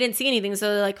looked out and they didn't see anything,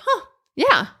 so they're huh.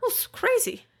 Yeah. That's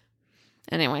crazy.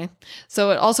 Anyway,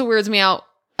 so it also weirds me out.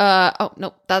 Oh,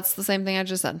 no, that's the same thing I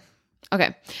just said.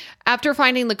 Okay. After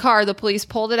finding the car, the police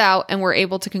pulled it out and were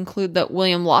able to conclude that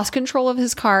William lost control of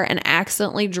his car and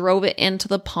accidentally drove it into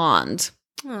the pond.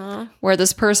 Aww. Where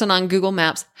this person on Google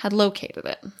Maps had located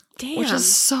it. Damn. Which is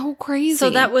so crazy. So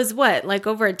that was what?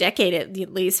 Over a decade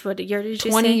at least? What year did you say?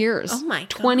 20 years. Oh my god.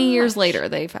 20 years later,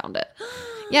 they found it.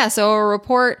 Yeah, so a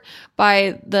report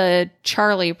by the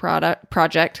Charlie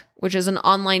Project, which is an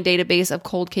online database of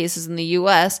cold cases in the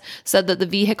U.S., said that the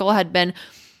vehicle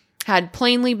had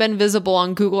plainly been visible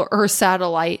on Google Earth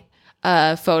satellite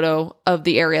photo of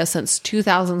the area since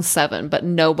 2007, but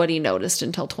nobody noticed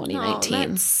until 2019. Oh,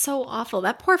 that's so awful.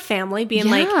 That poor family being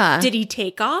did he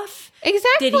take off?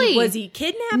 Exactly. Was he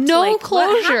kidnapped? No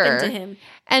closure. What happened to him?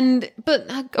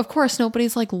 But of course,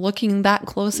 nobody's looking that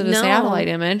close at a satellite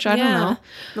image. I don't know.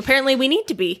 Apparently, we need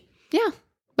to be. Yeah.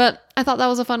 But I thought that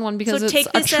was a fun one because it's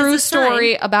a true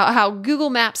story about how Google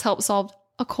Maps helped solve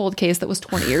a cold case that was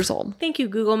 20 years old. Thank you,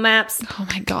 Google Maps. Oh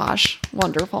my gosh.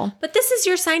 Wonderful. But this is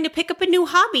your sign to pick up a new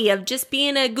hobby of just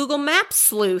being a Google Maps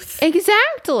sleuth.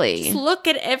 Exactly. Just look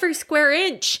at every square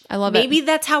inch. I love it. Maybe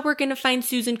that's how we're going to find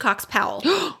Susan Cox Powell.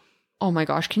 Oh my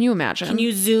gosh. Can you imagine? Can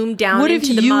you zoom down what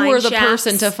into if the you mine were the shafts?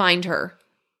 person to find her?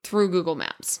 through Google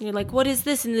Maps. You're like, what is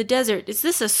this in the desert? Is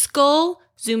this a skull?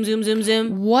 Zoom, zoom, zoom,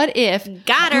 zoom. What if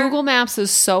Got her. Google Maps is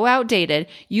so outdated?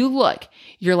 You're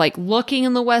like looking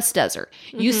in the West Desert.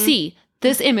 You see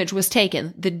this image was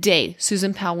taken the day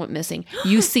Susan Powell went missing.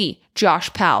 You see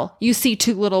Josh Powell. You see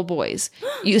 2 little boys.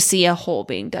 You see a hole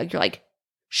being dug. You're like,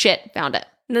 shit, found it.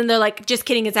 And then they're like, just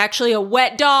kidding, it's actually a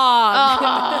wet dog.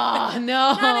 Oh,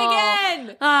 no.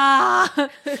 Not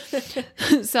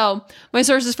again. So my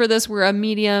sources for this were a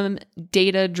Medium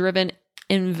data-driven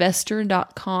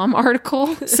investor.com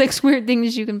article, 6 weird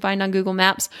things you can find on Google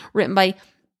Maps, written by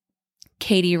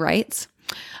Katie Wrights.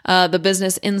 The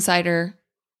Business Insider.com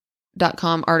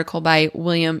article by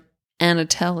William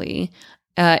Anatelli.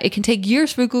 It can take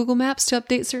years for Google Maps to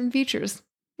update certain features.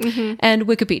 And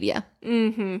Wikipedia.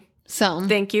 So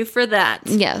thank you for that.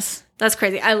 Yes. That's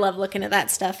crazy. I love looking at that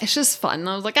stuff. It's just fun.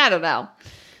 I was like, I don't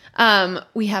know.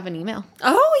 We have an email.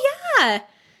 Oh, yeah.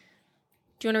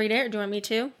 Do you want to read it or do you want me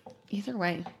to? Either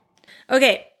way.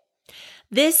 Okay.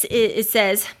 It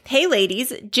says, hey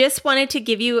ladies, just wanted to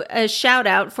give you a shout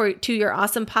out to your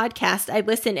awesome podcast. I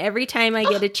listen every time I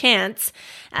get a chance.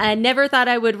 I never thought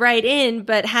I would write in,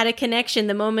 but had a connection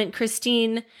the moment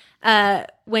Christine,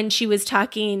 when she was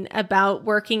talking about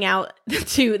working out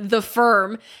to The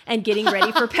Firm and getting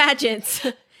ready for pageants.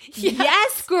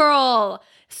 Yes, girl.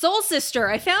 Soul sister,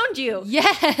 I found you.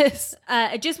 Yes.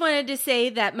 I just wanted to say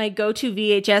that my go-to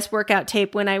VHS workout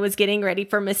tape when I was getting ready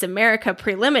for Miss America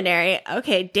preliminary,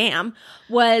 okay, damn,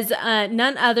 was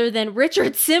none other than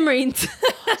Richard Simmering's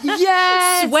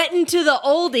Yes. Sweating to the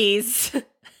Oldies.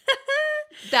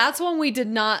 That's one we did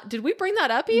we bring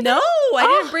that up even? No, I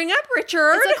didn't bring up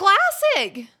Richard. It's a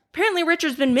classic. Apparently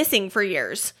Richard's been missing for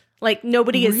years. Like,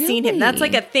 nobody has seen him. That's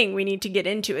like Really? a thing we need to get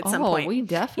into at some point. We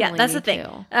definitely Yeah, that's the need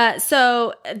thing. to.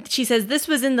 So she says this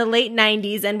was in the late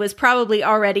 90s and was probably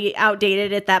already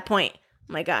outdated at that point.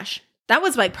 Oh my gosh. That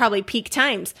was like probably peak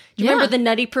times. Do you Yeah. remember the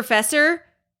Nutty Professor?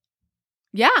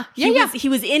 Yeah. He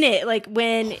was in it like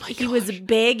when he was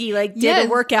big. He like did Yes, a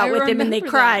workout I with him and they remember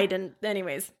cried. And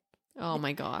anyways. Oh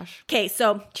my gosh. Okay,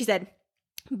 so she said,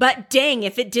 but dang,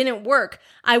 if it didn't work.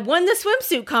 I won the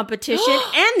swimsuit competition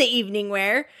and the evening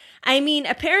wear. I mean,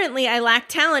 apparently I lack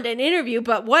talent in interview,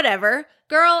 but whatever.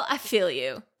 Girl, I feel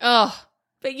you. Oh,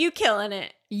 But you killing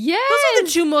it. yes. Those are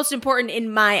the 2 most important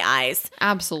in my eyes.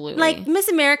 Absolutely. Like, Miss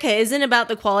America isn't about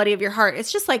the quality of your heart.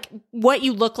 It's just like what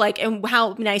you look like and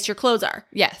how nice your clothes are.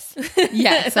 yes.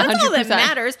 Yes. 100%. That's all that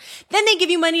matters. Then they give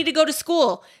you money to go to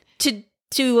school to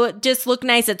just look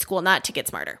nice at school, not to get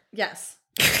smarter. Yes.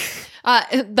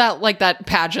 That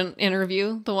pageant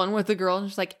interview, the one with the girl, and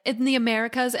she's like, in the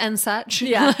Americas and such.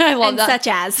 Yeah. I love and that.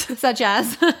 Such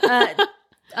as.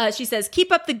 She says,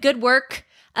 keep up the good work.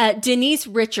 Denise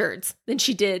Richards. Then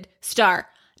she did star,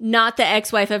 not the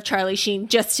ex-wife of Charlie Sheen,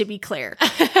 just to be clear.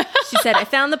 She said, I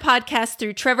found the podcast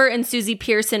through Trevor and Susie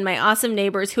Pearson, my awesome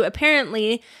neighbors, who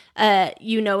apparently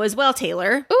you know as well,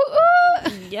 Taylor.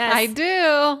 Ooh. Yes. I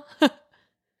do.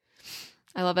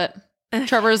 I love it.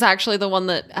 Trevor is actually the one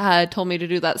that told me to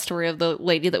do that story of the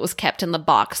lady that was kept in the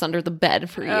box under the bed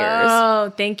for years.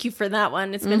 Oh, thank you for that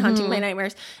one. It's been haunting my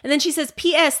nightmares. And then she says,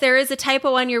 P.S. There is a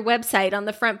typo on your website on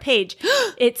the front page.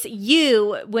 It's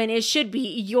you when it should be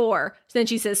your. Then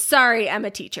she says, sorry, I'm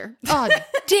a teacher. Oh,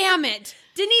 damn it.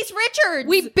 Denise Richards.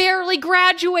 We barely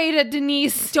graduated,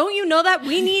 Denise. Don't you know that?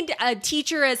 We need a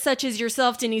teacher such as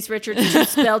yourself, Denise Richards, to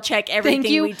spell check everything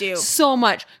Thank you we do. so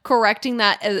much correcting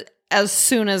that as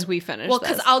soon as we finish. Well,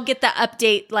 because I'll get the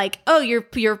update like, oh, your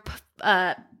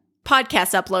podcast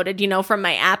uploaded, from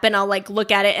my app, and I'll like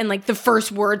look at it and like the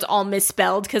first words all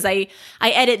misspelled because I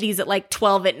edit these at like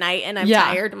 12 at night and I'm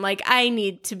tired. I'm like, I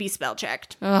need to be spell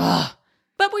checked. Ugh.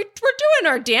 But we're doing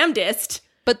our damnedest.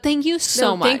 But thank you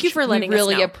so much. Thank you for letting we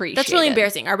really us know. appreciate That's really it.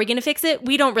 embarrassing. Are we going to fix it?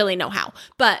 We don't really know how,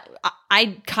 but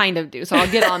I kind of do. So I'll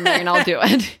get on there and I'll do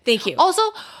it. Thank you. Also,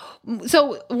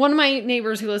 so one of my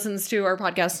neighbors who listens to our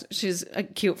podcast, she's a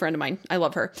cute friend of mine. I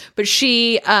love her. But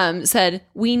she said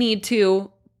we need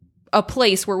a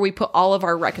place where we put all of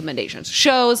our recommendations,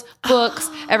 shows, books,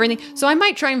 everything. So I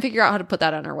might try and figure out how to put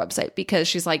that on our website because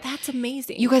she's like, That's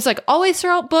amazing. you guys like always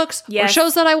throw out books or Yes.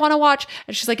 shows that I want to watch.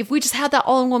 And she's like, if we just had that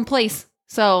all in one place.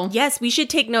 So Yes, we should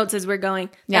take notes as we're going.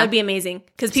 That Yeah. would be amazing.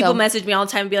 Because people So- message me all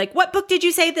the time and be like, what book did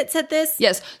you say that said this?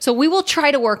 yes. So we will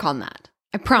try to work on that.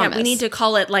 I promise. Yeah, we need to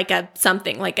call it like a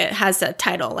something, like it has a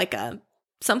title, like a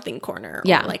something corner. Or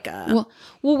Yeah. like a.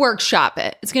 We'll workshop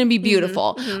it. It's going to be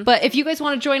beautiful. But if you guys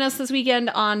want to join us this weekend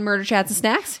on Murder Chats and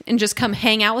Snacks and just come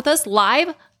hang out with us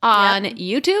live on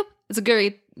YouTube, it's a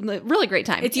great really great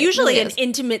time. It's usually an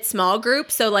intimate small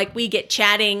group, so like we get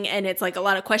chatting and it's like a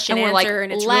lot of question and answer,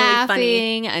 and it's laughing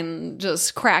really funny and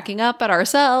just cracking up at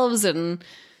ourselves, and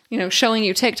showing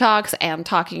you TikToks and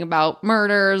talking about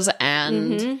murders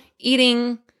and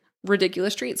eating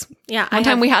ridiculous treats. Yeah, one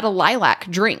time we had a lilac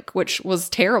drink, which was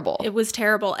terrible. It was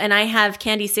terrible, and I have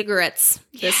candy cigarettes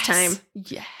this time.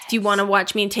 Yes. If you want to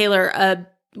watch me and Taylor,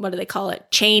 what do they call it?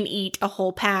 Chain eat a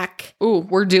whole pack. Ooh,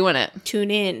 we're doing it.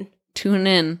 Tune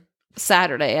in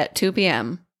Saturday at 2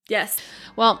 p.m. Yes.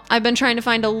 Well, I've been trying to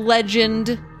find a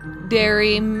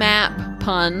legendary map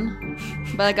pun,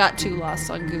 but I got too lost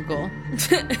on Google.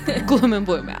 Gloom and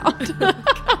Bloom out.